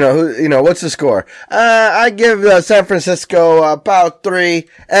 What's the score? I give San Francisco about 3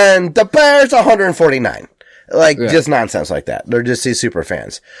 and the Bears 149. Just nonsense like that. They're just these super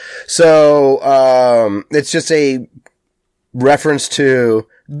fans. So, it's just a reference to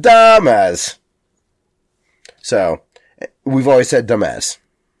dumbass. So, we've always said dumbass.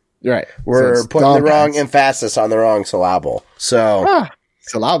 Right. We're putting the wrong emphasis on the wrong syllable. So,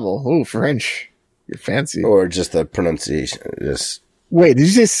 syllable. Ooh, French. You're fancy. Or just the pronunciation. Wait, did you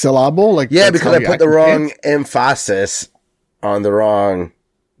say syllable? Because I put the wrong emphasis on the wrong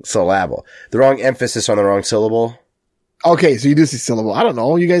syllable. The wrong emphasis on the wrong syllable. Okay, so you do say syllable. I don't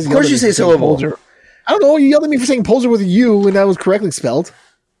know. You guys. Of course, you say syllable. I don't know. You yelled at me for saying poser with a U, and that was correctly spelled.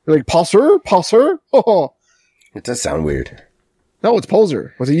 You're like poser. Oh, it does sound weird. No, it's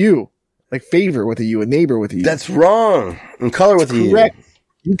poser with a U, like favor with a U, a neighbor with a U. That's wrong. And color with a U. Correct.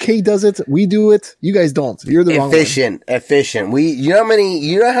 UK does it. We do it. You guys don't. You're the wrong one. Efficient. You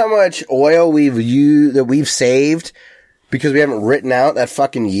know how much oil we've saved because we haven't written out that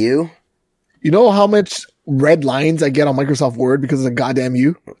fucking U? You know how much red lines I get on Microsoft Word because of the goddamn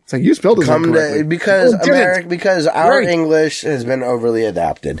U? It's like, you spelled this incorrectly. Because our English has been overly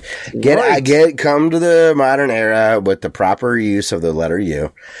adapted. Come to the modern era with the proper use of the letter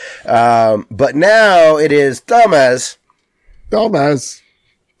U. But now it is dumbass. Dumbass.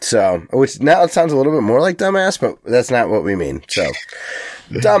 So, which now it sounds a little bit more like dumbass, but that's not what we mean. So,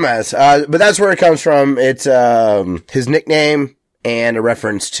 dumbass. But that's where it comes from. It's his nickname and a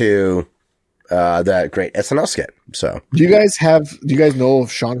reference to that great SNL skit. So, do you guys know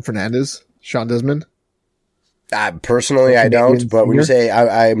of Sean Desmond? Personally, I don't. But when you say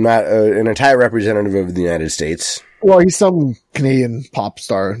I'm not an entire representative of the United States. Well, he's some Canadian pop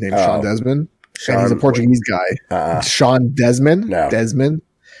star named Sean Desmond. And he's a Portuguese guy. Sean Desmond? No. Desmond.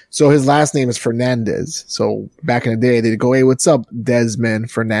 So his last name is Fernandez. So back in the day, they'd go, hey, what's up, Desmond?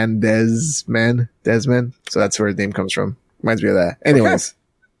 Fernandez, man. Desmond. So that's where his name comes from. Reminds me of that. Anyways.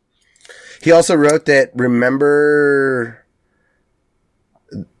 Okay. He also wrote that, remember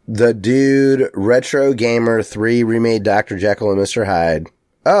the dude Retro Gamer 3 remade Dr. Jekyll and Mr. Hyde?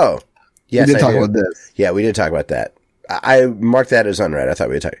 Oh. Yes, we did talk about this. Yeah, we did talk about that. I marked that as unread. I thought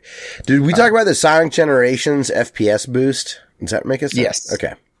we would talk. Did we talk about the Sonic Generations FPS boost? Does that make us? Yes.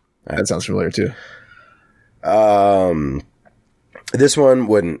 Okay. That sounds familiar too. This one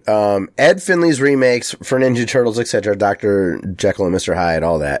wouldn't. Ed Finley's remakes for Ninja Turtles, etc., Dr. Jekyll and Mr. Hyde,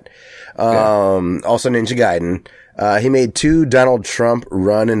 all that. Also Ninja Gaiden. He made 2 Donald Trump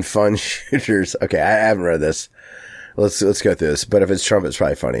run and fun shooters. Okay, I haven't read this. Let's go through this. But if it's Trump, it's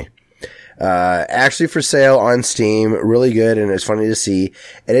probably funny. Actually for sale on Steam. Really good, and it's funny to see.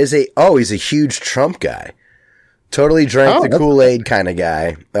 It is he's a huge Trump guy. Totally drank the Kool-Aid kind of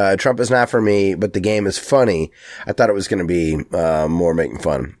guy. Trump is not for me, but the game is funny. I thought it was going to be more making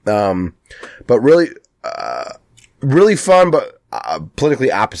fun. But really, really fun, but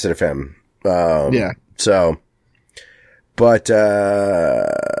politically opposite of him. Yeah. So, but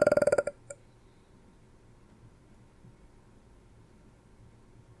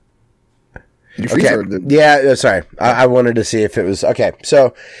okay. Yeah, sorry. I wanted to see if it was okay.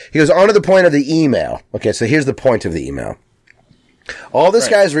 So he goes on to the point of the email. Okay, so here's the point of the email. All this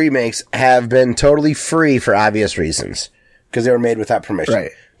guy's remakes have been totally free for obvious reasons because they were made without permission.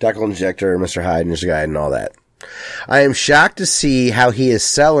 Right. Duckle Injector, Mr. Hyde, Mr. Guide, and all that. I am shocked to see how he is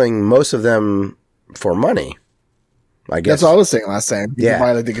selling most of them for money. I guess that's what I was saying last time. You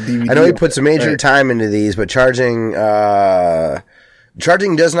buy, like, a DVD. I know he puts major time into these, but charging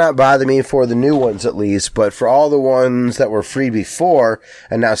does not bother me for the new ones, at least, but for all the ones that were free before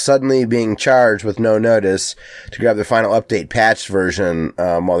and now suddenly being charged with no notice to grab the final update patched version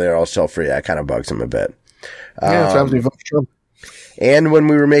while they're all still free, that kind of bugs him a bit. Yeah, that's what Trump. And when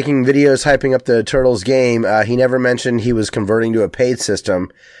we were making videos hyping up the Turtles game, he never mentioned he was converting to a paid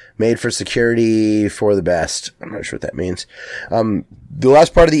system made for security for the best. I'm not sure what that means. The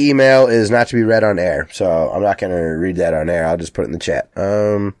last part of the email is not to be read on air, so I'm not going to read that on air. I'll just put it in the chat.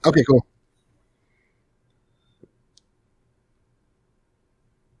 Okay, cool.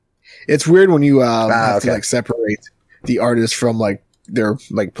 It's weird when you have to separate the artist from their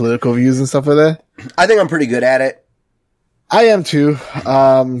political views and stuff like that. I think I'm pretty good at it. I am too.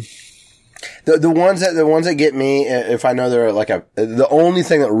 The ones that get me, if I know they're the only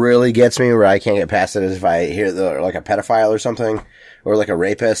thing that really gets me where I can't get past it is if I hear they're a pedophile or something, or a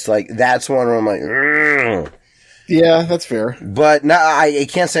rapist. That's one where I'm like, ugh. Yeah, that's fair. But no, I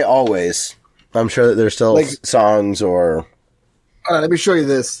can't say always. I'm sure that there's still songs or. All right, let me show you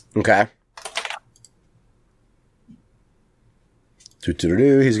this. Okay.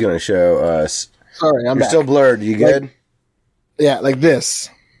 He's going to show us. Sorry, I'm You're back. still blurred. You good? Yeah, like this.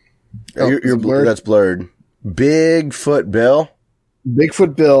 You're blurred. That's blurred. Bigfoot Bill.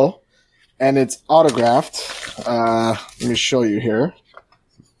 Bigfoot Bill, and it's autographed. Let me show you here.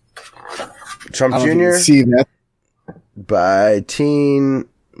 Trump I don't know if you Jr. can see that. by Teen.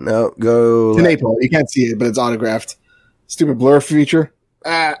 No, go. Tinaple. You can't see it, but it's autographed. Stupid blur feature.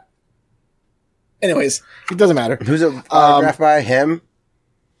 Anyways, it doesn't matter. Who's it autographed by? Him?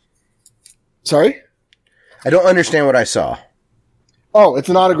 Sorry? I don't understand what I saw. Oh, it's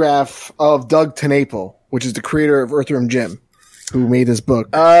an autograph of Doug Tinaple, which is the creator of Earthworm Jim, who made this book.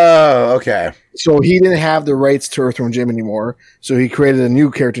 Oh, okay. So he didn't have the rights to Earthworm Jim anymore, so he created a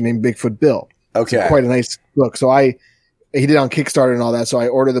new character named Bigfoot Bill. Okay. It's quite a nice book. So he did it on Kickstarter and all that, so I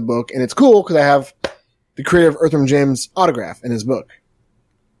ordered the book, and it's cool because I have the creator of Earthworm Jim's autograph in his book.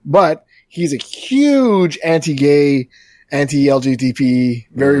 But he's a huge anti-gay, anti-LGBT,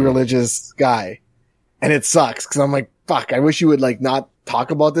 very religious guy. And it sucks because I'm like, fuck, I wish you would like not talk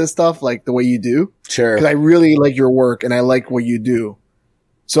about this stuff like the way you do. Sure. Because I really like your work and I like what you do.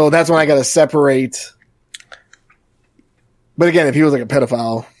 So that's when I got to separate. But again, if he was like a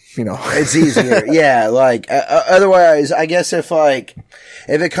pedophile, you know. It's easier. Yeah, like, otherwise, I guess if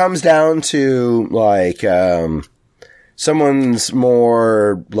it comes down to, like, someone's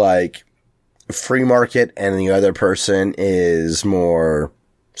more, like, free market and the other person is more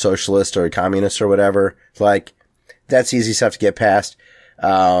socialist or communist or whatever, like, that's easy stuff to get past.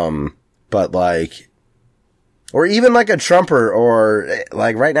 But, like, or even like a Trumper or,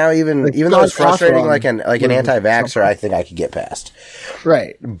 like, right now, even though it's frustrating, like an anti-vaxxer, I think I could get past.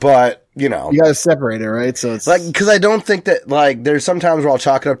 Right. But, you know. You got to separate it, right? So it's like, cause I don't think that, like, there's sometimes where I'll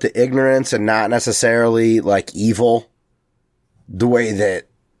chalk it up to ignorance and not necessarily, like, evil. The way that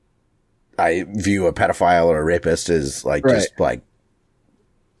I view a pedophile or a rapist is, like, right.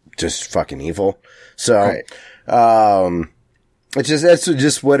 just fucking evil. So, that's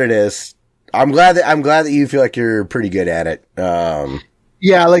just what it is. I'm glad that you feel like you're pretty good at it.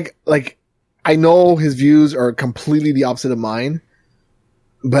 Yeah, like I know his views are completely the opposite of mine,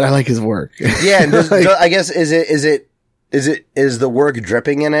 but I like his work. Yeah, and I guess is the work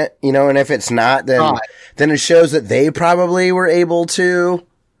dripping in it? You know, and if it's not, then it shows that they probably were able to,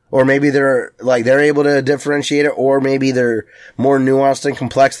 or maybe they're able to differentiate it, or maybe they're more nuanced and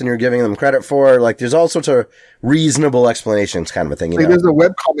complex than you're giving them credit for. Like, there's all sorts of reasonable explanations, kind of a thing. You know? There's a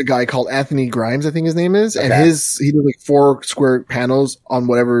webcomic guy called Anthony Grimes, I think his name is, and he did like 4 square panels on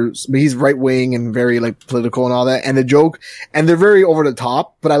whatever. But he's right wing and very like political and all that. And the joke, and they're very over the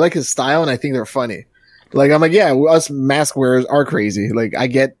top, but I like his style and I think they're funny. Like, I'm like, yeah, us mask wearers are crazy. Like, I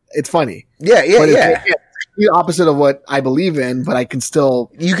get it's funny. Yeah. It's the opposite of what I believe in, but I can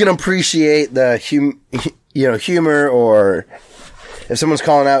still. You can appreciate the humor, or if someone's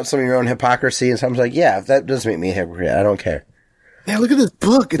calling out some of your own hypocrisy, and someone's like, yeah, if that does make me a hypocrite, I don't care. Yeah, look at this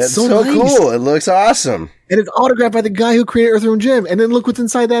book. It's That's so so nice. cool. It looks awesome. And it's autographed by the guy who created Earthworm Jim. And then look what's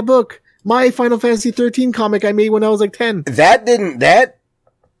inside that book. My Final Fantasy 13 comic I made when I was like 10.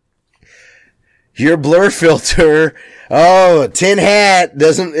 Your blur filter, Tin Hat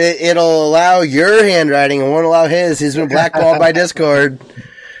it'll allow your handwriting and won't allow his. He's been blackballed by Discord.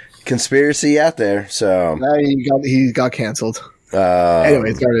 Conspiracy out there, so. He got canceled.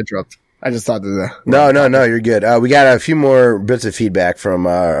 Anyway, sorry to interrupt. I just thought that. No, you're good. We got a few more bits of feedback from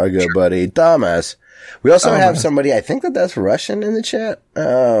our good buddy Thomas. We also have somebody, I think that's Russian in the chat.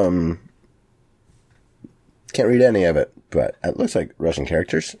 Can't read any of it, but it looks like Russian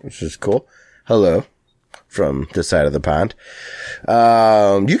characters, which is cool. Hello from this side of the pond.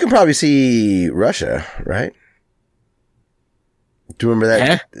 You can probably see Russia, right? Do you remember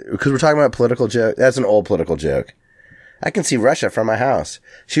that? Because we're talking about political joke. That's an old political joke. I can see Russia from my house.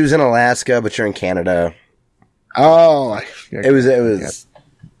 She was in Alaska, but you're in Canada. Oh, it was.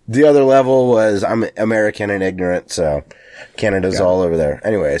 The other level was I'm American and ignorant, so Canada's all over there.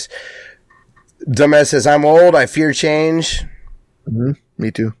 Anyways, Dumbass says, I'm old. I fear change. Mm-hmm.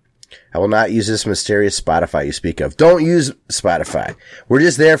 Me too. I will not use this mysterious Spotify you speak of. Don't use Spotify. We're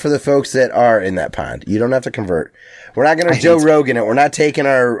just there for the folks that are in that pond. You don't have to convert. We're not going to Joe Rogan it. We're not taking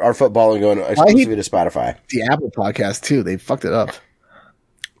our football and going exclusively to Spotify. The Apple podcast too. They fucked it up.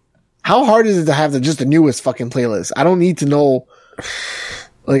 How hard is it to have just the newest fucking playlist? I don't need to know.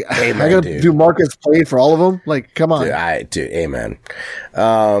 Like, I gotta do Marcus played for all of them? Like, come on. Amen.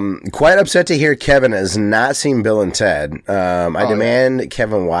 Quite upset to hear Kevin has not seen Bill and Ted. I demand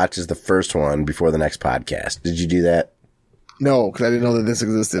Kevin watches the first one before the next podcast. Did you do that? No, because I didn't know that this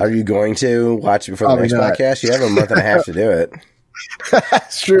existed. Are you going to watch it before the next podcast? You have a month and a half to do it.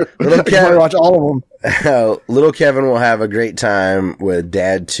 That's true. Little I can probably watch all of them. Little Kevin will have a great time with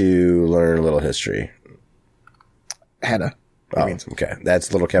Dad to learn a little history. Hannah. Oh, okay.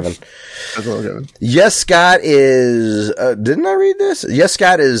 That's Little Kevin. That's Little Kevin. Yes, Scott is, didn't I read this? Yes,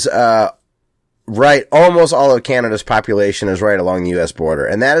 Scott is, right. Almost all of Canada's population is right along the U.S. border.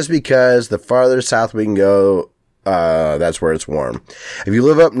 And that is because the farther south we can go, that's where it's warm. If you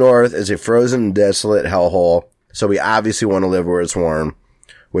live up north, it's a frozen, desolate hellhole. So we obviously want to live where it's warm,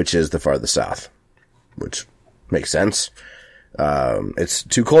 which is the farthest south, which makes sense. It's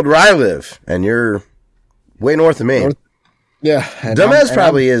too cold where I live, and you're way north of me. Yeah. Dumbass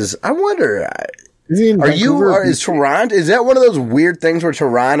probably is. I wonder, is he in Vancouver? Is Toronto, is that one of those weird things where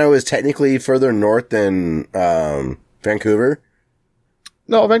Toronto is technically further north than, Vancouver?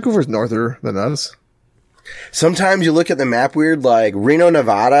 No, Vancouver's norther than us. Sometimes you look at the map weird, like Reno,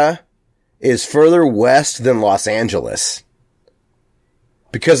 Nevada is further west than Los Angeles.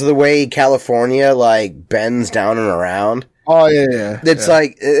 Because of the way California, like, bends down and around. Oh, yeah. It's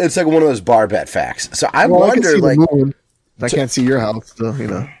like one of those bar bet facts. So I wonder, like, I can't see your house, so, you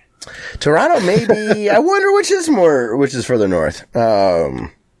know. Toronto, maybe. I wonder which is further north.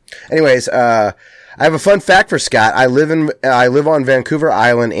 Anyways, I have a fun fact for Scott. I live on Vancouver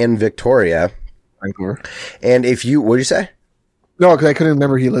Island in Victoria. Vancouver. And what did you say? No, because I couldn't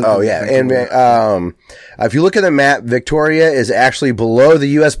remember he lived. Oh, yeah. And, if you look at the map, Victoria is actually below the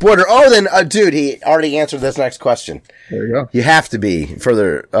U.S. border. Oh, then, dude, he already answered this next question. There you go. You have to be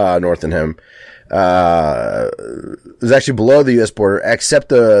further, north than him. It's actually below the U.S. border, except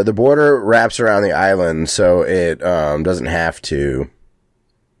the border wraps around the island, so it, doesn't have to.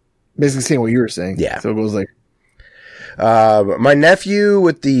 Basically saying what you were saying. Yeah. So it goes like. My nephew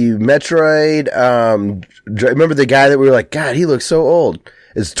with the Metroid, remember the guy that we were like, God, he looks so old.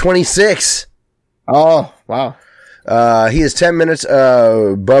 Is 26. Oh, wow. He is 10 minutes,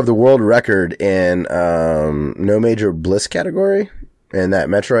 above the world record in, no major bliss category in that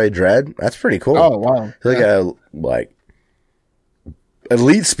Metroid Dread. That's pretty cool. Oh, wow. He's like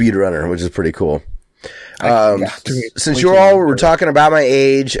elite speedrunner, which is pretty cool. Since you all were talking about my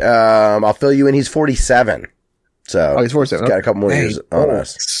age, I'll fill you in. He's 47. So he's 47. He's got a couple more years on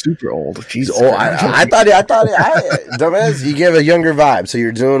us. Super old. Jesus. Oh, I thought, dumbass, you give a younger vibe, so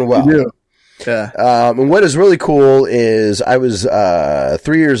you're doing well. You do. Yeah. And what is really cool is I was,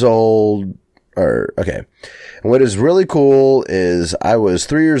 3 years old, and what is really cool is I was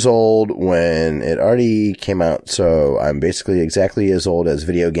 3 years old when it already came out, so I'm basically exactly as old as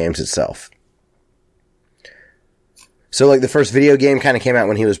video games itself. So, like, the first video game kind of came out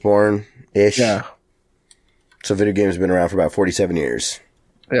when he was born-ish. Yeah. So video games have been around for about 47 years.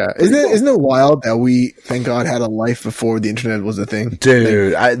 Yeah. Isn't it wild that we, thank God, had a life before the internet was a thing?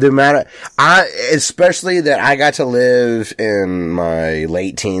 Dude, especially that I got to live in my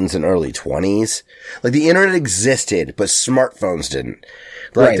late teens and early 20s. Like, the internet existed, but smartphones didn't.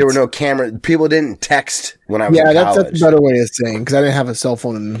 Like, there were no camera. People didn't text when I was in college. Yeah, that's a better way of saying, because I didn't have a cell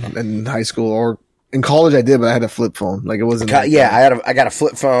phone in high school, or in college I did, but I had a flip phone. Like, it wasn't. I got a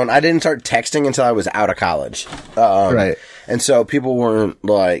flip phone. I didn't start texting until I was out of college. Right. And so people weren't,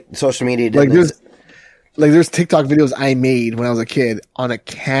 like, social media didn't. There's TikTok videos I made when I was a kid on a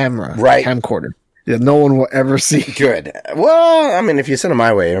camera. Right. Camcorder. Yeah, no one will ever see. Good. Well, I mean, if you send them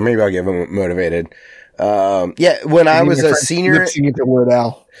my way, or maybe I'll get them motivated. When I was a senior.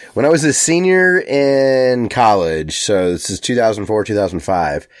 When I was a senior in college, so this is 2004,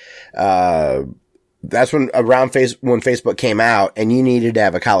 2005, that's when when Facebook came out, and you needed to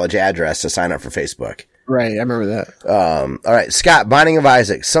have a college address to sign up for Facebook. Right, I remember that. All right, Scott, Binding of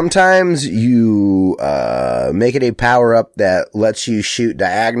Isaac. Sometimes you make it a power-up that lets you shoot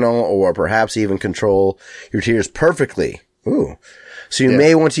diagonal or perhaps even control your tears perfectly. Ooh. So you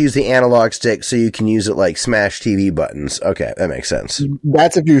may want to use the analog stick so you can use it like smash TV buttons. Okay, that makes sense.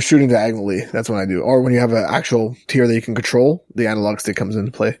 That's if you're shooting diagonally. That's what I do. Or when you have an actual tier that you can control, the analog stick comes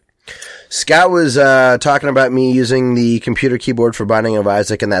into play. Scott was talking about me using the computer keyboard for Binding of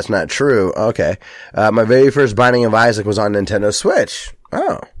Isaac, and that's not true. Okay. My very first Binding of Isaac was on Nintendo Switch.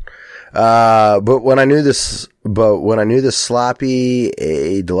 Oh. But when I knew this sloppy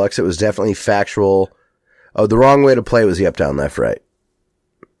a deluxe, it was definitely factual. Oh, the wrong way to play was the up, down, left, right.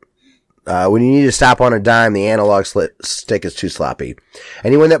 When you need to stop on a dime, the analog stick is too sloppy.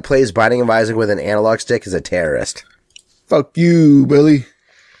 Anyone that plays Binding of Isaac with an analog stick is a terrorist. Fuck you, Billy.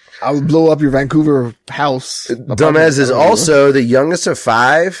 I would blow up your Vancouver house. Dumbass is also the youngest of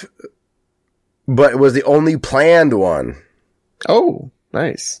 5, but was the only planned one. Oh,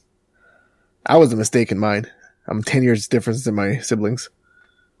 nice. I was a mistake in mine. I'm 10 years difference than my siblings.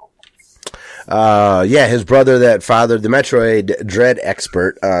 Yeah, his brother that fathered the Metroid Dread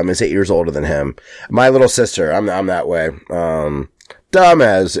expert, is 8 years older than him. My little sister, I'm that way. Dumb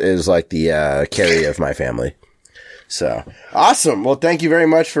as is like the, carry of my family. So awesome. Well, thank you very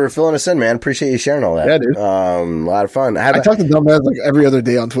much for filling us in, man. Appreciate you sharing all that. Yeah, dude. A lot of fun. I talk to Dumbass like every other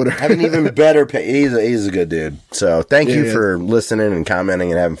day on Twitter. Have an even better he's a good dude. So thank you for listening and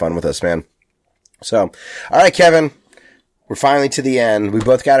commenting and having fun with us, man. So, all right, Kevin, we're finally to the end. We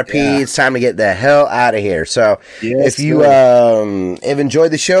both got to pee. Yeah. It's time to get the hell out of here. So if you, have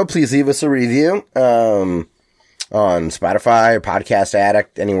enjoyed the show, please leave us a review, on Spotify or Podcast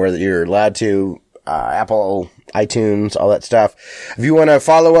Addict, anywhere that you're allowed to, Apple, iTunes, all that stuff. If you want to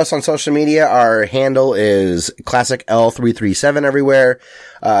follow us on social media, our handle is Classic L337 everywhere.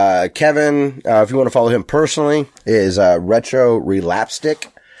 Kevin, if you want to follow him personally, is Retro Relapstick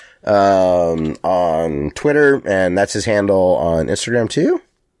on Twitter, and that's his handle on Instagram too.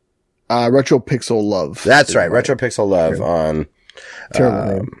 Retro Pixel Love. That's right, Retro Pixel Love on.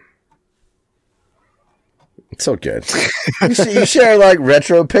 Terrible name. It's so good. You share like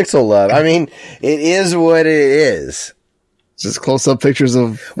Retro Pixel Love. I mean, it is what it is. Just close up pictures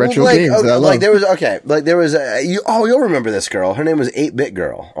of retro games. You'll remember this girl. Her name was 8-Bit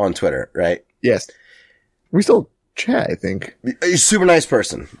Girl on Twitter, right? Yes. We still chat, I think. A super nice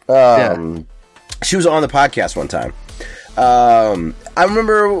person. She was on the podcast one time. I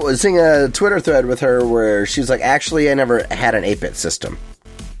remember seeing a Twitter thread with her where she was like, actually, I never had an 8-bit system.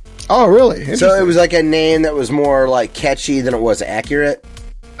 Oh, really? So it was like a name that was more like catchy than it was accurate.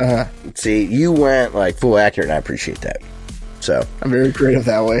 See, you went like full accurate, and I appreciate that. So I'm very creative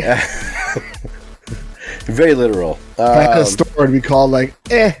that way. Very literal. If I had a store, it'd be called like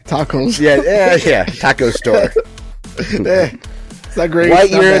tacos. Yeah, taco store. It's not great.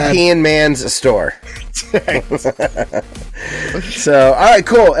 White European man's store. So, all right,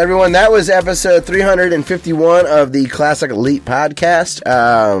 cool, everyone. That was episode 351 of the Classic Elite podcast.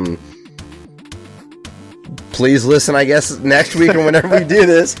 Please listen, I guess, next week or whenever we do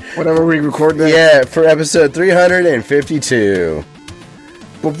this. Whenever we record that. Yeah, for episode 352.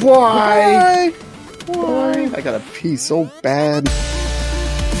 Bye-bye. Bye. I gotta pee so bad.